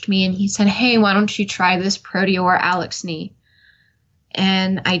approached me and he said, hey, why don't you try this Proteor Alex knee?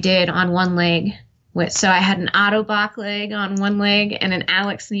 And I did on one leg. So I had an Ottobock leg on one leg and an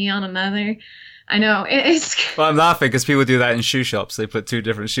Alex knee on another. I know it's. Well, I'm laughing because people do that in shoe shops. They put 2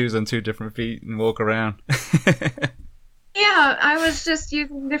 different shoes on 2 different feet and walk around. Yeah, I was just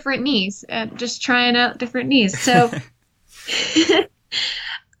using different knees and just trying out different knees. So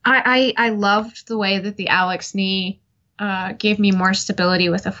I loved the way that the Alex knee gave me more stability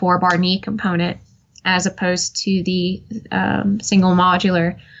with a 4-bar knee component as opposed to the single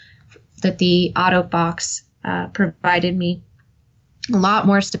modular that the Ottobock provided me. A lot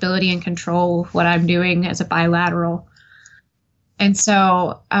more stability and control with what I'm doing as a bilateral. And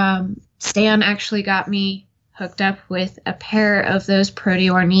so Stan actually got me hooked up with a pair of those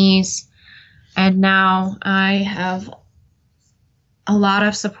Proteor knees. And now I have a lot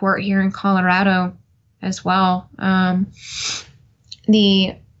of support here in Colorado as well.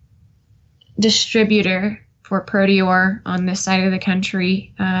 The distributor for Proteor on this side of the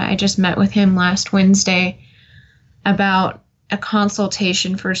country, I just met with him last Wednesday about a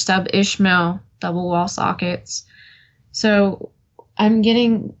consultation for sub-Ishmael double wall sockets. So I'm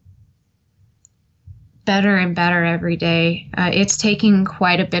getting better and better every day. It's taking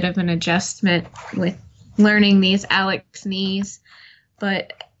quite a bit of an adjustment with learning these Alex knees,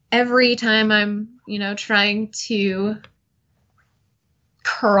 but every time I'm, trying to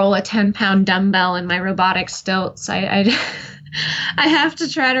curl a 10-pound dumbbell in my robotic stilts, I have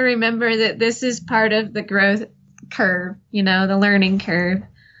to try to remember that this is part of the growth curve, the learning curve.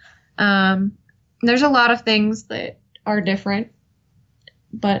 There's a lot of things that are different,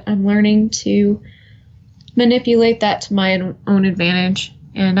 but I'm learning to manipulate that to my own advantage.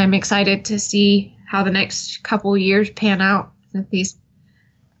 And I'm excited to see how the next couple years pan out with these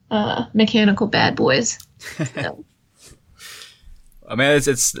mechanical bad boys. So. I mean,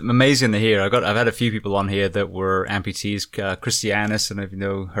 it's amazing to hear. I've had a few people on here that were amputees. Christianis, I don't know if you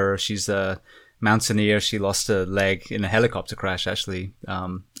know her. She's a mountaineer. She lost a leg in a helicopter crash, actually,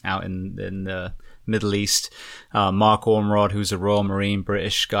 out in the Middle East. Mark Ormrod, who's a Royal Marine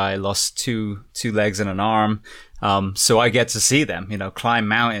British guy, lost two legs and an arm. So I get to see them, climb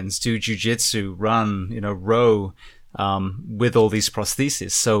mountains, do jujitsu, run, row, with all these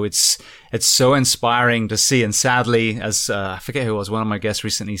prostheses. So it's so inspiring to see. And sadly, as, I forget who it was, one of my guests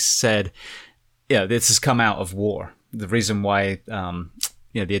recently said, this has come out of war. The reason why,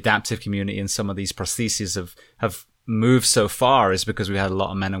 the adaptive community and some of these prostheses have moved so far is because we had a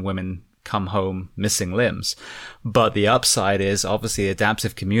lot of men and women come home missing limbs. But the upside is obviously the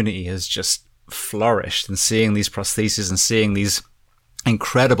adaptive community has just flourished, and seeing these prostheses and seeing these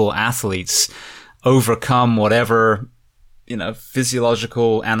incredible athletes overcome whatever,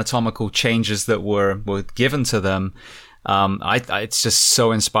 physiological, anatomical changes that were given to them. It's just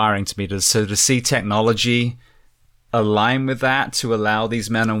so inspiring to me to see technology align with that, to allow these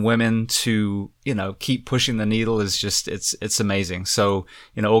men and women to, keep pushing the needle is just, it's amazing. So,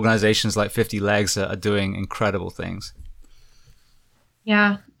 organizations like 50 Legs are doing incredible things.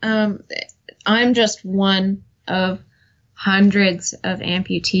 Yeah. I'm just one of hundreds of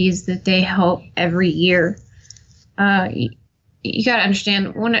amputees that they help every year. You got to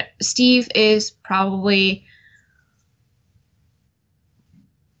understand, Steve is probably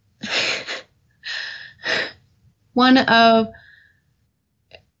one of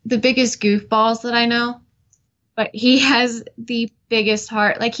the biggest goofballs that I know, but he has the biggest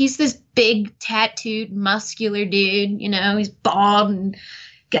heart. Like, he's this big, tattooed, muscular dude, he's bald and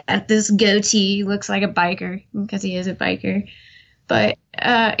got this goatee, looks like a biker because he is a biker. But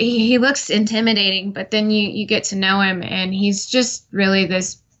he looks intimidating, but then you get to know him, and he's just really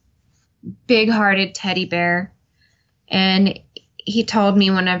this big-hearted teddy bear. And he told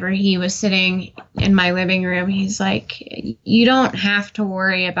me whenever he was sitting in my living room, he's like, you don't have to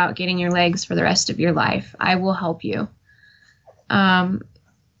worry about getting your legs for the rest of your life. I will help you. And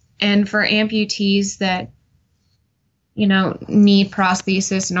for amputees that, need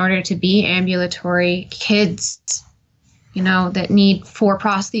prosthesis in order to be ambulatory, kids, that need 4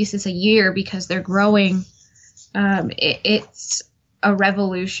 prostheses a year because they're growing, it's a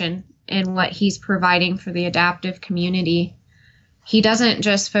revolution in what he's providing for the adaptive community. He doesn't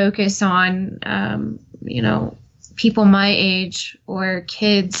just focus on, people my age or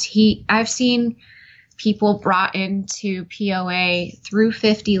kids. I've seen people brought into POA through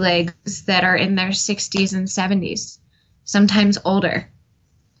 50 Legs that are in their 60s and 70s, sometimes older.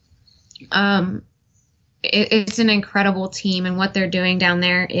 It's an incredible team, and what they're doing down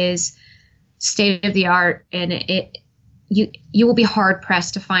there is state of the art, and you will be hard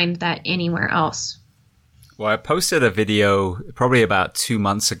pressed to find that anywhere else. Well, I posted a video probably about 2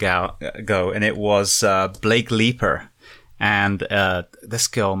 months ago, and it was Blake Leaper, and this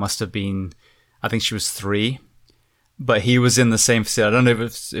girl must have been, I think she was 3, but he was in the same facility. I don't know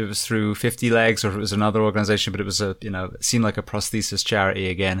if it was through 50 Legs or if it was another organization, but it was it seemed like a prosthesis charity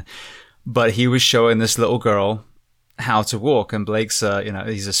again. But he was showing this little girl how to walk, and Blake's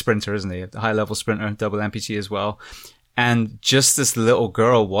he's a sprinter, isn't he? A high level sprinter, double amputee as well. And just this little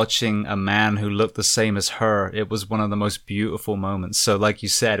girl watching a man who looked the same as her, it was one of the most beautiful moments. So like you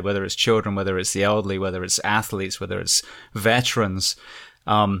said, whether it's children, whether it's the elderly, whether it's athletes, whether it's veterans,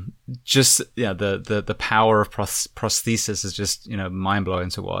 the power of prosthesis is just, mind blowing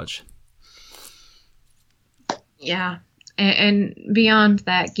to watch. Yeah. And beyond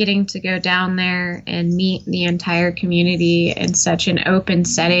that, getting to go down there and meet the entire community in such an open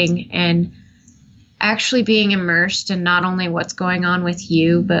setting, and actually being immersed in not only what's going on with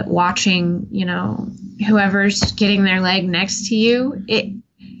you, but watching, whoever's getting their leg next to you.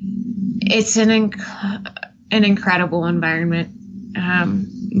 It's an incredible environment.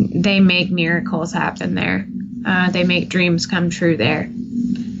 They make miracles happen there. They make dreams come true there.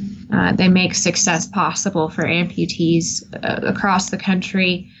 They make success possible for amputees across the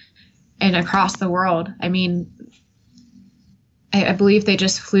country and across the world. I mean, I believe they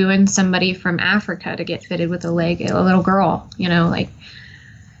just flew in somebody from Africa to get fitted with a leg, a little girl,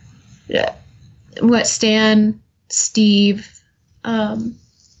 what Stan, Steve,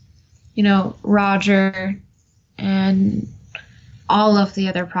 Roger, and all of the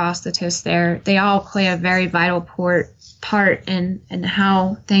other prosthetists there, they all play a very vital part in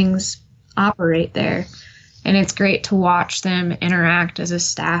how things operate there. And it's great to watch them interact as a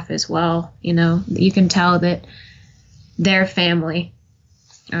staff as well. You can tell that they're family.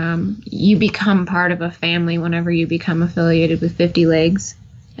 You become part of a family whenever you become affiliated with 50 Legs.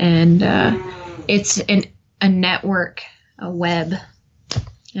 And it's a network, a web.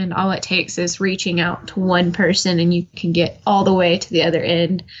 And all it takes is reaching out to one person, and you can get all the way to the other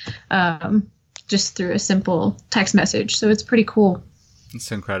end just through a simple text message. So it's pretty cool. It's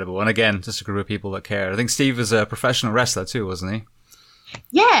incredible. And again, just a group of people that care. I think Steve was a professional wrestler too, wasn't he?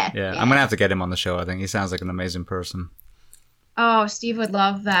 Yeah. I'm going to have to get him on the show. I think he sounds like an amazing person. Oh, Steve would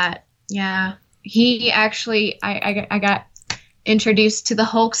love that. Yeah. He actually, I got introduced to the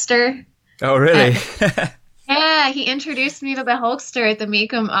Hulkster. Oh, really? Yeah, he introduced me to the Hulkster at the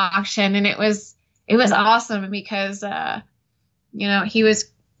Mecum auction, and it was awesome because, he was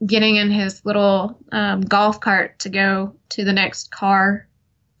getting in his little golf cart to go to the next car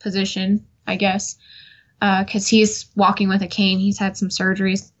position, I guess, because he's walking with a cane. He's had some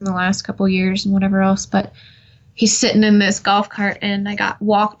surgeries in the last couple years and whatever else, but he's sitting in this golf cart, and I got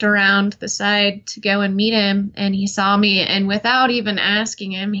walked around the side to go and meet him, and he saw me, and without even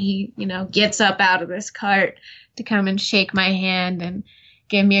asking him, he, gets up out of this cart to come and shake my hand and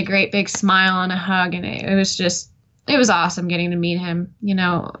give me a great big smile and a hug, and it was awesome getting to meet him,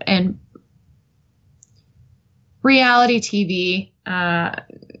 and reality TV,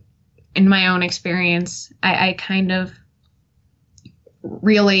 in my own experience, I kind of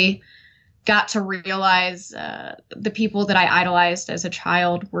really got to realize the people that I idolized as a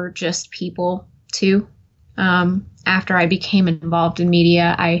child were just people too. After I became involved in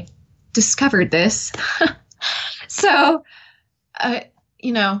media, I discovered this. So,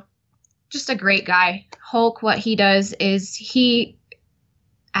 just a great guy. Hulk, what he does is he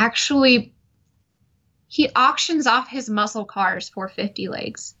auctions off his muscle cars for 50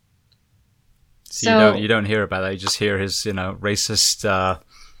 Legs. So you don't hear about that. You just hear his, racist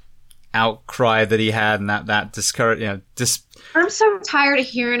outcry that he had, and that discourage, I'm so tired of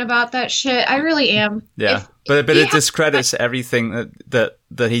hearing about that shit. I really am. Yeah, but it discredits everything that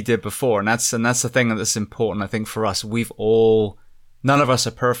he did before, and that's the thing that's important. I think for us, none of us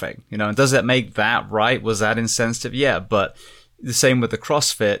are perfect, and does that make that right? Was that insensitive? Yeah, but the same with the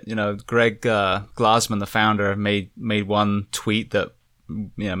CrossFit. Greg Glassman, the founder, made one tweet that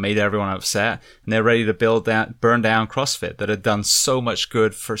made everyone upset, and they're ready to burn down CrossFit that had done so much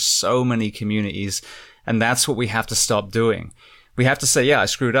good for so many communities. And that's what we have to stop doing. We have to say, yeah, I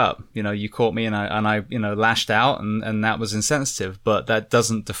screwed up. You caught me and I lashed out, and that was insensitive, but that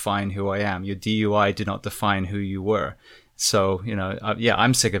doesn't define who I am. Your DUI did not define who you were. So,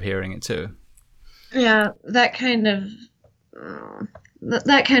 I'm sick of hearing it too. Yeah, that kind of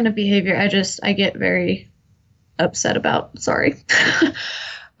behavior, I get very upset about. Sorry.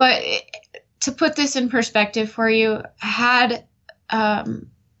 But to put this in perspective for you, had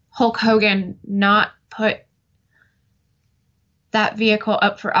Hulk Hogan not put that vehicle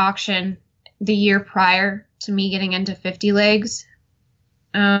up for auction, the year prior to me getting into 50 Legs,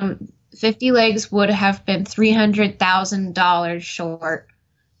 50 Legs would have been $300,000 short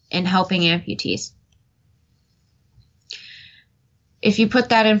in helping amputees. If you put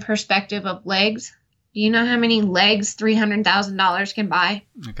that in perspective of legs, do you know how many legs $300,000 can buy?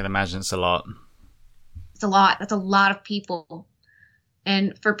 I can imagine it's a lot. It's a lot. That's a lot of people.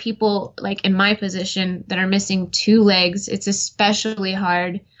 And for people like in my position that are missing 2 legs, it's especially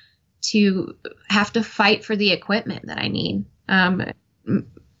hard to have to fight for the equipment that I need.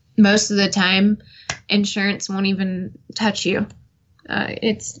 Most of the time, insurance won't even touch you.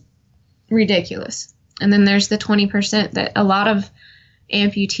 It's ridiculous. And then there's the 20% that a lot of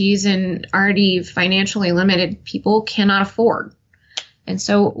amputees and already financially limited people cannot afford. And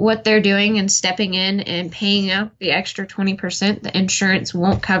so what they're doing and stepping in and paying out the extra 20% the insurance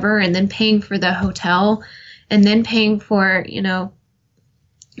won't cover, and then paying for the hotel, and then paying for,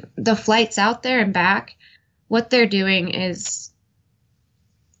 the flights out there and back, what they're doing is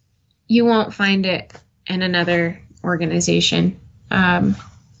you won't find it in another organization.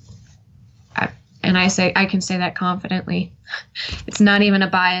 And I can say that confidently. It's not even a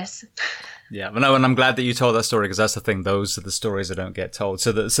bias. Yeah, but no, and I'm glad that you told that story, because that's the thing. Those are the stories that don't get told.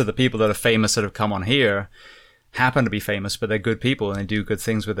 So the people that are famous that have come on here happen to be famous, but they're good people and they do good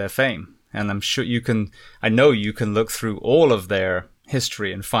things with their fame. And I'm sure I know you can look through all of their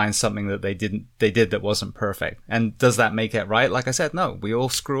history and find something that they did that wasn't perfect. And does that make it right? Like I said, no, we all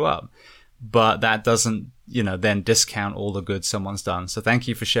screw up. But that doesn't, then discount all the good someone's done. So thank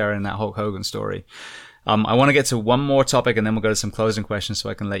you for sharing that Hulk Hogan story. I want to get to one more topic and then we'll go to some closing questions so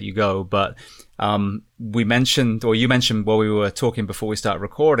I can let you go. But you mentioned while we were talking before we start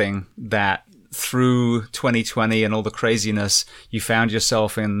recording that through 2020 and all the craziness, you found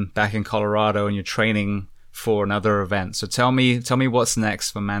yourself back in Colorado and you're training for another event. So tell me what's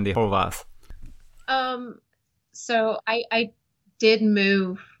next for Mandy Horvath. So I did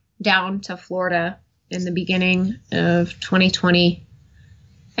move down to Florida in the beginning of 2020,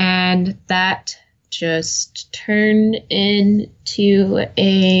 and that just turned into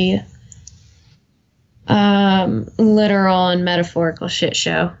a literal and metaphorical shit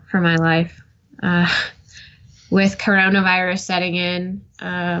show for my life. With coronavirus setting in,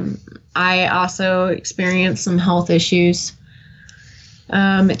 I also experienced some health issues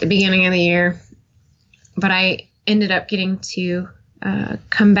at the beginning of the year, but I ended up getting to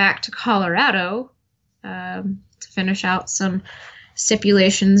come back to Colorado to finish out some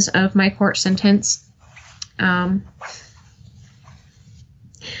stipulations of my court sentence. Now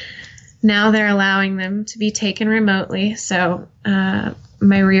they're allowing them to be taken remotely, so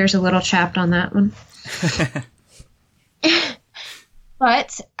my rear's a little chapped on that one.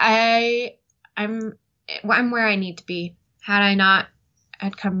 But I'm where I need to be. Had I not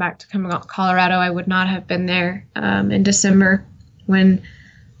had come back to Colorado, I would not have been there in December when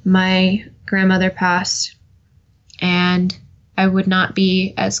my grandmother passed, and I would not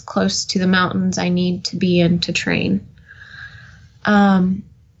be as close to the mountains I need to be in to train. In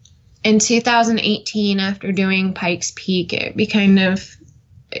 2018, after doing Pikes Peak, it kind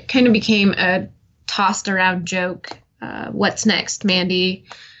of became a tossed around joke. What's next, Mandy?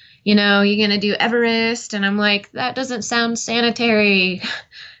 You going to do Everest? And I'm like, that doesn't sound sanitary.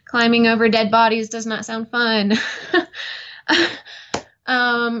 Climbing over dead bodies does not sound fun.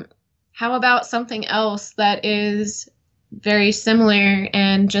 How about something else that is very similar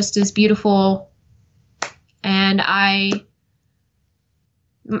and just as beautiful? And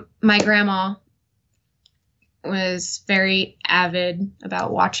my grandma was very avid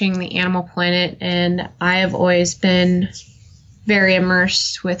about watching the Animal Planet, and I have always been very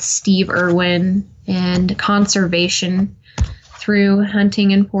immersed with Steve Irwin and conservation through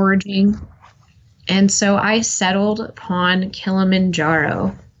hunting and foraging. And so I settled upon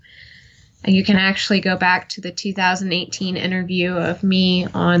Kilimanjaro. You can actually go back to the 2018 interview of me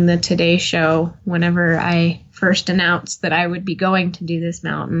on the Today Show whenever I first announced that I would be going to do this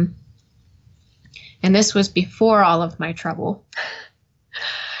mountain. And this was before all of my trouble.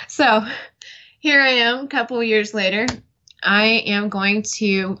 So here I am a couple years later. I am going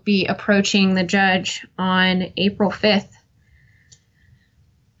to be approaching the judge on April 5th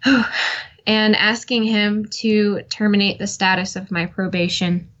and asking him to terminate the status of my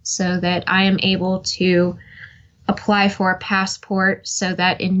probation so that I am able to apply for a passport so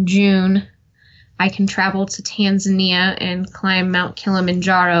that in June I can travel to Tanzania and climb Mount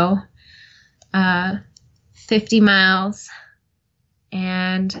Kilimanjaro, 50 miles,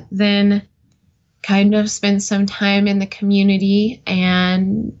 and then kind of spend some time in the community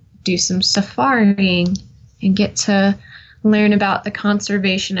and do some safaring and get to learn about the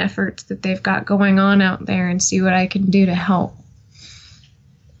conservation efforts that they've got going on out there and see what I can do to help.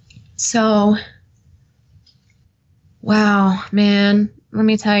 So, wow, man, let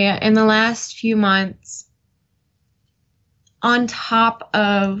me tell you, in the last few months, on top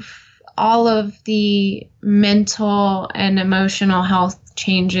of all of the mental and emotional health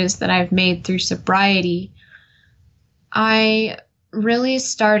changes that I've made through sobriety, I really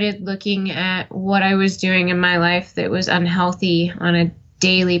started looking at what I was doing in my life that was unhealthy on a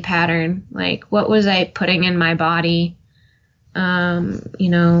daily pattern. Like, what was I putting in my body? I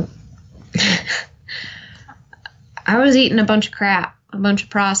was eating a bunch of crap, a bunch of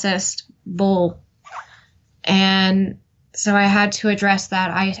processed bull. And so I had to address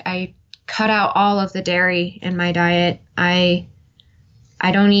that. I cut out all of the dairy in my diet. I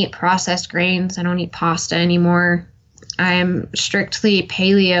don't eat processed grains. I don't eat pasta anymore. I'm strictly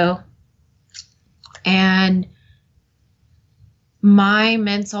paleo. And my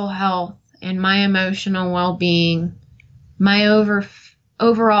mental health and my emotional well-being, my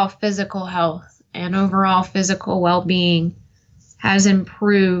overall physical health and overall physical well-being has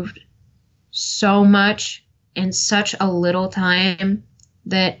improved so much in such a little time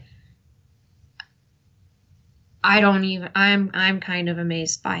that I'm kind of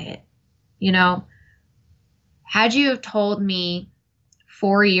amazed by it. You know, had you have told me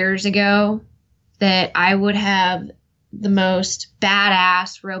 4 years ago that I would have the most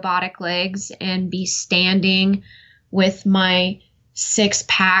badass robotic legs and be standing with my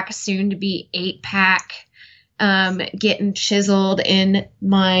 6-pack, soon to be 8-pack, getting chiseled in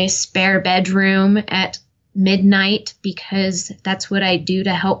my spare bedroom at midnight because that's what I do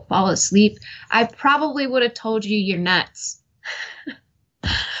to help fall asleep, I probably would have told you you're nuts.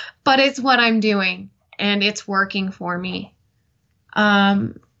 But it's what I'm doing, and it's working for me.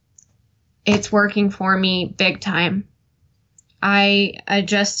 It's working for me big time. I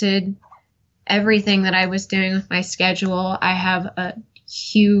adjusted everything that I was doing with my schedule. I have a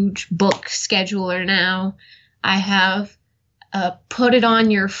huge book scheduler now. I have a put it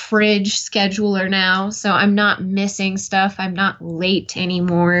on your fridge scheduler now, so I'm not missing stuff. I'm not late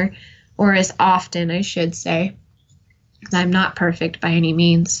anymore, or as often, I should say. I'm not perfect by any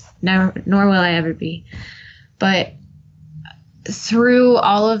means, nor will I ever be. But through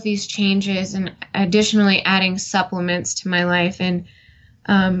all of these changes and additionally adding supplements to my life and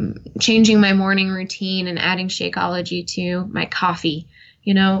changing my morning routine and adding Shakeology to my coffee,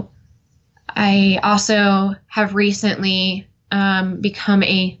 I also have recently become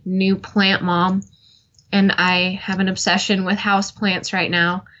a new plant mom, and I have an obsession with houseplants right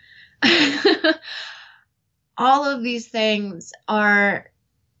now. All of these things are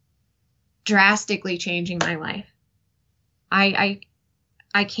drastically changing my life. I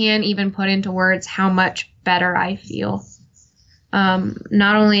can't even put into words how much better I feel.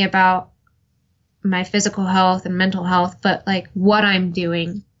 Not only about my physical health and mental health, but like what I'm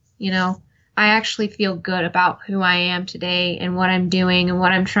doing, I actually feel good about who I am today and what I'm doing and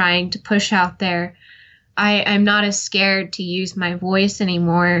what I'm trying to push out there. I'm not as scared to use my voice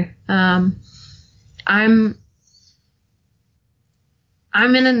anymore. I'm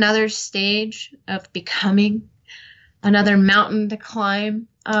in another stage of becoming, another mountain to climb.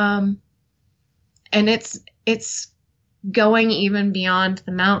 And it's going even beyond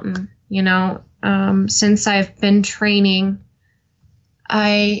the mountain, since I've been training,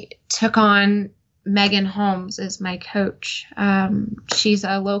 I took on Megan Holmes as my coach. She's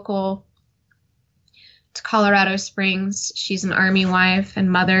a local to Colorado Springs. She's an Army wife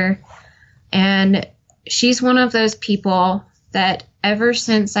and mother. And she's one of those people that ever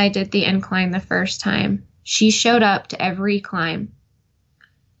since I did the incline the first time, she showed up to every climb,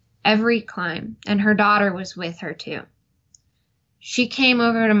 and her daughter was with her too. She came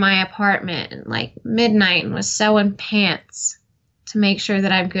over to my apartment at like midnight and was sewing pants to make sure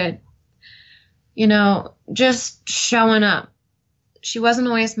that I'm good. Just showing up. She wasn't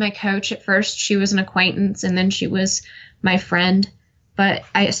always my coach at first. She was an acquaintance, and then she was my friend. But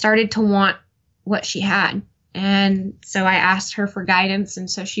I started to want what she had. And so I asked her for guidance, and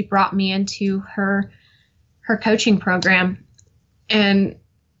so she brought me into her coaching program. And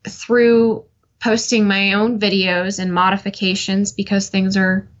through posting my own videos and modifications, because things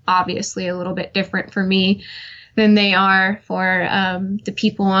are obviously a little bit different for me than they are for the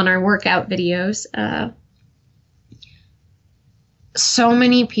people on our workout videos. So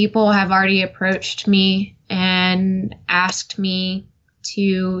many people have already approached me and asked me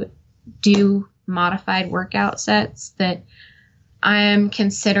to do modified workout sets that I am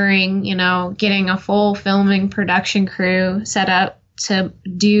considering, getting a full filming production crew set up to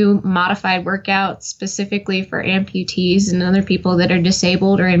do modified workouts specifically for amputees and other people that are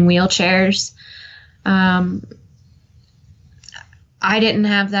disabled or in wheelchairs. I didn't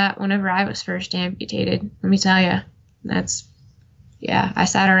have that whenever I was first amputated. Let me tell you, I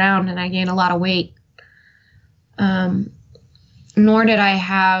sat around and I gained a lot of weight. Nor did I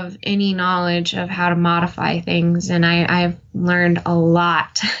have any knowledge of how to modify things, and I've learned a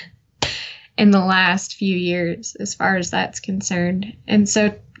lot in the last few years as far as that's concerned. And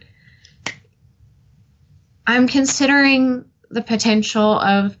so I'm considering the potential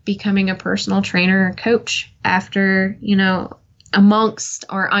of becoming a personal trainer or coach after, amongst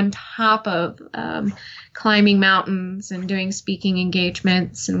or on top of climbing mountains and doing speaking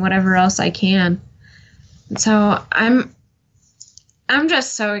engagements and whatever else I can. So I'm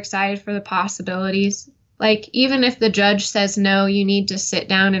just so excited for the possibilities. Like, even if the judge says, no, you need to sit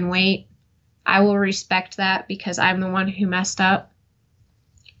down and wait, I will respect that because I'm the one who messed up.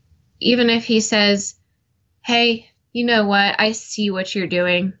 Even if he says, hey, you know what? I see what you're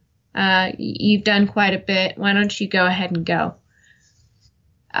doing. You've done quite a bit. Why don't you go ahead and go?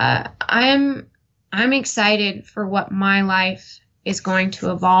 I'm excited for what my life is going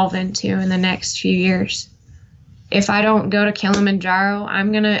to evolve into in the next few years. If I don't go to Kilimanjaro,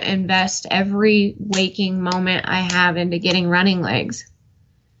 I'm going to invest every waking moment I have into getting running legs.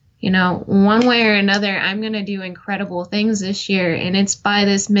 One way or another, I'm going to do incredible things this year. And it's by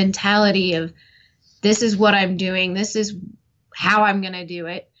this mentality of, this is what I'm doing. This is how I'm going to do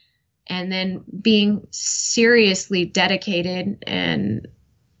it. And then being seriously dedicated and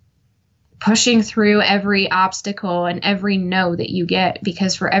pushing through every obstacle and every no that you get.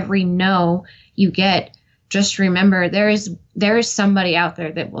 Because for every no you get, just remember, there is somebody out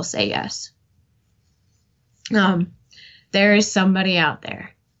there that will say yes. There is somebody out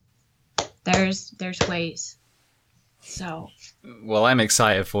there. There's ways. So. Well, I'm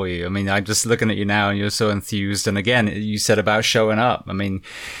excited for you. I mean, I'm just looking at you now and you're so enthused. And again, you said about showing up. I mean,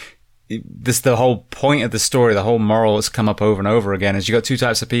 the whole point of the story, the whole moral that's come up over and over again is you got two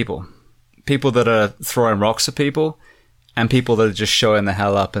types of people. People that are throwing rocks at people and people that are just showing the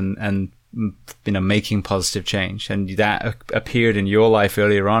hell up and making positive change. And that appeared in your life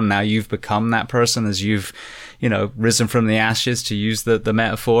earlier on. Now you've become that person as you've, risen from the ashes, to use the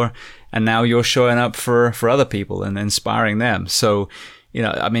metaphor. And now you're showing up for other people and inspiring them. So,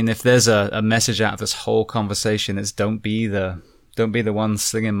 if there's a message out of this whole conversation, it's don't be the one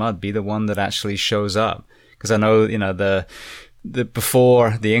slinging mud, be the one that actually shows up. Because I know, the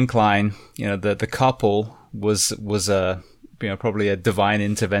before the incline, the couple was probably a divine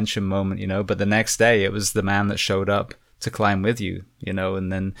intervention moment, but the next day it was the man that showed up to climb with you,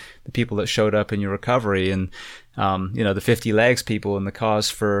 and then the people that showed up in your recovery and, the 50 legs people and the cause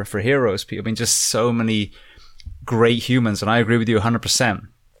for heroes people. I mean, just so many great humans. And I agree with you 100%.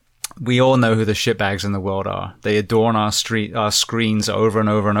 We all know who the shitbags in the world are. They adorn our screens over and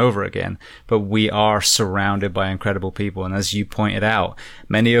over and over again, but we are surrounded by incredible people. And as you pointed out,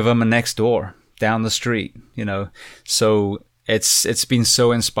 many of them are next door, down the street, so it's been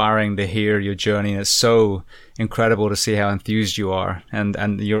so inspiring to hear your journey, and it's so incredible to see how enthused you are. And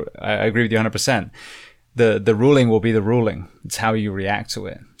I agree with you 100%. The ruling will be the ruling. It's how you react to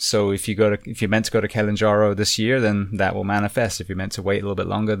it. So if you're meant to go to Kilimanjaro this year, then that will manifest. If you're meant to wait a little bit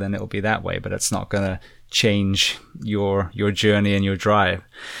longer, then it'll be that way. But it's not going to change your journey and your drive.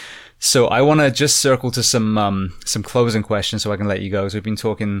 So I want to just circle to some closing questions so I can let you go. So we've been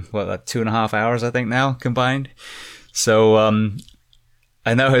talking, like 2.5 hours, I think now combined. So,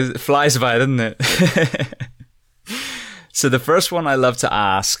 I know it flies by, doesn't it? So the first one I love to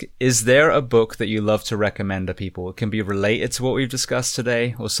ask, is there a book that you love to recommend to people? It can be related to what we've discussed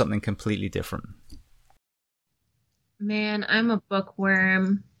today or something completely different. Man, I'm a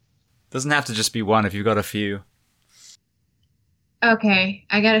bookworm. Doesn't have to just be one if you've got a few. Okay,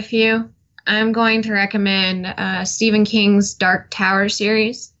 I got a few. I'm going to recommend Stephen King's Dark Tower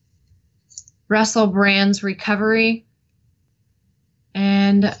series, Russell Brand's Recovery,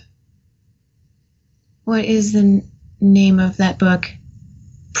 and what is the name of that book?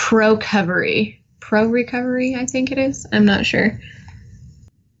 Pro-Recovery, I think it is. I'm not sure.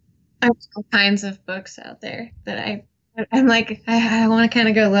 There's all kinds of books out there that I'm like, I want to kind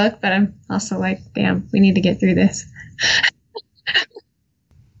of go look, but I'm also like, damn, we need to get through this.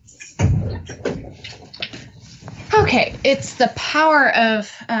 Okay, it's The Power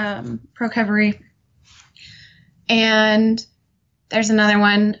of Pro-Recovery. And there's another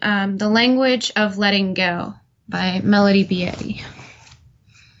one, The Language of Letting Go by Melody Beattie.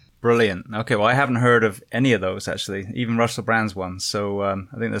 Brilliant. Okay, well, I haven't heard of any of those, actually, even Russell Brand's one. So I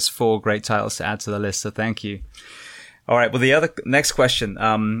think there's 4 great titles to add to the list, so thank you. All right. Well, the next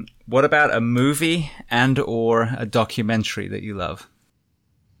question. What about a movie and or a documentary that you love?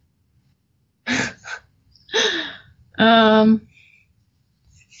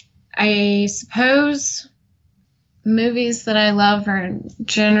 I suppose movies that I love are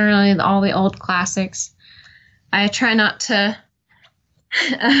generally all the old classics. I try not to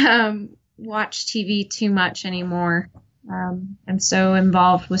watch TV too much anymore. I'm so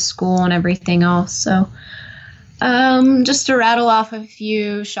involved with school and everything else. So just to rattle off a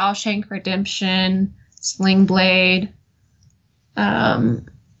few: Shawshank Redemption, Sling Blade, The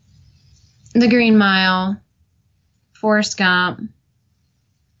Green Mile, Forrest Gump.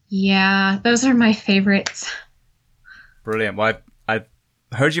 Yeah, those are my favorites. Brilliant. Well, I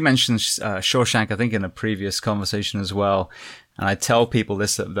heard you mention Shawshank, I think, in a previous conversation as well. And I tell people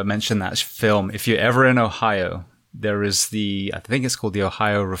this that mention that film. If you're ever in Ohio, there is I think it's called the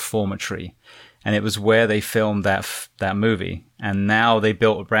Ohio Reformatory. And it was where they filmed that movie. And now they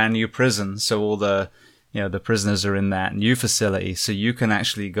built a brand new prison. So all the prisoners are in that new facility. So you can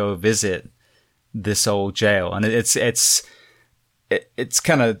actually go visit this old jail. And it's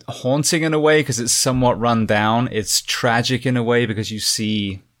kind of haunting in a way because it's somewhat run down. It's tragic in a way because you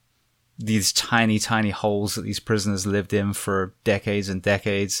see these tiny, tiny holes that these prisoners lived in for decades and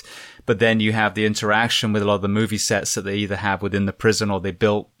decades. But then you have the interaction with a lot of the movie sets that they either have within the prison or they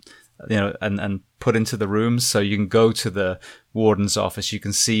built, and put into the rooms. So you can go to the warden's office. You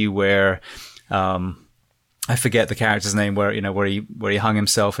can see where, I forget the character's name, where he hung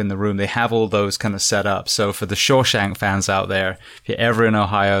himself in the room. They have all those kind of set up. So for the Shawshank fans out there, if you're ever in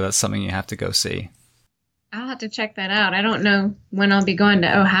Ohio, that's something you have to go see. I'll have to check that out. I don't know when I'll be going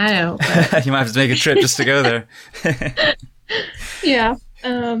to Ohio. But... You might have to make a trip just to go there. Yeah.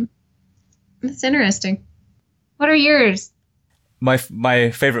 It's interesting. What are yours? My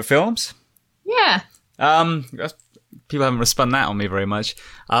favorite films? Yeah. People haven't spun that on me very much.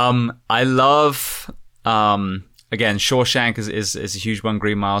 I love, again, Shawshank is a huge one,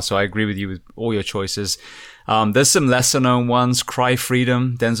 Green Mile, so I agree with you with all your choices. There's some lesser known ones. Cry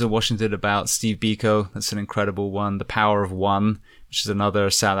Freedom, Denzel Washington about Steve Biko. That's an incredible one. The Power of One, which is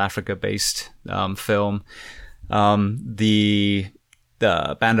another South Africa based film. The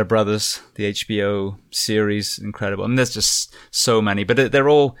Band of Brothers, the HBO series, incredible. I mean, there's just so many, but they're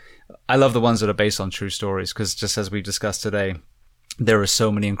all, I love the ones that are based on true stories because just as we've discussed today, there are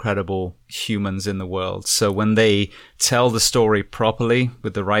so many incredible humans in the world. So when they tell the story properly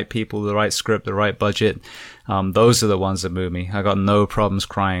with the right people, the right script, the right budget, those are the ones that move me. I got no problems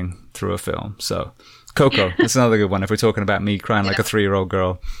crying through a film. So Coco, that's another good one if we're talking about me crying like a 3-year-old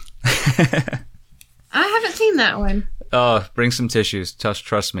girl. I haven't seen that one. Oh, bring some tissues.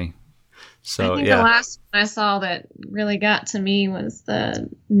 Trust me. So I think the last one I saw that really got to me was the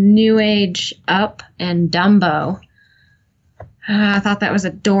New Age Up and Dumbo. I thought that was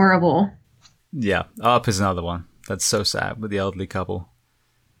adorable. Yeah, Up is another one. That's so sad with the elderly couple.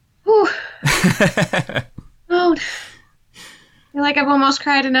 Whew. Oh, I feel like I've almost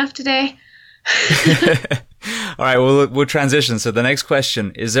cried enough today. All right, we'll transition. So the next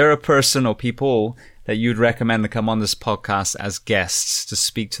question, is there a person or people that you'd recommend to come on this podcast as guests to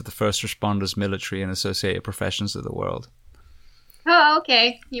speak to the first responders, military, and associated professions of the world? Oh,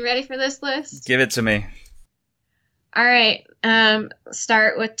 okay. You ready for this list? Give it to me. All right.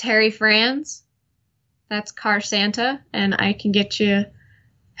 Start with Terry Franz. That's Car Santa, and I can get you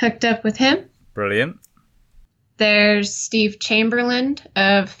hooked up with him. Brilliant. There's Steve Chamberlain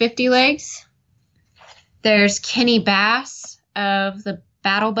of 50 Legs. There's Kenny Bass of the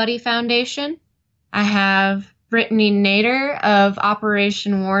Battle Buddy Foundation. I have Brittany Nader of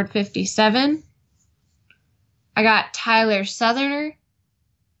Operation Ward 57. I got Tyler Southerner.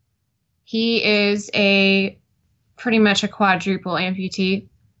 He is pretty much a quadruple amputee.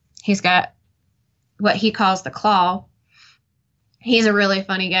 He's got what he calls the claw. He's a really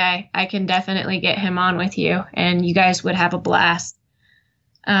funny guy. I can definitely get him on with you, and you guys would have a blast.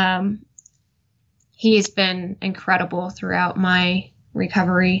 He's been incredible throughout my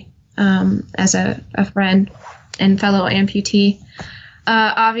recovery as a friend and fellow amputee.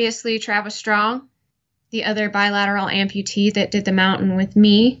 Obviously, Travis Strong, the other bilateral amputee that did the mountain with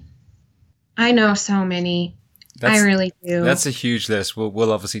me. I know so many. I really do. That's a huge list.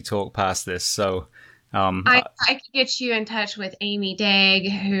 We'll obviously talk past this. So I could get you in touch with Amy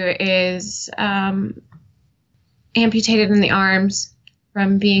Dagg, who is amputated in the arms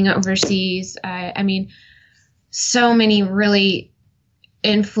from being overseas. I mean, so many really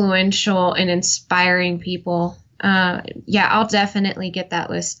influential and inspiring people. Yeah, I'll definitely get that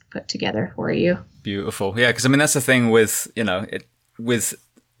list put together for you. Beautiful. Yeah, because I mean, that's the thing with, with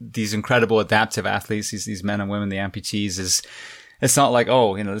these incredible adaptive athletes, these men and women, the amputees, is it's not like,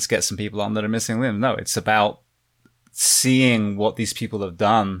 oh, let's get some people on that are missing limbs. No, it's about seeing what these people have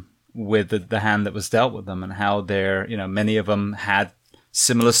done with the hand that was dealt with them, and how they're, many of them had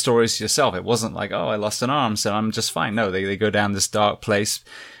similar stories to yourself. It wasn't like, oh, I lost an arm, so I'm just fine. No, they go down this dark place.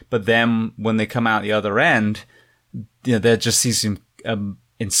 But then when they come out the other end, they're just these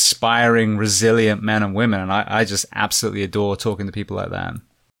inspiring, resilient men and women. And I just absolutely adore talking to people like that.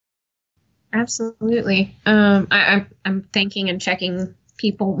 Absolutely. I'm thinking and checking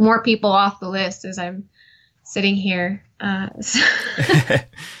more people off the list as I'm sitting here.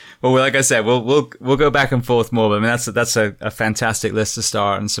 Well, like I said, we'll go back and forth more. But I mean, that's a fantastic list to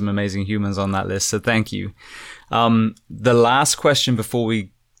start, and some amazing humans on that list. So thank you. The last question before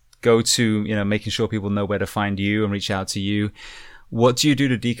we go to making sure people know where to find you and reach out to you. What do you do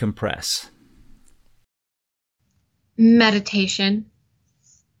to decompress? Meditation.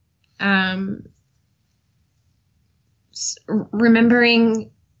 Remembering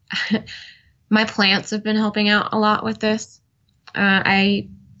my plants have been helping out a lot with this. I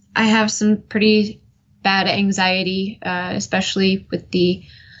have some pretty bad anxiety, especially with the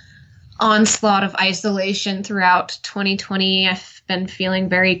onslaught of isolation throughout 2020. I've been feeling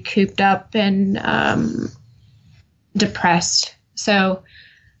very cooped up and depressed. So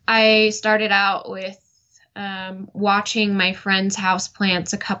I started out with watching my friend's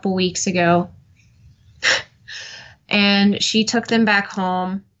houseplants a couple weeks ago. And she took them back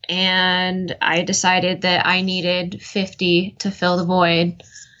home, and I decided that I needed 50 to fill the void.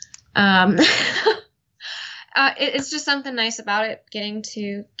 It's just something nice about it, getting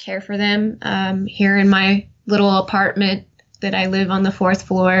to care for them here in my little apartment that I live on the 4th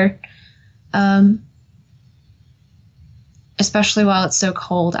floor, especially while it's so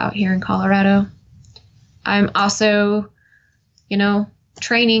cold out here in Colorado. I'm also,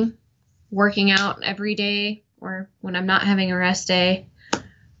 training, working out every day, or when I'm not having a rest day.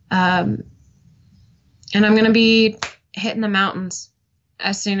 And I'm going to be hitting the mountains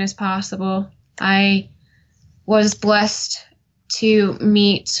as soon as possible. I was blessed to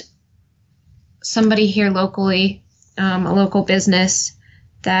meet somebody here locally, a local business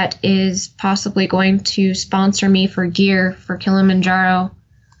that is possibly going to sponsor me for gear for Kilimanjaro.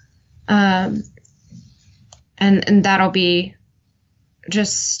 And that'll be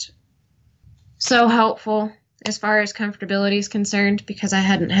just so helpful as far as comfortability is concerned, because I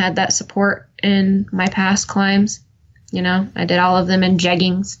hadn't had that support in my past climbs. I did all of them in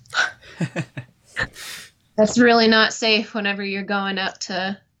jeggings. That's really not safe whenever you're going up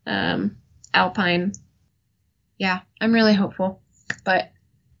to Alpine. Yeah, I'm really hopeful, but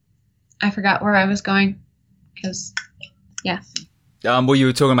I forgot where I was going because, yeah. Well, you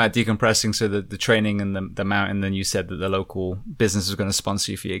were talking about decompressing, so the training and the mountain, then you said that the local business was going to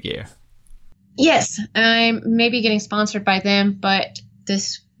sponsor you for your gear. Yes, I'm maybe getting sponsored by them, but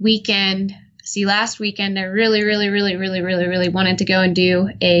this weekend, last weekend, I really, really, really, really, really, really wanted to go and do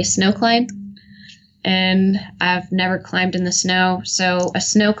a snow climb, and I've never climbed in the snow. So a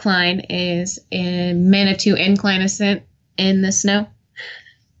snow climb is a Manitou incline ascent in the snow.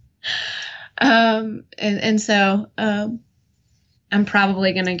 So I'm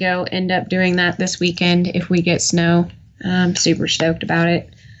probably going to go end up doing that this weekend if we get snow. I'm super stoked about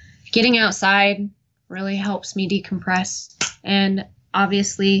it. Getting outside really helps me decompress, and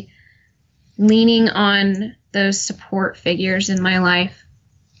obviously leaning on those support figures in my life.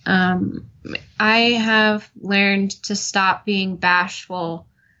 I have learned to stop being bashful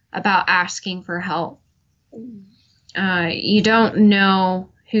about asking for help. You don't know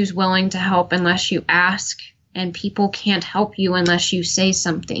who's willing to help unless you ask, and people can't help you unless you say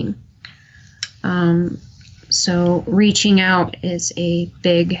something. So reaching out is a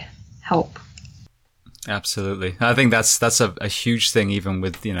big help. Absolutely. I think that's a huge thing, even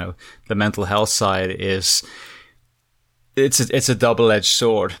with, the mental health side, is it's a double-edged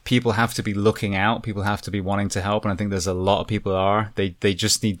sword. People have to be looking out. People have to be wanting to help. And I think there's a lot of people they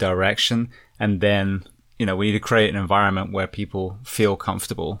just need direction. And then, we need to create an environment where people feel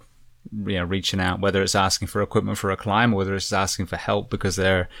comfortable, reaching out, whether it's asking for equipment for a climb or whether it's asking for help because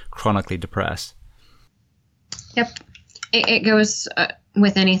they're chronically depressed. Yep. It goes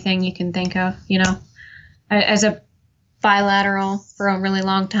with anything you can think of, As a bilateral for a really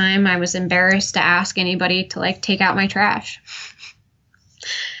long time, I was embarrassed to ask anybody to take out my trash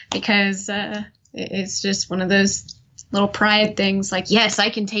because it's just one of those little pride things. Yes, I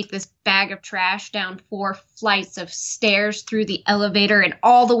can take this bag of trash down 4 flights of stairs through the elevator and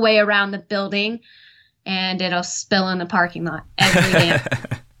all the way around the building, and it'll spill in the parking lot every day.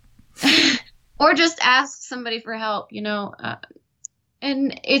 Or just ask somebody for help.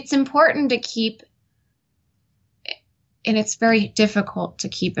 And it's important to keep, and it's very difficult to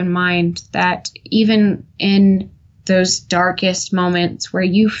keep in mind that even in those darkest moments where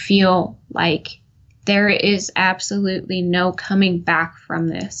you feel like there is absolutely no coming back from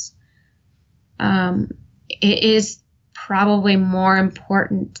this, it is probably more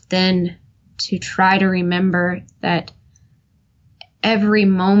important than to try to remember that every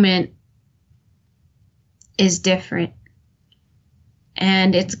moment is different.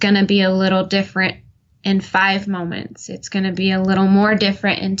 And it's going to be a little different in 5 moments. It's going to be a little more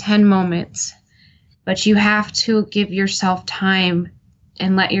different in 10 moments. But you have to give yourself time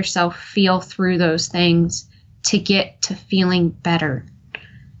and let yourself feel through those things to get to feeling better.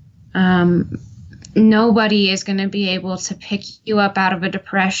 Nobody is going to be able to pick you up out of a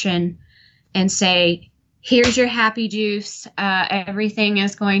depression and say, here's your happy juice. Everything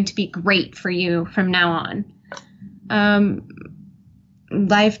is going to be great for you from now on.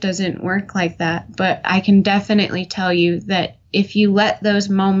 Life doesn't work like that, but I can definitely tell you that if you let those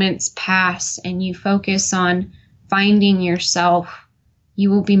moments pass and you focus on finding yourself, you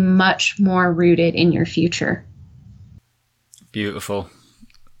will be much more rooted in your future. Beautiful.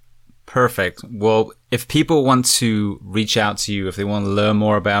 Perfect. Well, if people want to reach out to you, if they want to learn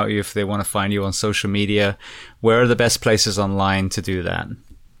more about you, if they want to find you on social media, where are the best places online to do that?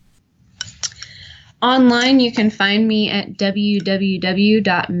 Online, you can find me at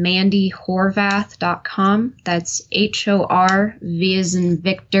www.mandyhorvath.com. That's HORV as in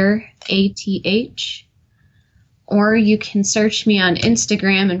Victor, ATH. Or you can search me on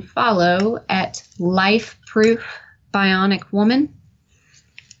Instagram and follow at Life Proof Bionic Woman.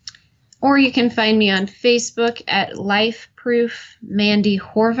 Or you can find me on Facebook at Life Proof Mandy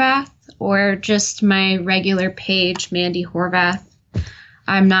Horvath, or just my regular page, Mandy Horvath.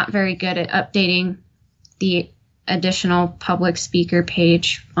 I'm not very good at updating the additional public speaker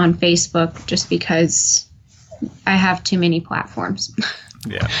page on Facebook just because I have too many platforms.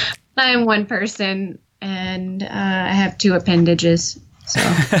 Yeah. I'm one person and I have 2 appendages. So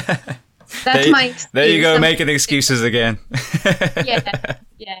that's my excuse. There you go, making excuses again. Yeah.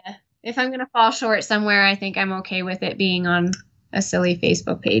 If I'm going to fall short somewhere, I think I'm okay with it being on a silly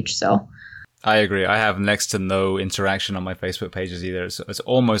Facebook page. So I agree. I have next to no interaction on my Facebook pages either. It's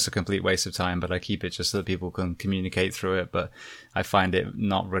almost a complete waste of time, but I keep it just so that people can communicate through it. But I find it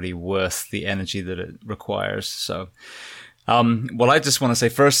not really worth the energy that it requires. So, well, I just want to say,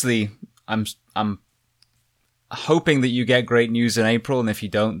 firstly, I'm hoping that you get great news in April. And if you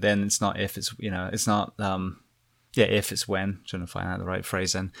don't, then it's not if, it's, it's not, if it's when. I'm trying to find out the right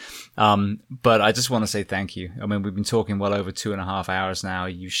phrase then. But I just want to say thank you. I mean, we've been talking well over 2.5 hours now.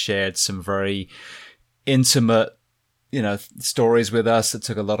 You shared some very intimate, stories with us that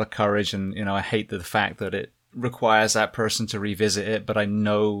took a lot of courage. And, I hate the fact that it requires that person to revisit it. But I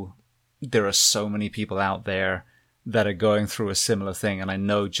know there are so many people out there that are going through a similar thing. And I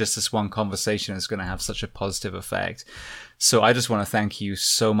know just this one conversation is going to have such a positive effect. So I just want to thank you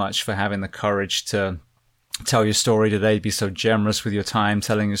so much for having the courage to tell your story today, be so generous with your time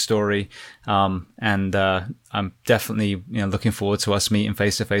telling your story. And I'm definitely, looking forward to us meeting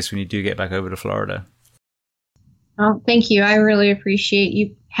face to face when you do get back over to Florida. Oh, thank you. I really appreciate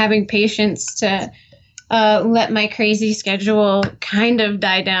you having patience to let my crazy schedule kind of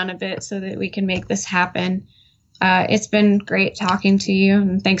die down a bit so that we can make this happen. It's been great talking to you,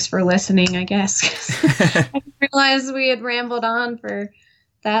 and thanks for listening, I guess. I didn't realize we had rambled on for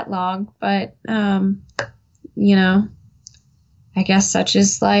that long, but I guess such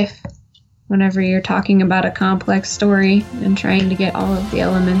is life whenever you're talking about a complex story and trying to get all of the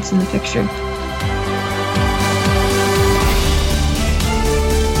elements in the picture.